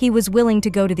 he was willing to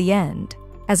go to the end.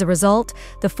 As a result,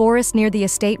 the forest near the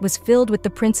estate was filled with the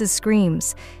prince's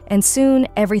screams, and soon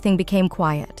everything became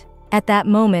quiet. At that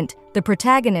moment, the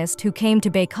protagonist, who came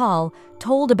to Baikal,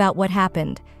 told about what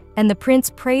happened, and the prince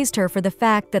praised her for the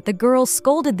fact that the girl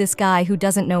scolded this guy who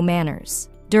doesn't know manners.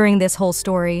 During this whole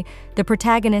story, the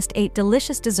protagonist ate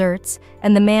delicious desserts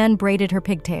and the man braided her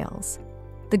pigtails.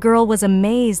 The girl was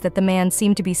amazed that the man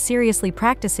seemed to be seriously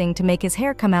practicing to make his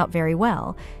hair come out very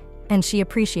well, and she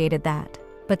appreciated that.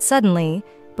 But suddenly,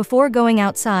 before going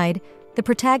outside, the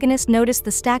protagonist noticed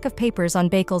the stack of papers on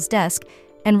Bakel's desk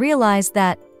and realized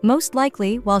that, most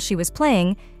likely, while she was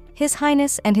playing, His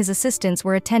Highness and his assistants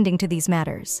were attending to these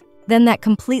matters. Then that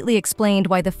completely explained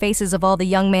why the faces of all the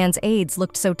young man's aides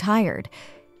looked so tired.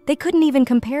 They couldn't even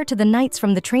compare to the knights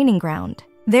from the training ground.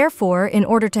 Therefore, in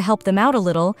order to help them out a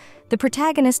little, the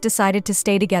protagonist decided to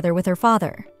stay together with her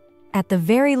father. At the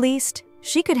very least,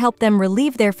 she could help them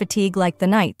relieve their fatigue like the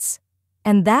knights,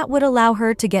 and that would allow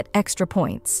her to get extra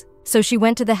points. So she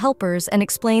went to the helpers and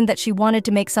explained that she wanted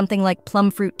to make something like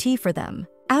plum fruit tea for them.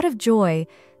 Out of joy,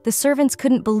 the servants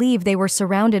couldn't believe they were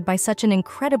surrounded by such an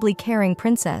incredibly caring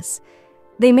princess.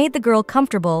 They made the girl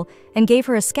comfortable and gave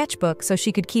her a sketchbook so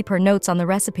she could keep her notes on the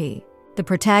recipe. The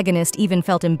protagonist even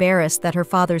felt embarrassed that her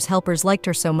father's helpers liked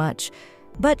her so much,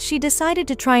 but she decided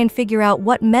to try and figure out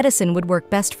what medicine would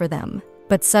work best for them.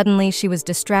 But suddenly she was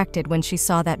distracted when she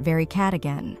saw that very cat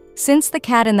again. Since the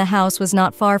cat in the house was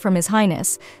not far from His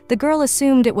Highness, the girl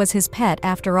assumed it was his pet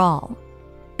after all.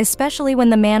 Especially when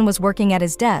the man was working at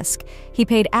his desk, he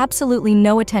paid absolutely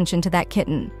no attention to that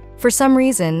kitten. For some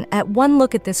reason, at one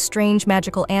look at this strange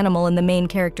magical animal in the main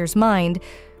character's mind,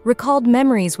 recalled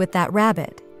memories with that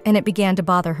rabbit, and it began to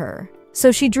bother her.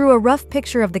 So she drew a rough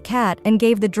picture of the cat and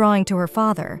gave the drawing to her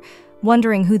father,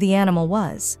 wondering who the animal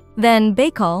was. Then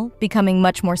Bakel, becoming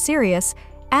much more serious,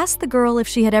 asked the girl if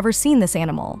she had ever seen this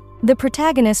animal. The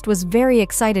protagonist was very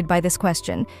excited by this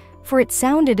question, for it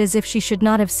sounded as if she should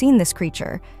not have seen this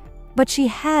creature, but she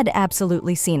had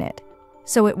absolutely seen it,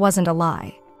 so it wasn't a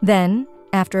lie. Then,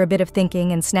 after a bit of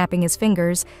thinking and snapping his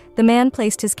fingers, the man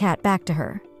placed his cat back to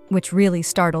her, which really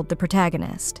startled the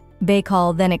protagonist.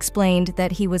 Bakel then explained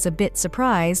that he was a bit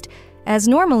surprised, as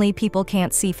normally people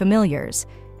can't see familiars.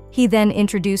 He then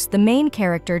introduced the main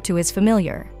character to his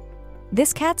familiar.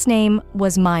 This cat's name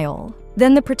was Myol.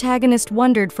 Then the protagonist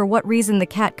wondered for what reason the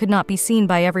cat could not be seen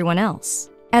by everyone else.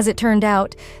 As it turned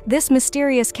out, this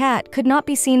mysterious cat could not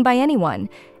be seen by anyone,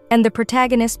 and the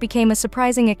protagonist became a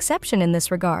surprising exception in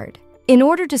this regard. In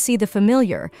order to see the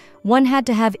familiar, one had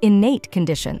to have innate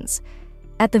conditions.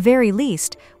 At the very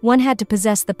least, one had to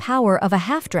possess the power of a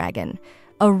half-dragon,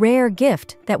 a rare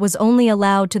gift that was only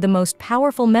allowed to the most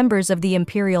powerful members of the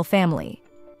imperial family.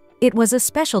 It was a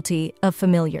specialty of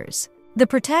familiars. The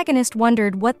protagonist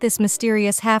wondered what this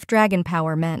mysterious half-dragon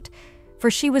power meant, for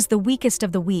she was the weakest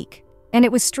of the weak, and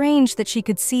it was strange that she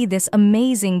could see this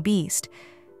amazing beast,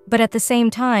 but at the same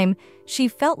time, she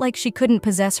felt like she couldn't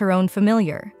possess her own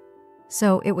familiar.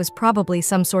 So it was probably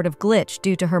some sort of glitch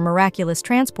due to her miraculous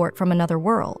transport from another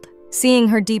world. Seeing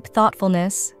her deep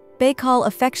thoughtfulness, Bakel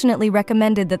affectionately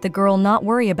recommended that the girl not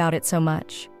worry about it so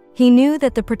much. He knew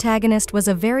that the protagonist was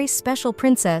a very special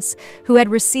princess who had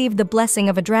received the blessing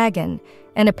of a dragon,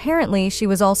 and apparently she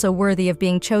was also worthy of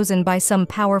being chosen by some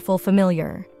powerful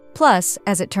familiar. Plus,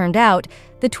 as it turned out,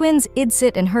 the twins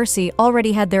Idsit and Hersey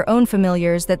already had their own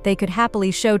familiars that they could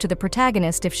happily show to the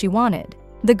protagonist if she wanted.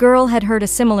 The girl had heard a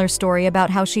similar story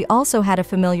about how she also had a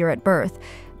familiar at birth,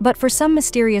 but for some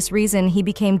mysterious reason he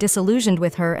became disillusioned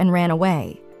with her and ran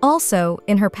away. Also,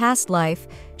 in her past life,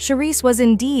 Charisse was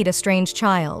indeed a strange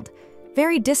child,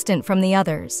 very distant from the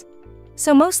others.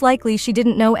 So most likely she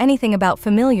didn't know anything about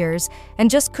familiars and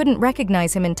just couldn't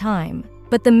recognize him in time.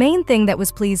 But the main thing that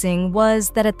was pleasing was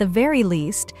that at the very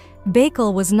least,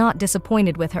 Bakel was not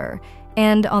disappointed with her,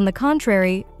 and on the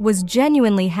contrary, was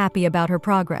genuinely happy about her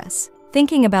progress.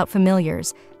 Thinking about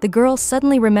familiars, the girl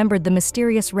suddenly remembered the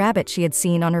mysterious rabbit she had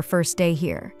seen on her first day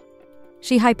here.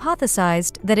 She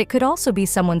hypothesized that it could also be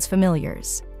someone's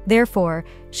familiars. Therefore,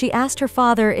 she asked her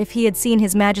father if he had seen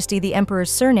His Majesty the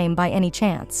Emperor's surname by any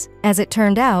chance. As it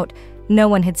turned out, no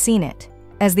one had seen it,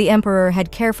 as the Emperor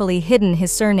had carefully hidden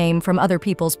his surname from other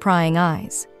people's prying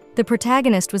eyes. The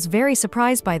protagonist was very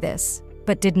surprised by this,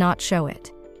 but did not show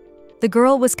it. The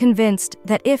girl was convinced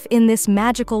that if in this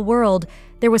magical world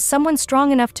there was someone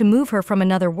strong enough to move her from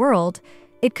another world,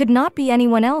 it could not be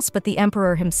anyone else but the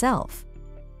Emperor himself.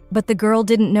 But the girl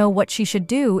didn't know what she should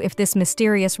do if this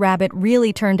mysterious rabbit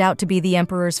really turned out to be the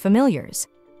Emperor's familiars.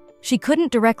 She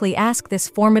couldn't directly ask this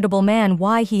formidable man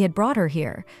why he had brought her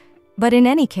here, but in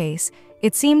any case,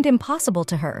 it seemed impossible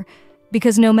to her,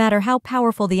 because no matter how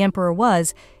powerful the Emperor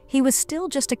was, he was still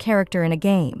just a character in a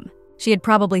game. She had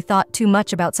probably thought too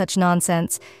much about such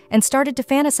nonsense and started to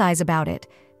fantasize about it,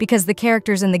 because the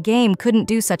characters in the game couldn't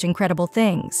do such incredible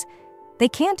things. They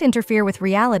can't interfere with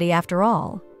reality after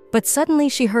all. But suddenly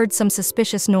she heard some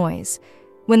suspicious noise.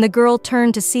 When the girl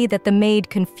turned to see that the maid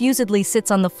confusedly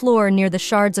sits on the floor near the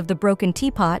shards of the broken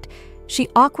teapot, she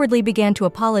awkwardly began to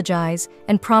apologize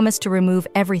and promised to remove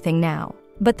everything now.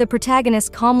 But the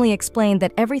protagonist calmly explained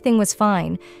that everything was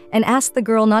fine and asked the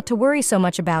girl not to worry so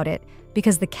much about it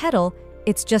because the kettle,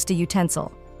 it's just a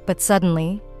utensil. But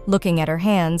suddenly, looking at her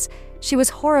hands, she was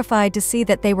horrified to see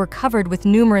that they were covered with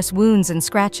numerous wounds and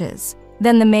scratches.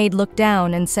 Then the maid looked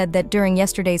down and said that during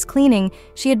yesterday's cleaning,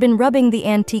 she had been rubbing the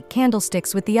antique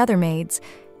candlesticks with the other maids,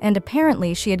 and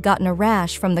apparently she had gotten a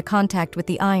rash from the contact with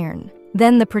the iron.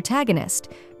 Then the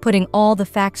protagonist, putting all the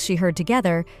facts she heard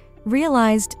together,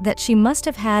 realized that she must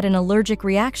have had an allergic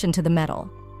reaction to the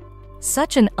metal.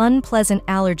 Such an unpleasant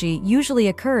allergy usually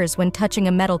occurs when touching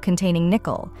a metal containing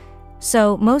nickel,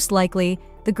 so most likely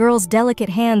the girl's delicate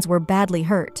hands were badly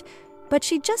hurt, but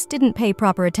she just didn't pay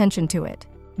proper attention to it.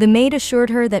 The maid assured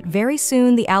her that very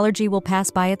soon the allergy will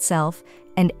pass by itself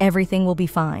and everything will be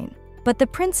fine. But the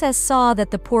princess saw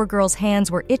that the poor girl's hands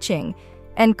were itching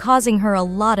and causing her a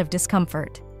lot of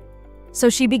discomfort. So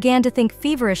she began to think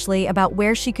feverishly about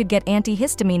where she could get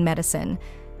antihistamine medicine,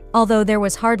 although there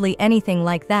was hardly anything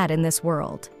like that in this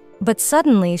world. But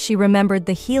suddenly she remembered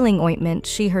the healing ointment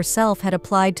she herself had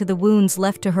applied to the wounds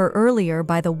left to her earlier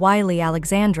by the wily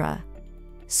Alexandra.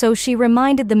 So she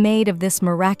reminded the maid of this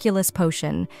miraculous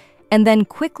potion, and then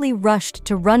quickly rushed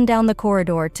to run down the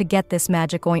corridor to get this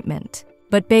magic ointment.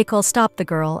 But Bakel stopped the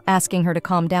girl, asking her to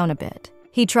calm down a bit.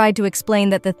 He tried to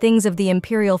explain that the things of the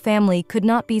imperial family could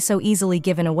not be so easily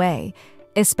given away,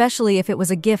 especially if it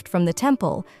was a gift from the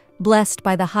temple, blessed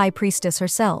by the high priestess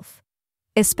herself,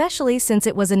 especially since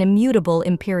it was an immutable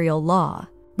imperial law.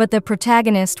 But the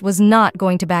protagonist was not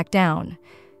going to back down.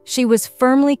 She was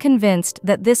firmly convinced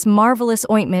that this marvelous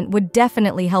ointment would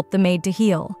definitely help the maid to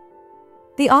heal.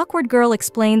 The awkward girl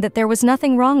explained that there was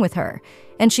nothing wrong with her,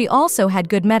 and she also had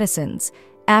good medicines,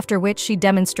 after which she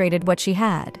demonstrated what she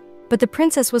had. But the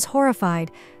princess was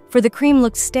horrified, for the cream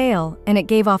looked stale and it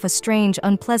gave off a strange,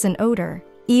 unpleasant odor.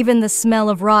 Even the smell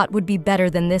of rot would be better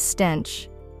than this stench.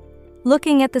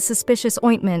 Looking at the suspicious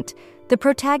ointment, the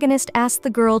protagonist asked the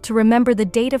girl to remember the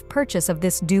date of purchase of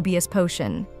this dubious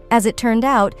potion. As it turned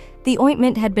out, the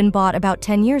ointment had been bought about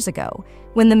 10 years ago,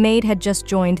 when the maid had just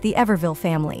joined the Everville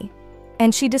family.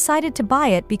 And she decided to buy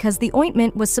it because the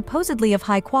ointment was supposedly of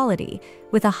high quality,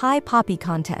 with a high poppy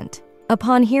content.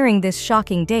 Upon hearing this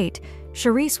shocking date,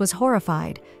 Charisse was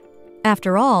horrified.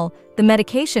 After all, the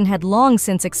medication had long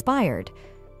since expired,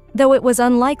 though it was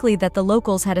unlikely that the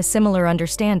locals had a similar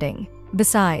understanding.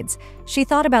 Besides, she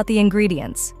thought about the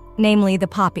ingredients, namely the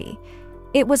poppy.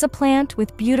 It was a plant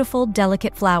with beautiful,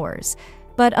 delicate flowers,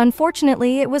 but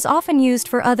unfortunately it was often used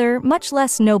for other, much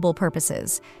less noble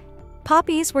purposes.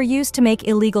 Poppies were used to make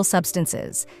illegal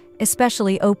substances,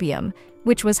 especially opium,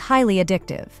 which was highly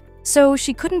addictive. So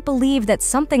she couldn't believe that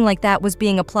something like that was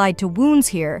being applied to wounds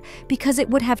here because it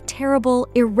would have terrible,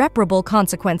 irreparable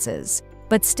consequences.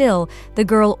 But still, the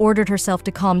girl ordered herself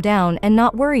to calm down and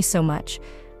not worry so much,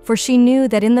 for she knew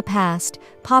that in the past,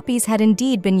 poppies had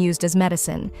indeed been used as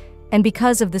medicine, and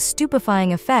because of the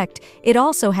stupefying effect, it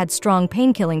also had strong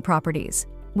pain-killing properties,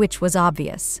 which was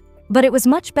obvious. But it was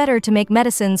much better to make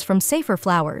medicines from safer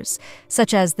flowers,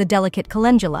 such as the delicate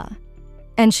calendula.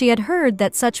 And she had heard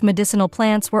that such medicinal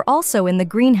plants were also in the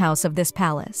greenhouse of this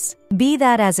palace. Be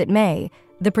that as it may,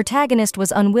 the protagonist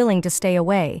was unwilling to stay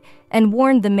away and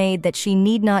warned the maid that she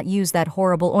need not use that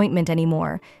horrible ointment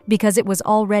anymore because it was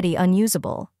already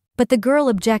unusable. But the girl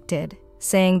objected,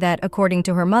 saying that, according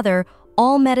to her mother,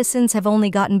 all medicines have only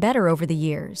gotten better over the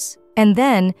years. And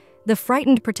then, the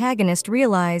frightened protagonist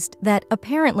realized that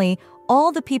apparently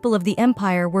all the people of the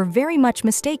empire were very much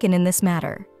mistaken in this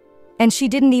matter. And she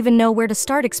didn't even know where to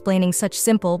start explaining such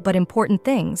simple but important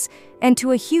things, and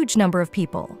to a huge number of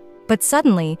people. But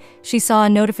suddenly, she saw a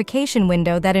notification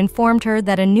window that informed her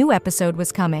that a new episode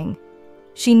was coming.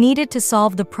 She needed to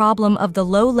solve the problem of the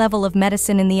low level of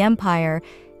medicine in the empire,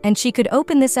 and she could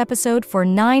open this episode for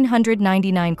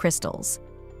 999 crystals.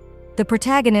 The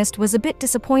protagonist was a bit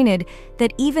disappointed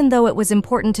that even though it was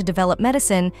important to develop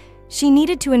medicine, she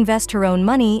needed to invest her own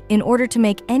money in order to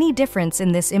make any difference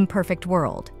in this imperfect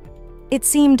world. It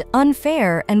seemed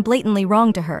unfair and blatantly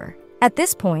wrong to her. At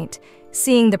this point,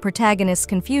 seeing the protagonist's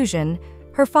confusion,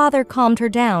 her father calmed her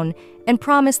down and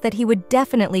promised that he would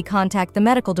definitely contact the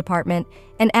medical department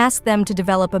and ask them to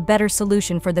develop a better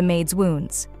solution for the maid's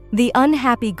wounds. The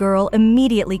unhappy girl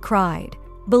immediately cried,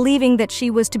 believing that she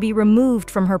was to be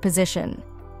removed from her position.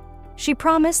 She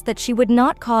promised that she would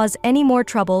not cause any more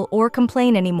trouble or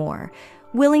complain anymore,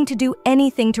 willing to do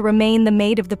anything to remain the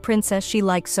maid of the princess she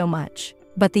liked so much.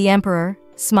 But the emperor,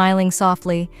 smiling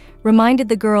softly, reminded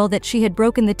the girl that she had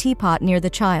broken the teapot near the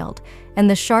child, and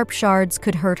the sharp shards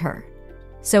could hurt her.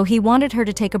 So he wanted her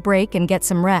to take a break and get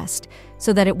some rest,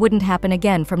 so that it wouldn't happen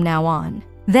again from now on.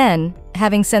 Then,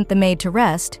 having sent the maid to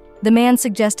rest, the man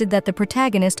suggested that the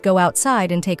protagonist go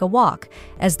outside and take a walk,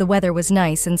 as the weather was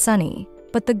nice and sunny.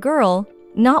 But the girl,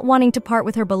 not wanting to part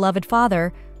with her beloved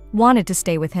father, wanted to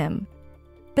stay with him.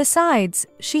 Besides,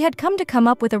 she had come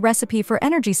up with a recipe for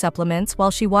energy supplements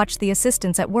while she watched the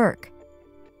assistants at work.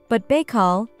 But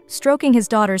Baikal, stroking his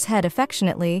daughter's head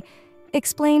affectionately,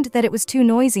 explained that it was too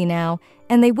noisy now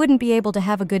and they wouldn't be able to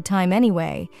have a good time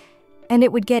anyway, and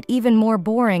it would get even more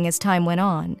boring as time went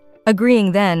on.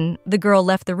 Agreeing then, the girl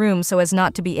left the room so as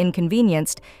not to be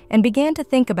inconvenienced and began to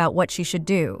think about what she should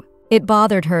do. It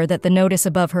bothered her that the notice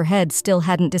above her head still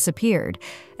hadn't disappeared,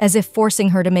 as if forcing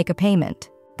her to make a payment.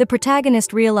 The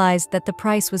protagonist realized that the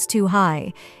price was too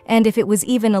high, and if it was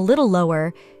even a little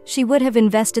lower, she would have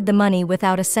invested the money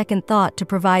without a second thought to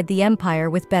provide the Empire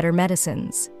with better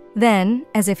medicines. Then,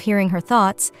 as if hearing her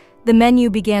thoughts, the menu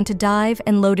began to dive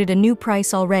and loaded a new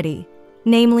price already,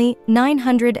 namely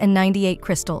 998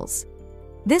 crystals.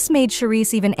 This made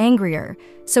Charisse even angrier,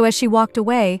 so as she walked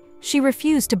away, she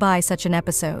refused to buy such an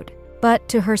episode. But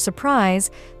to her surprise,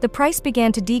 the price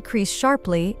began to decrease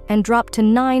sharply and dropped to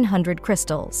 900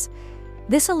 crystals.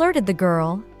 This alerted the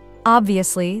girl.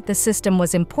 Obviously, the system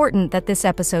was important that this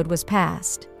episode was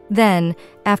passed. Then,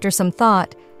 after some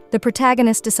thought, the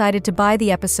protagonist decided to buy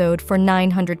the episode for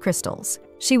 900 crystals.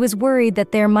 She was worried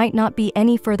that there might not be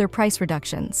any further price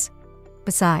reductions.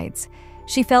 Besides,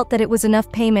 she felt that it was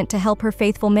enough payment to help her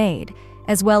faithful maid,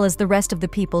 as well as the rest of the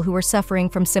people who were suffering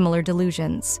from similar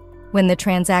delusions. When the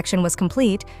transaction was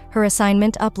complete, her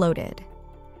assignment uploaded.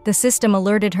 The system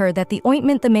alerted her that the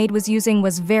ointment the maid was using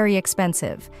was very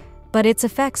expensive, but its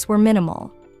effects were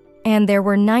minimal. And there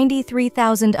were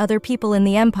 93,000 other people in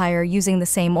the Empire using the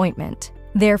same ointment.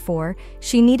 Therefore,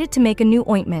 she needed to make a new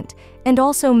ointment and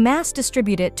also mass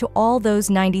distribute it to all those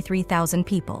 93,000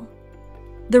 people.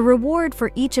 The reward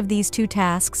for each of these two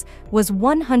tasks was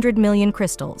 100 million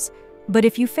crystals, but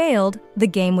if you failed, the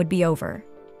game would be over.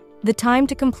 The time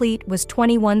to complete was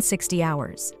 2160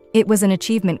 hours. It was an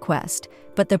achievement quest,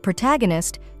 but the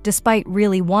protagonist, despite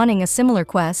really wanting a similar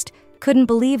quest, couldn't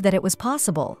believe that it was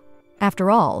possible. After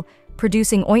all,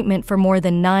 producing ointment for more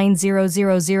than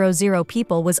 9,000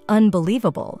 people was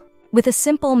unbelievable. With a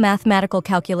simple mathematical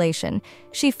calculation,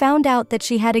 she found out that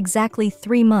she had exactly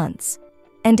 3 months.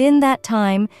 And in that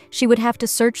time, she would have to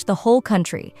search the whole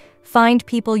country, find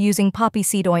people using poppy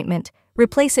seed ointment,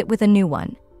 replace it with a new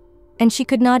one. And she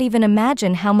could not even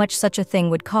imagine how much such a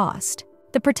thing would cost.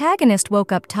 The protagonist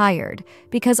woke up tired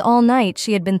because all night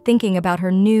she had been thinking about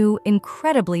her new,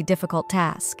 incredibly difficult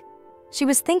task. She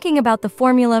was thinking about the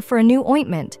formula for a new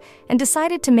ointment and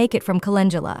decided to make it from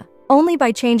calendula. Only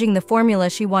by changing the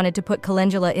formula she wanted to put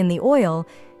calendula in the oil,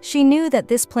 she knew that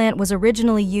this plant was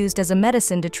originally used as a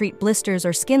medicine to treat blisters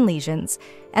or skin lesions,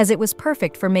 as it was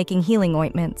perfect for making healing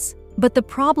ointments. But the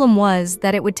problem was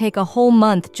that it would take a whole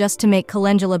month just to make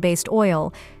calendula-based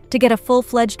oil. To get a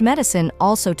full-fledged medicine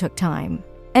also took time.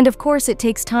 And of course it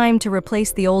takes time to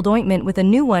replace the old ointment with a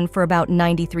new one for about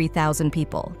 93,000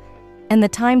 people. And the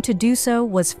time to do so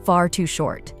was far too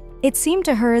short. It seemed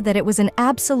to her that it was an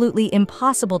absolutely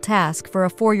impossible task for a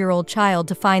 4-year-old child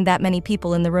to find that many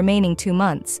people in the remaining 2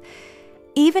 months.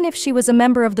 Even if she was a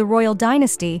member of the royal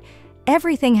dynasty,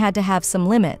 everything had to have some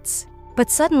limits. But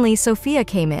suddenly Sophia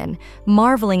came in,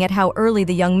 marveling at how early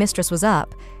the young mistress was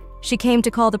up. She came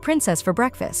to call the princess for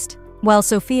breakfast. While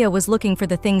Sophia was looking for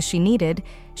the things she needed,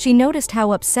 she noticed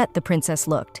how upset the princess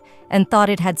looked and thought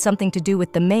it had something to do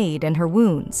with the maid and her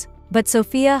wounds. But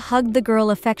Sophia hugged the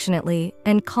girl affectionately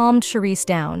and calmed Charisse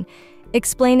down,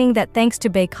 explaining that thanks to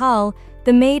Baikal,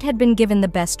 the maid had been given the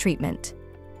best treatment.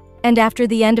 And after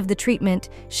the end of the treatment,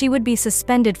 she would be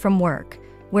suspended from work,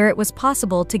 where it was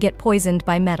possible to get poisoned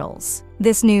by metals.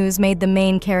 This news made the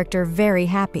main character very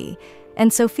happy,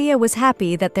 and Sophia was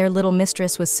happy that their little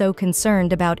mistress was so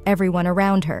concerned about everyone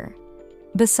around her.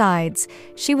 Besides,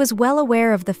 she was well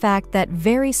aware of the fact that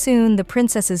very soon the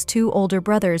princess's 2 older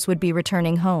brothers would be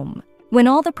returning home. When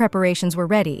all the preparations were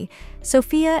ready,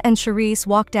 Sophia and Charisse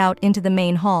walked out into the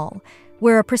main hall,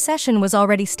 where a procession was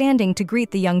already standing to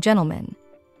greet the young gentleman.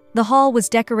 The hall was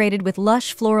decorated with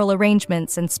lush floral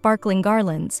arrangements and sparkling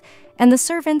garlands, and the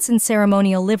servants in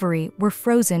ceremonial livery were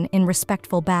frozen in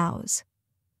respectful bows.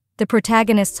 The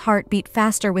protagonist's heart beat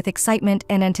faster with excitement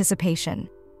and anticipation.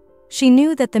 She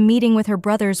knew that the meeting with her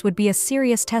brothers would be a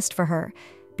serious test for her,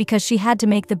 because she had to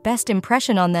make the best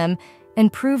impression on them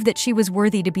and prove that she was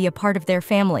worthy to be a part of their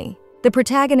family. The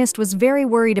protagonist was very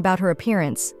worried about her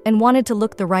appearance and wanted to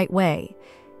look the right way.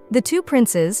 The two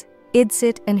princes,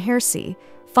 Idsit and Hersi,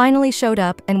 finally showed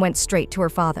up and went straight to her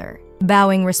father.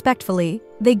 Bowing respectfully,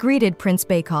 they greeted Prince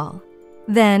Baykal.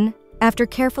 Then, after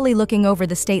carefully looking over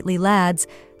the stately lads,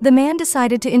 the man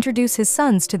decided to introduce his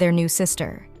sons to their new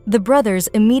sister. The brothers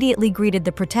immediately greeted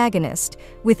the protagonist,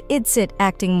 with Idsit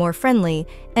acting more friendly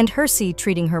and Hersi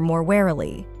treating her more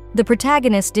warily. The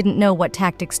protagonist didn't know what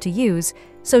tactics to use,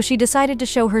 so she decided to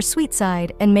show her sweet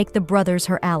side and make the brothers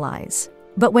her allies.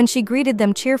 But when she greeted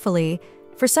them cheerfully,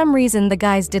 for some reason the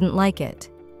guys didn't like it.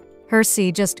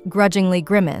 Hersi just grudgingly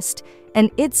grimaced,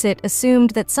 and Idsit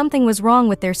assumed that something was wrong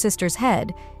with their sister's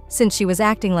head, since she was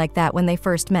acting like that when they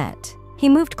first met. He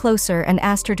moved closer and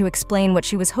asked her to explain what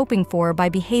she was hoping for by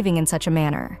behaving in such a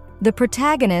manner. The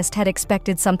protagonist had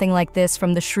expected something like this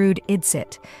from the shrewd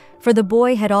Idsit, for the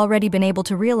boy had already been able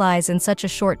to realize in such a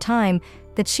short time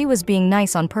that she was being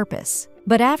nice on purpose.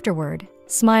 But afterward,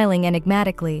 smiling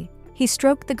enigmatically, he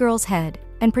stroked the girl's head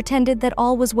and pretended that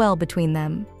all was well between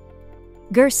them.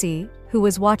 Gersi, who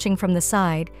was watching from the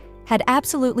side, had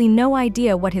absolutely no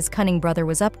idea what his cunning brother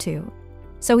was up to,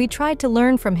 so he tried to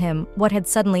learn from him what had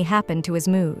suddenly happened to his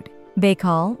mood.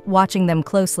 Baykal, watching them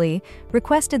closely,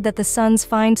 requested that the sons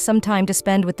find some time to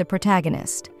spend with the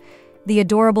protagonist. The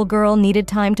adorable girl needed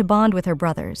time to bond with her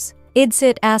brothers.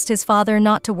 Idsit asked his father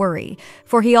not to worry,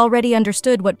 for he already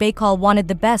understood what Baykal wanted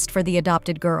the best for the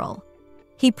adopted girl.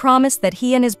 He promised that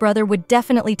he and his brother would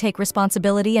definitely take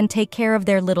responsibility and take care of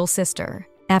their little sister.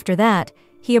 After that,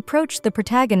 he approached the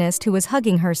protagonist who was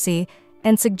hugging Hersi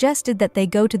and suggested that they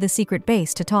go to the secret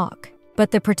base to talk.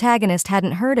 But the protagonist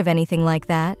hadn't heard of anything like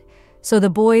that, so the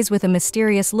boys with a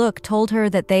mysterious look told her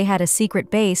that they had a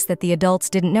secret base that the adults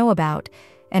didn't know about,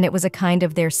 and it was a kind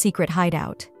of their secret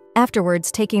hideout.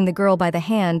 Afterwards, taking the girl by the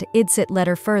hand, Idsit led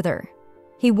her further.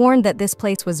 He warned that this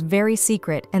place was very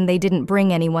secret and they didn't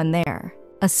bring anyone there.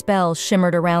 A spell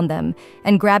shimmered around them,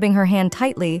 and grabbing her hand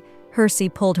tightly,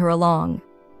 Hersi pulled her along.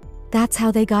 That's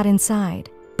how they got inside.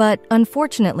 But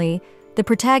unfortunately, the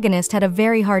protagonist had a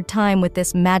very hard time with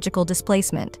this magical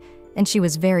displacement, and she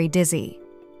was very dizzy.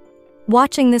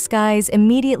 Watching this, guys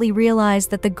immediately realized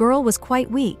that the girl was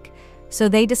quite weak, so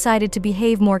they decided to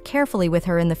behave more carefully with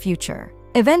her in the future.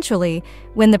 Eventually,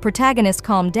 when the protagonist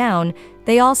calmed down,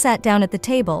 they all sat down at the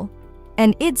table,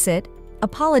 and Idsit,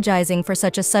 apologizing for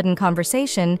such a sudden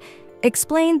conversation,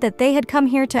 explained that they had come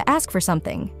here to ask for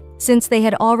something, since they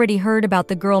had already heard about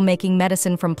the girl making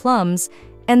medicine from plums,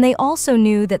 and they also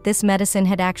knew that this medicine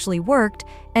had actually worked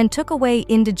and took away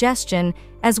indigestion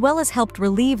as well as helped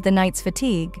relieve the night's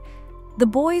fatigue. The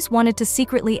boys wanted to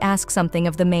secretly ask something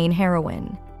of the main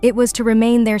heroine. It was to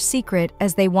remain their secret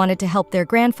as they wanted to help their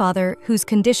grandfather, whose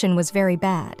condition was very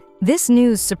bad. This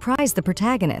news surprised the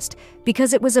protagonist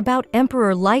because it was about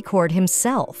Emperor Lychord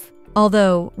himself.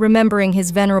 Although, remembering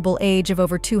his venerable age of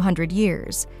over 200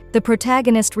 years, the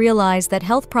protagonist realized that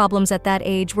health problems at that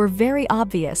age were very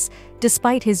obvious,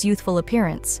 despite his youthful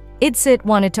appearance. Idsit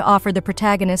wanted to offer the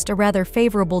protagonist a rather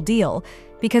favorable deal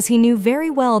because he knew very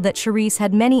well that Charisse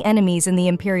had many enemies in the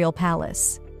imperial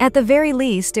palace. At the very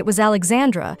least, it was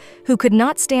Alexandra, who could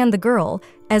not stand the girl,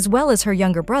 as well as her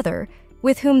younger brother,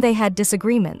 with whom they had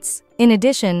disagreements. In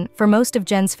addition, for most of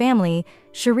Jen's family,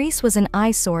 Charisse was an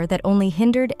eyesore that only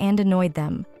hindered and annoyed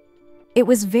them. It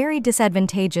was very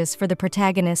disadvantageous for the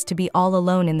protagonist to be all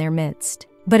alone in their midst.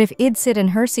 But if Idsit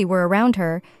and Hersi were around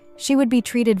her, she would be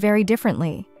treated very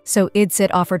differently. So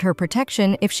Idsit offered her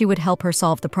protection if she would help her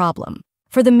solve the problem.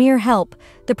 For the mere help,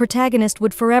 the protagonist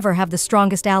would forever have the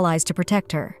strongest allies to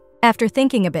protect her. After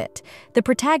thinking a bit, the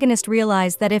protagonist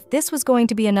realized that if this was going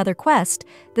to be another quest,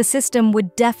 the system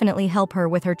would definitely help her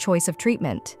with her choice of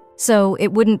treatment. So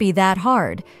it wouldn't be that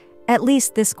hard. At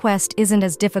least this quest isn't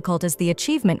as difficult as the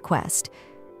achievement quest.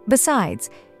 Besides,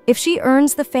 if she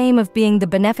earns the fame of being the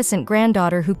beneficent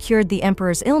granddaughter who cured the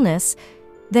emperor's illness,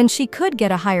 then she could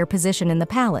get a higher position in the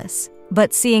palace.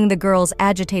 But seeing the girl's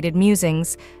agitated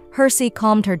musings, Hersi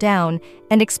calmed her down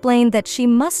and explained that she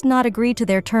must not agree to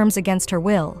their terms against her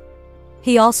will.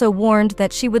 He also warned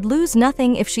that she would lose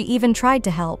nothing if she even tried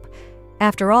to help.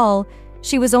 After all,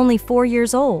 she was only 4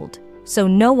 years old, so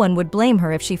no one would blame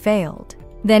her if she failed.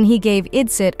 Then he gave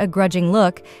Idsit a grudging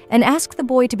look and asked the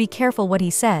boy to be careful what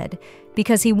he said,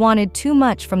 because he wanted too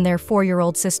much from their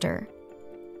 4-year-old sister.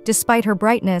 Despite her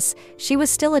brightness, she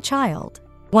was still a child.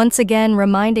 Once again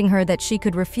reminding her that she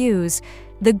could refuse,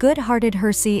 the good-hearted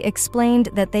Hersi explained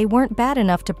that they weren't bad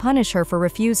enough to punish her for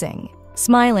refusing.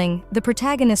 Smiling, the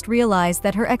protagonist realized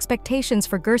that her expectations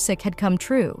for Gersik had come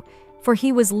true, for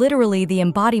he was literally the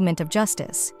embodiment of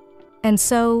justice. And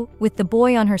so, with the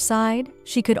boy on her side,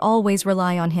 she could always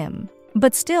rely on him.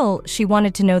 But still, she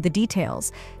wanted to know the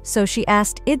details, so she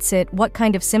asked Idsit what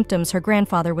kind of symptoms her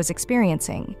grandfather was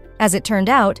experiencing. As it turned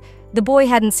out, the boy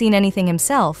hadn't seen anything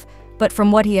himself, but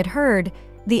from what he had heard,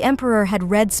 the emperor had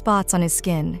red spots on his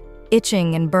skin,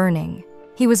 itching and burning.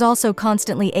 He was also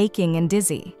constantly aching and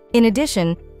dizzy. In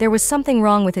addition, there was something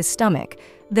wrong with his stomach,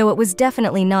 though it was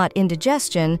definitely not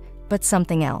indigestion, but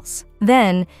something else.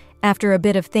 Then, after a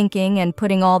bit of thinking and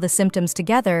putting all the symptoms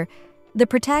together, the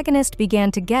protagonist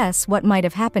began to guess what might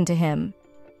have happened to him.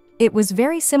 It was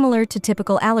very similar to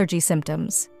typical allergy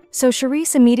symptoms. So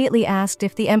Charisse immediately asked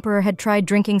if the emperor had tried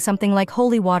drinking something like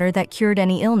holy water that cured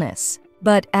any illness.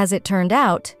 But as it turned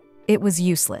out, it was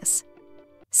useless.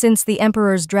 Since the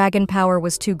emperor's dragon power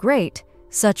was too great,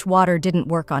 such water didn't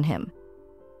work on him.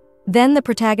 Then the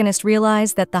protagonist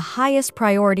realized that the highest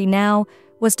priority now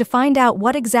was to find out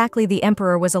what exactly the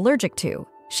emperor was allergic to.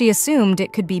 She assumed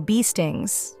it could be bee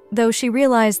stings, though she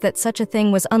realized that such a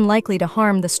thing was unlikely to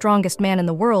harm the strongest man in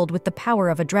the world with the power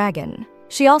of a dragon.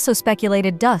 She also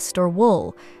speculated dust or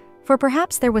wool, for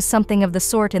perhaps there was something of the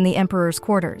sort in the emperor's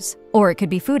quarters, or it could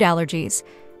be food allergies.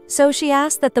 So she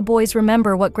asked that the boys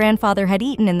remember what grandfather had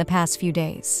eaten in the past few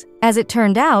days. As it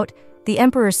turned out, the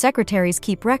emperor's secretaries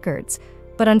keep records,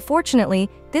 but unfortunately,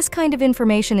 this kind of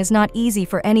information is not easy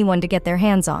for anyone to get their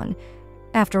hands on.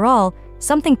 After all,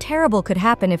 something terrible could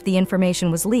happen if the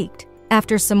information was leaked.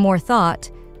 After some more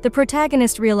thought, the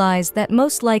protagonist realized that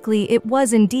most likely it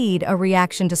was indeed a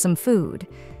reaction to some food.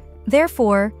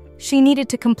 Therefore, she needed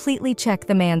to completely check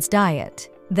the man's diet.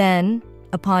 Then,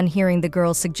 upon hearing the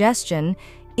girl's suggestion,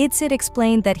 Idsit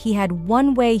explained that he had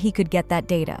one way he could get that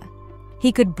data.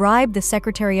 He could bribe the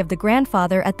secretary of the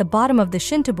grandfather at the bottom of the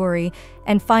Shintoburi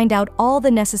and find out all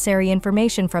the necessary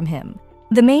information from him.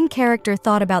 The main character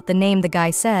thought about the name the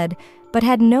guy said, but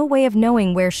had no way of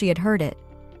knowing where she had heard it.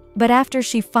 But after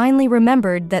she finally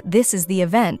remembered that this is the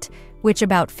event, which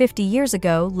about 50 years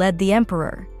ago led the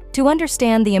emperor. To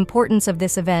understand the importance of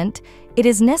this event, it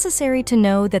is necessary to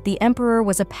know that the emperor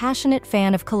was a passionate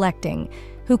fan of collecting,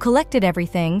 who collected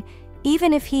everything,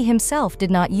 even if he himself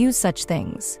did not use such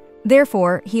things.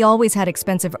 Therefore, he always had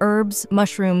expensive herbs,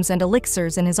 mushrooms, and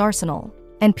elixirs in his arsenal.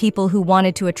 And people who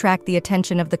wanted to attract the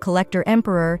attention of the collector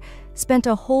emperor spent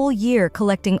a whole year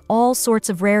collecting all sorts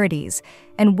of rarities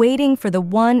and waiting for the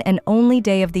one and only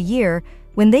day of the year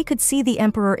when they could see the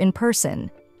emperor in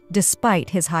person,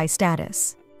 despite his high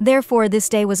status. Therefore, this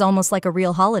day was almost like a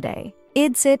real holiday.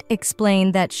 Idsit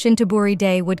explained that Shintoburi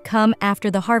Day would come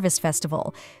after the Harvest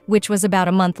Festival, which was about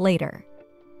a month later.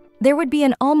 There would be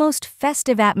an almost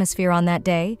festive atmosphere on that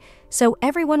day, so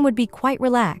everyone would be quite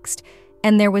relaxed,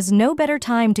 and there was no better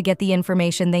time to get the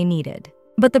information they needed.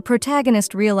 But the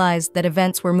protagonist realized that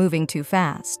events were moving too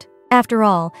fast. After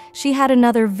all, she had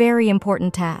another very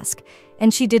important task,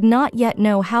 and she did not yet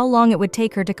know how long it would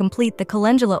take her to complete the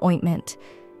calendula ointment.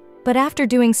 But after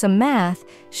doing some math,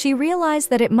 she realized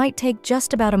that it might take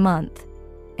just about a month.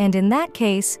 And in that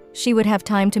case, she would have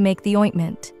time to make the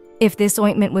ointment. If this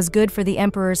ointment was good for the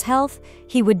emperor's health,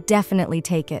 he would definitely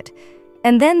take it.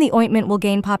 And then the ointment will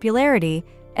gain popularity,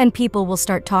 and people will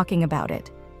start talking about it.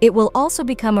 It will also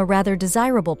become a rather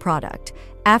desirable product,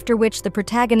 after which the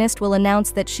protagonist will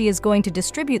announce that she is going to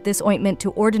distribute this ointment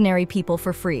to ordinary people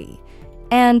for free.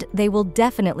 And they will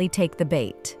definitely take the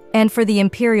bait. And for the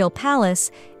imperial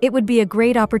palace, it would be a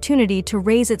great opportunity to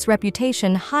raise its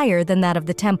reputation higher than that of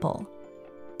the temple.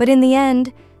 But in the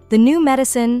end, the new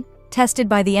medicine, tested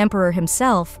by the emperor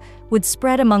himself, would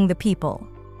spread among the people.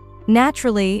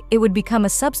 Naturally, it would become a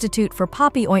substitute for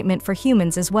poppy ointment for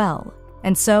humans as well.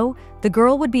 And so, the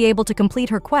girl would be able to complete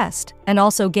her quest and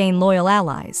also gain loyal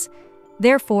allies.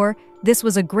 Therefore, this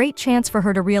was a great chance for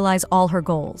her to realize all her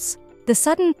goals. The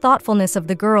sudden thoughtfulness of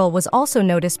the girl was also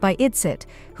noticed by Idsit,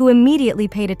 who immediately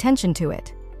paid attention to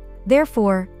it.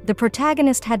 Therefore, the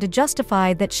protagonist had to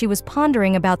justify that she was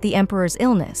pondering about the emperor's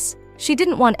illness. She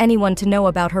didn't want anyone to know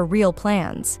about her real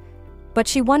plans, but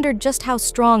she wondered just how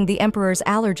strong the emperor's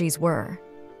allergies were.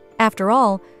 After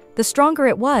all, the stronger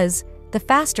it was, the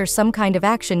faster some kind of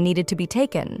action needed to be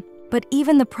taken. But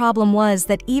even the problem was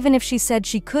that even if she said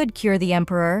she could cure the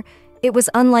emperor, it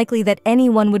was unlikely that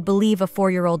anyone would believe a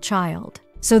 4-year-old child.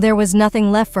 So there was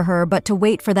nothing left for her but to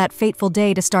wait for that fateful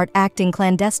day to start acting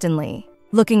clandestinely.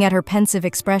 Looking at her pensive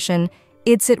expression,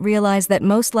 Idsit realized that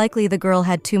most likely the girl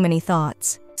had too many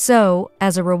thoughts. So,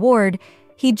 as a reward,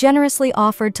 he generously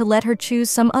offered to let her choose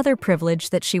some other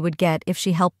privilege that she would get if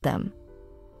she helped them.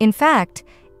 In fact,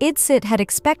 Idsit had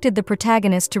expected the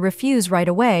protagonist to refuse right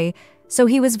away, so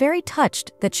he was very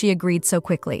touched that she agreed so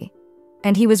quickly.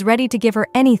 And he was ready to give her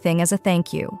anything as a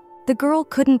thank you. The girl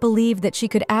couldn't believe that she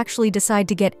could actually decide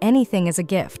to get anything as a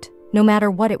gift, no matter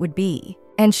what it would be.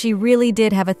 and she really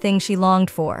did have a thing she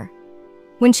longed for.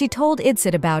 When she told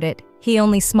Idsit about it, he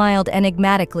only smiled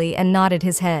enigmatically and nodded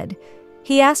his head.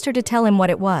 He asked her to tell him what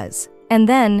it was, and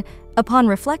then, upon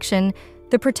reflection,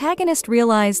 the protagonist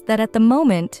realized that at the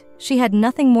moment, she had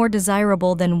nothing more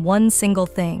desirable than one single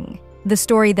thing. The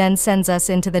story then sends us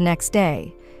into the next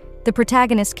day. The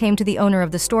protagonist came to the owner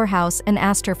of the storehouse and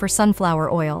asked her for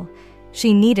sunflower oil.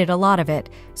 She needed a lot of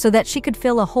it, so that she could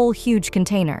fill a whole huge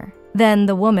container. Then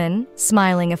the woman,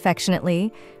 smiling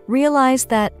affectionately, realized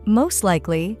that, most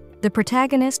likely, the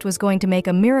protagonist was going to make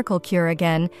a miracle cure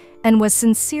again and was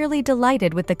sincerely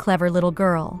delighted with the clever little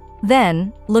girl.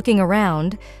 Then, looking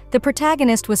around, the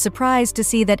protagonist was surprised to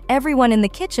see that everyone in the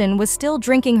kitchen was still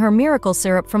drinking her miracle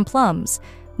syrup from plums,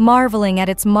 marveling at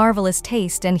its marvelous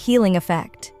taste and healing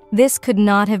effect. This could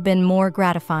not have been more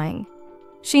gratifying.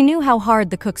 She knew how hard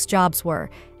the cooks' jobs were,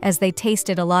 as they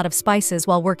tasted a lot of spices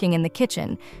while working in the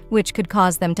kitchen, which could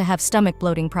cause them to have stomach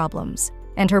bloating problems.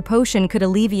 And her potion could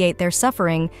alleviate their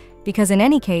suffering, because in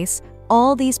any case,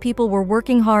 all these people were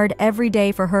working hard every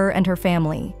day for her and her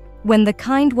family. When the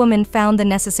kind woman found the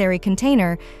necessary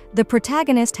container, the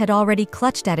protagonist had already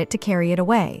clutched at it to carry it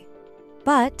away.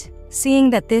 But,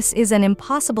 seeing that this is an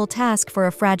impossible task for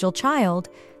a fragile child,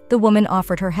 the woman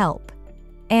offered her help.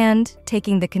 And,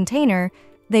 taking the container,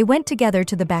 they went together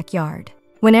to the backyard.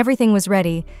 When everything was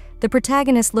ready, the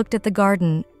protagonist looked at the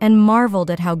garden and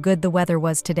marveled at how good the weather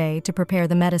was today to prepare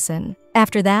the medicine.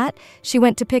 After that, she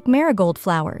went to pick marigold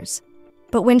flowers.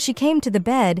 But when she came to the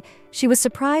bed, she was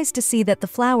surprised to see that the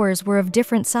flowers were of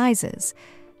different sizes.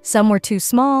 Some were too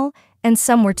small, and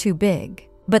some were too big.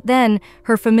 But then,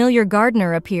 her familiar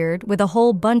gardener appeared with a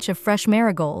whole bunch of fresh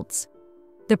marigolds.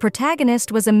 The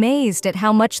protagonist was amazed at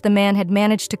how much the man had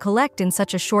managed to collect in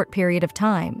such a short period of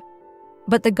time.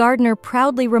 But the gardener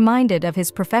proudly reminded of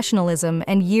his professionalism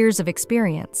and years of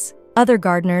experience. Other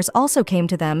gardeners also came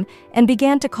to them and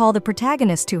began to call the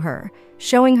protagonist to her,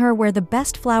 showing her where the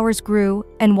best flowers grew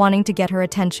and wanting to get her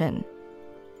attention.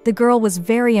 The girl was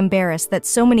very embarrassed that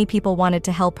so many people wanted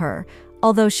to help her,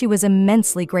 although she was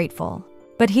immensely grateful.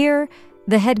 But here,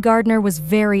 the head gardener was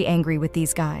very angry with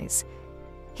these guys.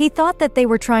 He thought that they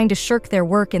were trying to shirk their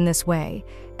work in this way,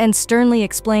 and sternly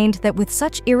explained that with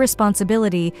such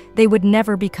irresponsibility, they would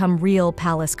never become real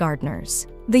palace gardeners.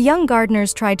 The young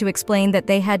gardeners tried to explain that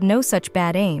they had no such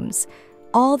bad aims.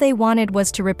 All they wanted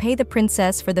was to repay the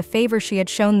princess for the favor she had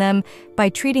shown them by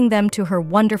treating them to her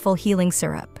wonderful healing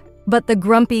syrup. But the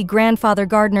grumpy grandfather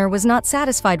gardener was not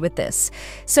satisfied with this,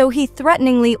 so he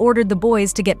threateningly ordered the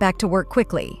boys to get back to work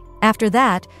quickly. After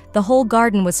that, the whole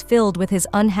garden was filled with his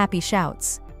unhappy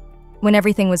shouts. When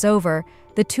everything was over,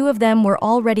 the two of them were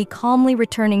already calmly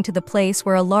returning to the place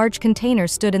where a large container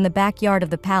stood in the backyard of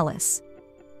the palace.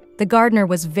 The gardener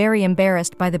was very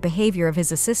embarrassed by the behavior of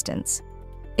his assistants.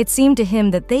 It seemed to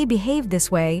him that they behaved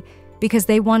this way because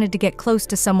they wanted to get close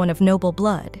to someone of noble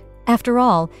blood. After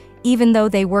all, even though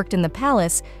they worked in the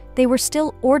palace, they were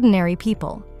still ordinary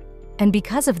people. And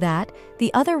because of that,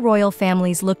 the other royal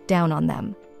families looked down on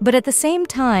them. But at the same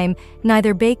time,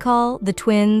 neither Baykal, the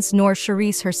twins, nor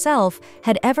Charisse herself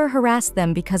had ever harassed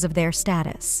them because of their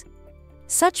status.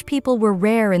 Such people were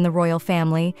rare in the royal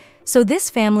family, so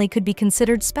this family could be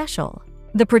considered special.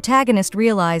 The protagonist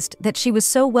realized that she was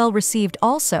so well received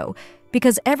also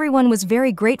because everyone was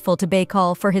very grateful to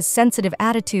Baykal for his sensitive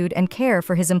attitude and care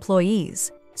for his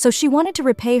employees. So she wanted to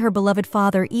repay her beloved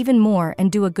father even more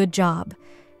and do a good job.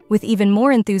 With even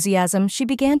more enthusiasm, she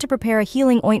began to prepare a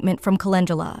healing ointment from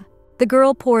calendula. The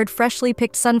girl poured freshly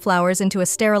picked sunflowers into a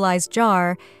sterilized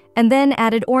jar and then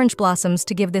added orange blossoms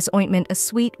to give this ointment a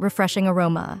sweet, refreshing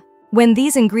aroma. When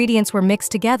these ingredients were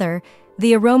mixed together,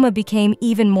 the aroma became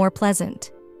even more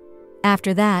pleasant.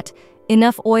 After that,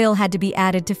 enough oil had to be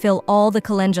added to fill all the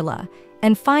calendula,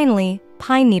 and finally,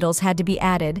 pine needles had to be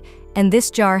added, and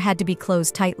this jar had to be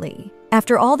closed tightly.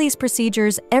 After all these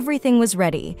procedures, everything was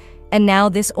ready, and now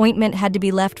this ointment had to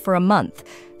be left for a month,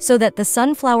 so that the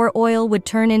sunflower oil would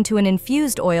turn into an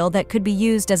infused oil that could be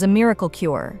used as a miracle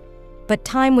cure. But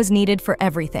time was needed for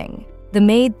everything. The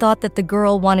maid thought that the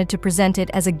girl wanted to present it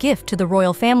as a gift to the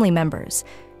royal family members,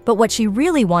 but what she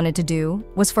really wanted to do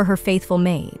was for her faithful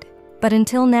maid. But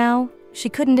until now, she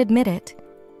couldn't admit it.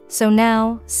 So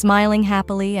now, smiling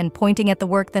happily and pointing at the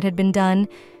work that had been done,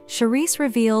 Charisse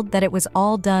revealed that it was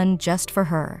all done just for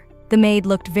her. The maid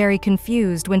looked very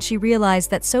confused when she realized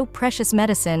that so precious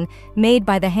medicine, made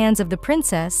by the hands of the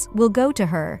princess, will go to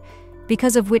her,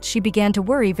 because of which she began to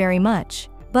worry very much.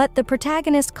 But the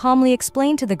protagonist calmly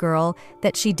explained to the girl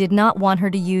that she did not want her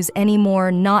to use any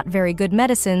more not very good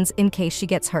medicines in case she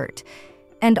gets hurt,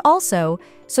 and also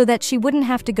so that she wouldn't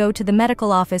have to go to the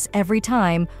medical office every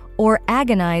time or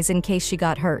agonize in case she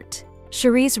got hurt.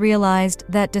 Charisse realized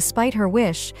that despite her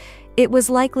wish, it was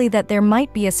likely that there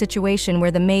might be a situation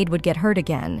where the maid would get hurt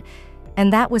again,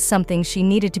 and that was something she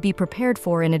needed to be prepared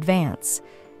for in advance.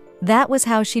 That was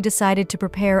how she decided to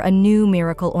prepare a new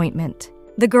miracle ointment.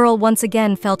 The girl once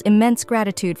again felt immense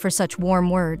gratitude for such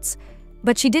warm words,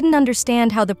 but she didn't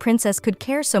understand how the princess could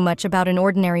care so much about an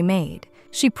ordinary maid.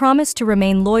 She promised to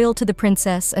remain loyal to the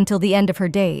princess until the end of her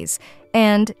days,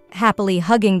 and, happily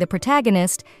hugging the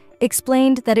protagonist,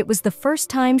 explained that it was the first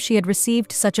time she had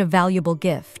received such a valuable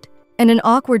gift. And an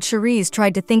awkward Charisse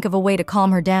tried to think of a way to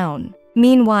calm her down.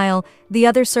 Meanwhile, the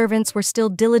other servants were still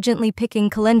diligently picking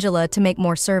calendula to make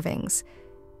more servings.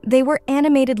 They were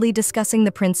animatedly discussing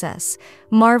the princess,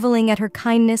 marveling at her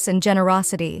kindness and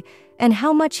generosity, and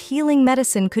how much healing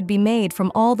medicine could be made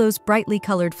from all those brightly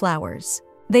colored flowers.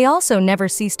 They also never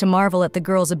ceased to marvel at the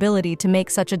girl's ability to make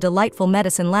such a delightful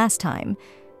medicine last time.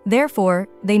 Therefore,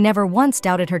 they never once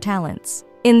doubted her talents.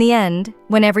 In the end,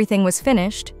 when everything was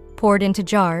finished, poured into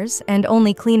jars, and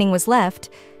only cleaning was left,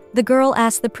 the girl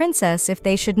asked the princess if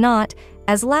they should not,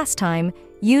 as last time,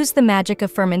 use the magic of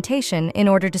fermentation in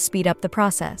order to speed up the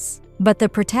process. But the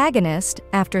protagonist,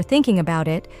 after thinking about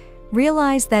it,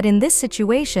 realized that in this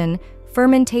situation,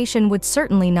 fermentation would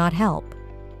certainly not help.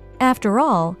 After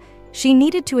all, she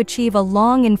needed to achieve a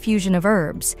long infusion of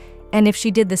herbs, and if she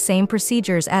did the same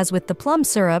procedures as with the plum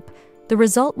syrup, the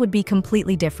result would be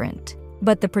completely different.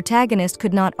 But the protagonist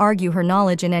could not argue her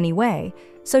knowledge in any way,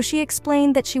 so she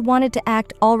explained that she wanted to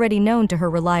act already known to her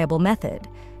reliable method.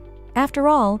 After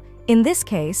all, in this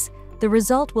case, the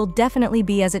result will definitely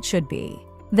be as it should be.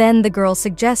 Then the girl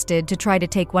suggested to try to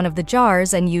take one of the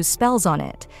jars and use spells on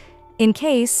it. In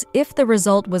case, if the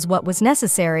result was what was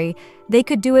necessary, they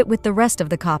could do it with the rest of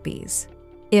the copies.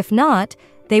 If not,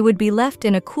 they would be left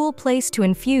in a cool place to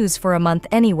infuse for a month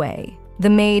anyway. The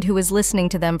maid who was listening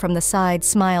to them from the side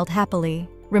smiled happily,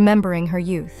 remembering her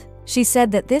youth. She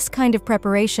said that this kind of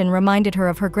preparation reminded her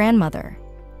of her grandmother.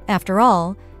 After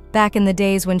all, back in the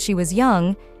days when she was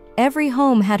young, every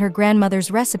home had her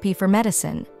grandmother's recipe for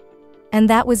medicine. And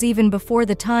that was even before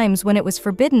the times when it was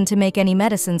forbidden to make any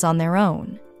medicines on their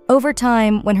own. Over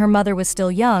time, when her mother was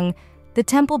still young, the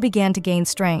temple began to gain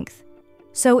strength.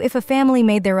 So if a family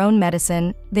made their own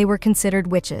medicine, they were considered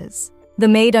witches. The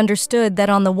maid understood that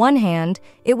on the one hand,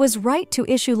 it was right to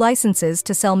issue licenses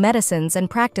to sell medicines and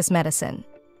practice medicine.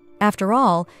 After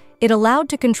all, it allowed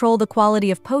to control the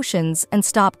quality of potions and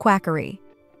stop quackery.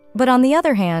 But on the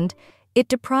other hand, it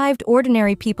deprived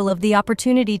ordinary people of the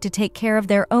opportunity to take care of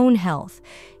their own health,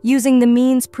 using the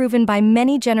means proven by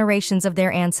many generations of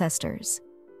their ancestors.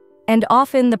 And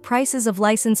often the prices of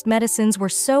licensed medicines were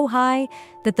so high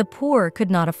that the poor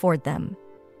could not afford them.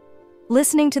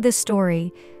 Listening to this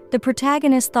story, the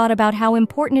protagonist thought about how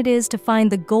important it is to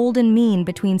find the golden mean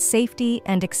between safety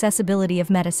and accessibility of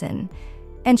medicine,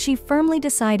 and she firmly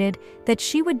decided that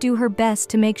she would do her best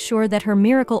to make sure that her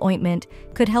miracle ointment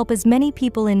could help as many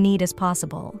people in need as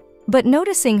possible. But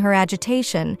noticing her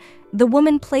agitation, the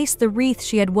woman placed the wreath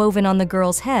she had woven on the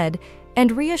girl's head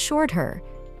and reassured her,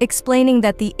 explaining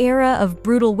that the era of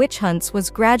brutal witch hunts was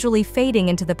gradually fading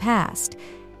into the past,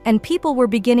 and people were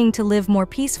beginning to live more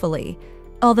peacefully,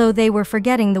 although they were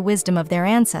forgetting the wisdom of their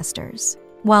ancestors.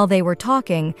 While they were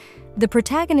talking, the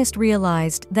protagonist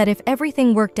realized that if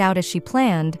everything worked out as she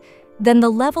planned, then the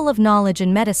level of knowledge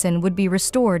in medicine would be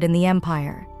restored in the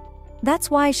empire.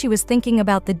 That's why she was thinking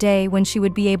about the day when she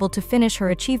would be able to finish her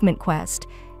achievement quest,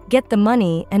 get the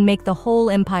money, and make the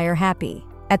whole empire happy.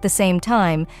 At the same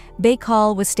time,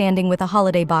 Baykal was standing with a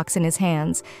holiday box in his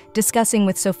hands, discussing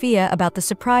with Sophia about the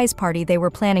surprise party they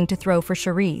were planning to throw for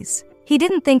Charisse. He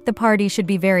didn't think the party should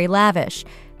be very lavish,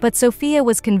 but Sophia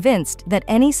was convinced that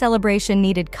any celebration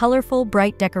needed colorful,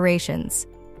 bright decorations.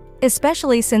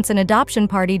 Especially since an adoption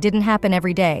party didn't happen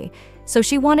every day, so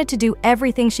she wanted to do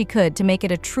everything she could to make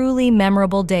it a truly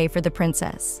memorable day for the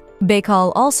princess.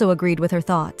 Baykal also agreed with her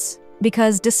thoughts,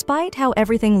 because despite how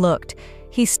everything looked,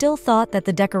 he still thought that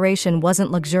the decoration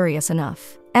wasn't luxurious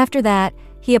enough. After that,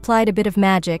 he applied a bit of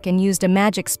magic and used a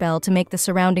magic spell to make the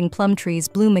surrounding plum trees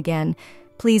bloom again,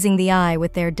 pleasing the eye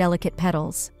with their delicate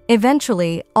petals.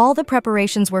 Eventually, all the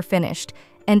preparations were finished,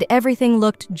 and everything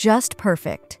looked just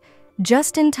perfect,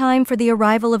 just in time for the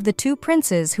arrival of the two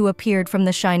princes who appeared from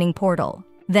the shining portal.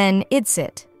 Then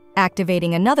Idsit,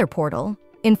 activating another portal,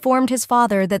 informed his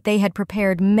father that they had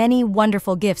prepared many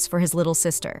wonderful gifts for his little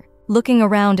sister. Looking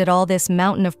around at all this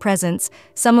mountain of presents,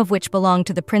 some of which belonged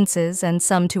to the princes and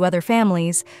some to other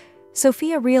families,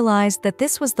 Sophia realized that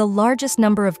this was the largest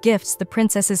number of gifts the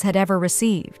princesses had ever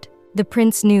received. The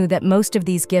prince knew that most of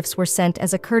these gifts were sent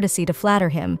as a courtesy to flatter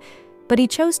him, but he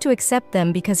chose to accept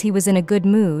them because he was in a good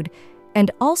mood,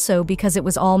 and also because it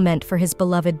was all meant for his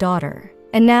beloved daughter.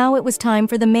 And now it was time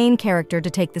for the main character to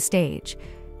take the stage.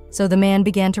 So the man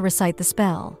began to recite the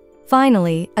spell.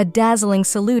 Finally, a dazzling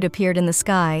salute appeared in the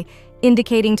sky,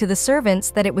 indicating to the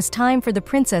servants that it was time for the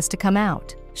princess to come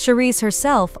out. Charisse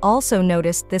herself also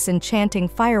noticed this enchanting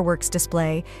fireworks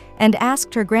display and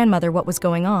asked her grandmother what was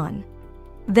going on.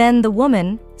 Then the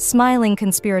woman, smiling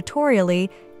conspiratorially,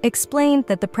 explained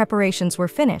that the preparations were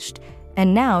finished,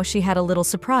 and now she had a little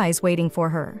surprise waiting for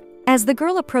her. As the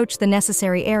girl approached the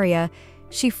necessary area,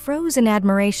 she froze in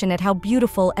admiration at how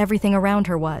beautiful everything around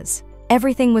her was.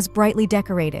 Everything was brightly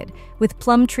decorated, with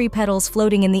plum tree petals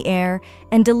floating in the air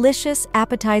and delicious,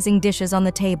 appetizing dishes on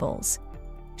the tables.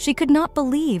 She could not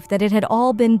believe that it had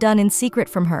all been done in secret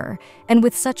from her, and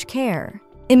with such care.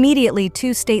 Immediately,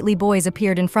 two stately boys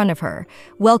appeared in front of her,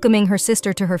 welcoming her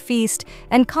sister to her feast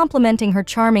and complimenting her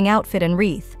charming outfit and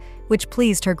wreath, which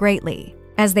pleased her greatly.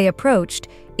 As they approached,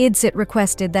 Idsit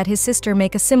requested that his sister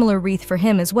make a similar wreath for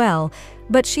him as well,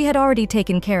 but she had already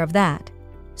taken care of that,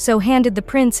 so handed the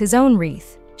prince his own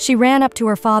wreath. She ran up to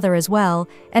her father as well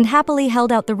and happily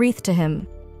held out the wreath to him.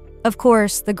 Of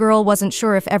course, the girl wasn't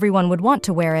sure if everyone would want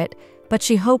to wear it, but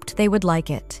she hoped they would like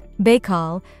it.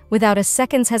 Baykal, without a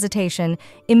second's hesitation,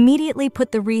 immediately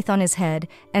put the wreath on his head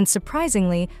and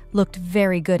surprisingly looked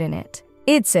very good in it.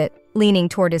 Idsit, leaning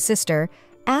toward his sister,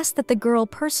 asked that the girl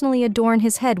personally adorn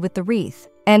his head with the wreath,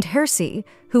 and Hersey,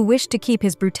 who wished to keep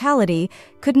his brutality,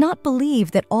 could not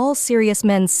believe that all serious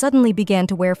men suddenly began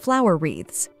to wear flower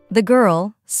wreaths. The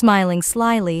girl, smiling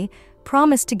slyly,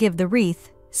 promised to give the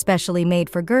wreath, specially made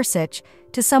for Gersich,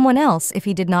 to someone else if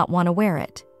he did not want to wear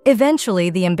it. Eventually,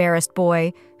 the embarrassed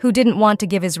boy, who didn't want to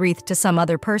give his wreath to some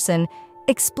other person,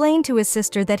 explained to his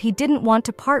sister that he didn't want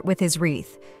to part with his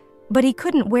wreath, but he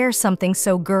couldn't wear something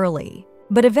so girly.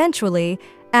 But eventually,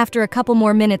 after a couple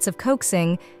more minutes of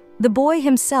coaxing, the boy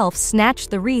himself snatched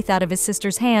the wreath out of his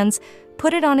sister's hands,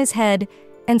 put it on his head,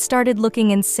 and started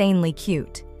looking insanely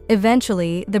cute.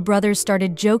 Eventually, the brothers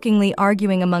started jokingly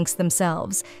arguing amongst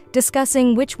themselves,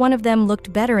 discussing which one of them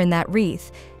looked better in that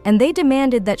wreath, and they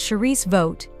demanded that Charisse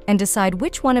vote and decide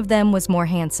which one of them was more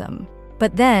handsome.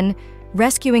 But then,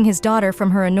 rescuing his daughter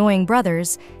from her annoying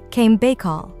brothers, came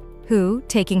Baykal, who,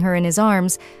 taking her in his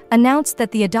arms, announced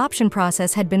that the adoption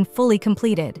process had been fully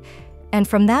completed, and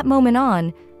from that moment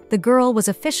on, the girl was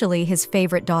officially his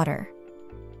favorite daughter.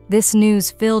 This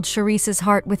news filled Charisse's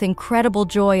heart with incredible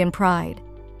joy and pride.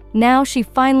 Now she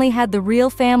finally had the real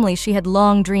family she had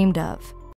long dreamed of.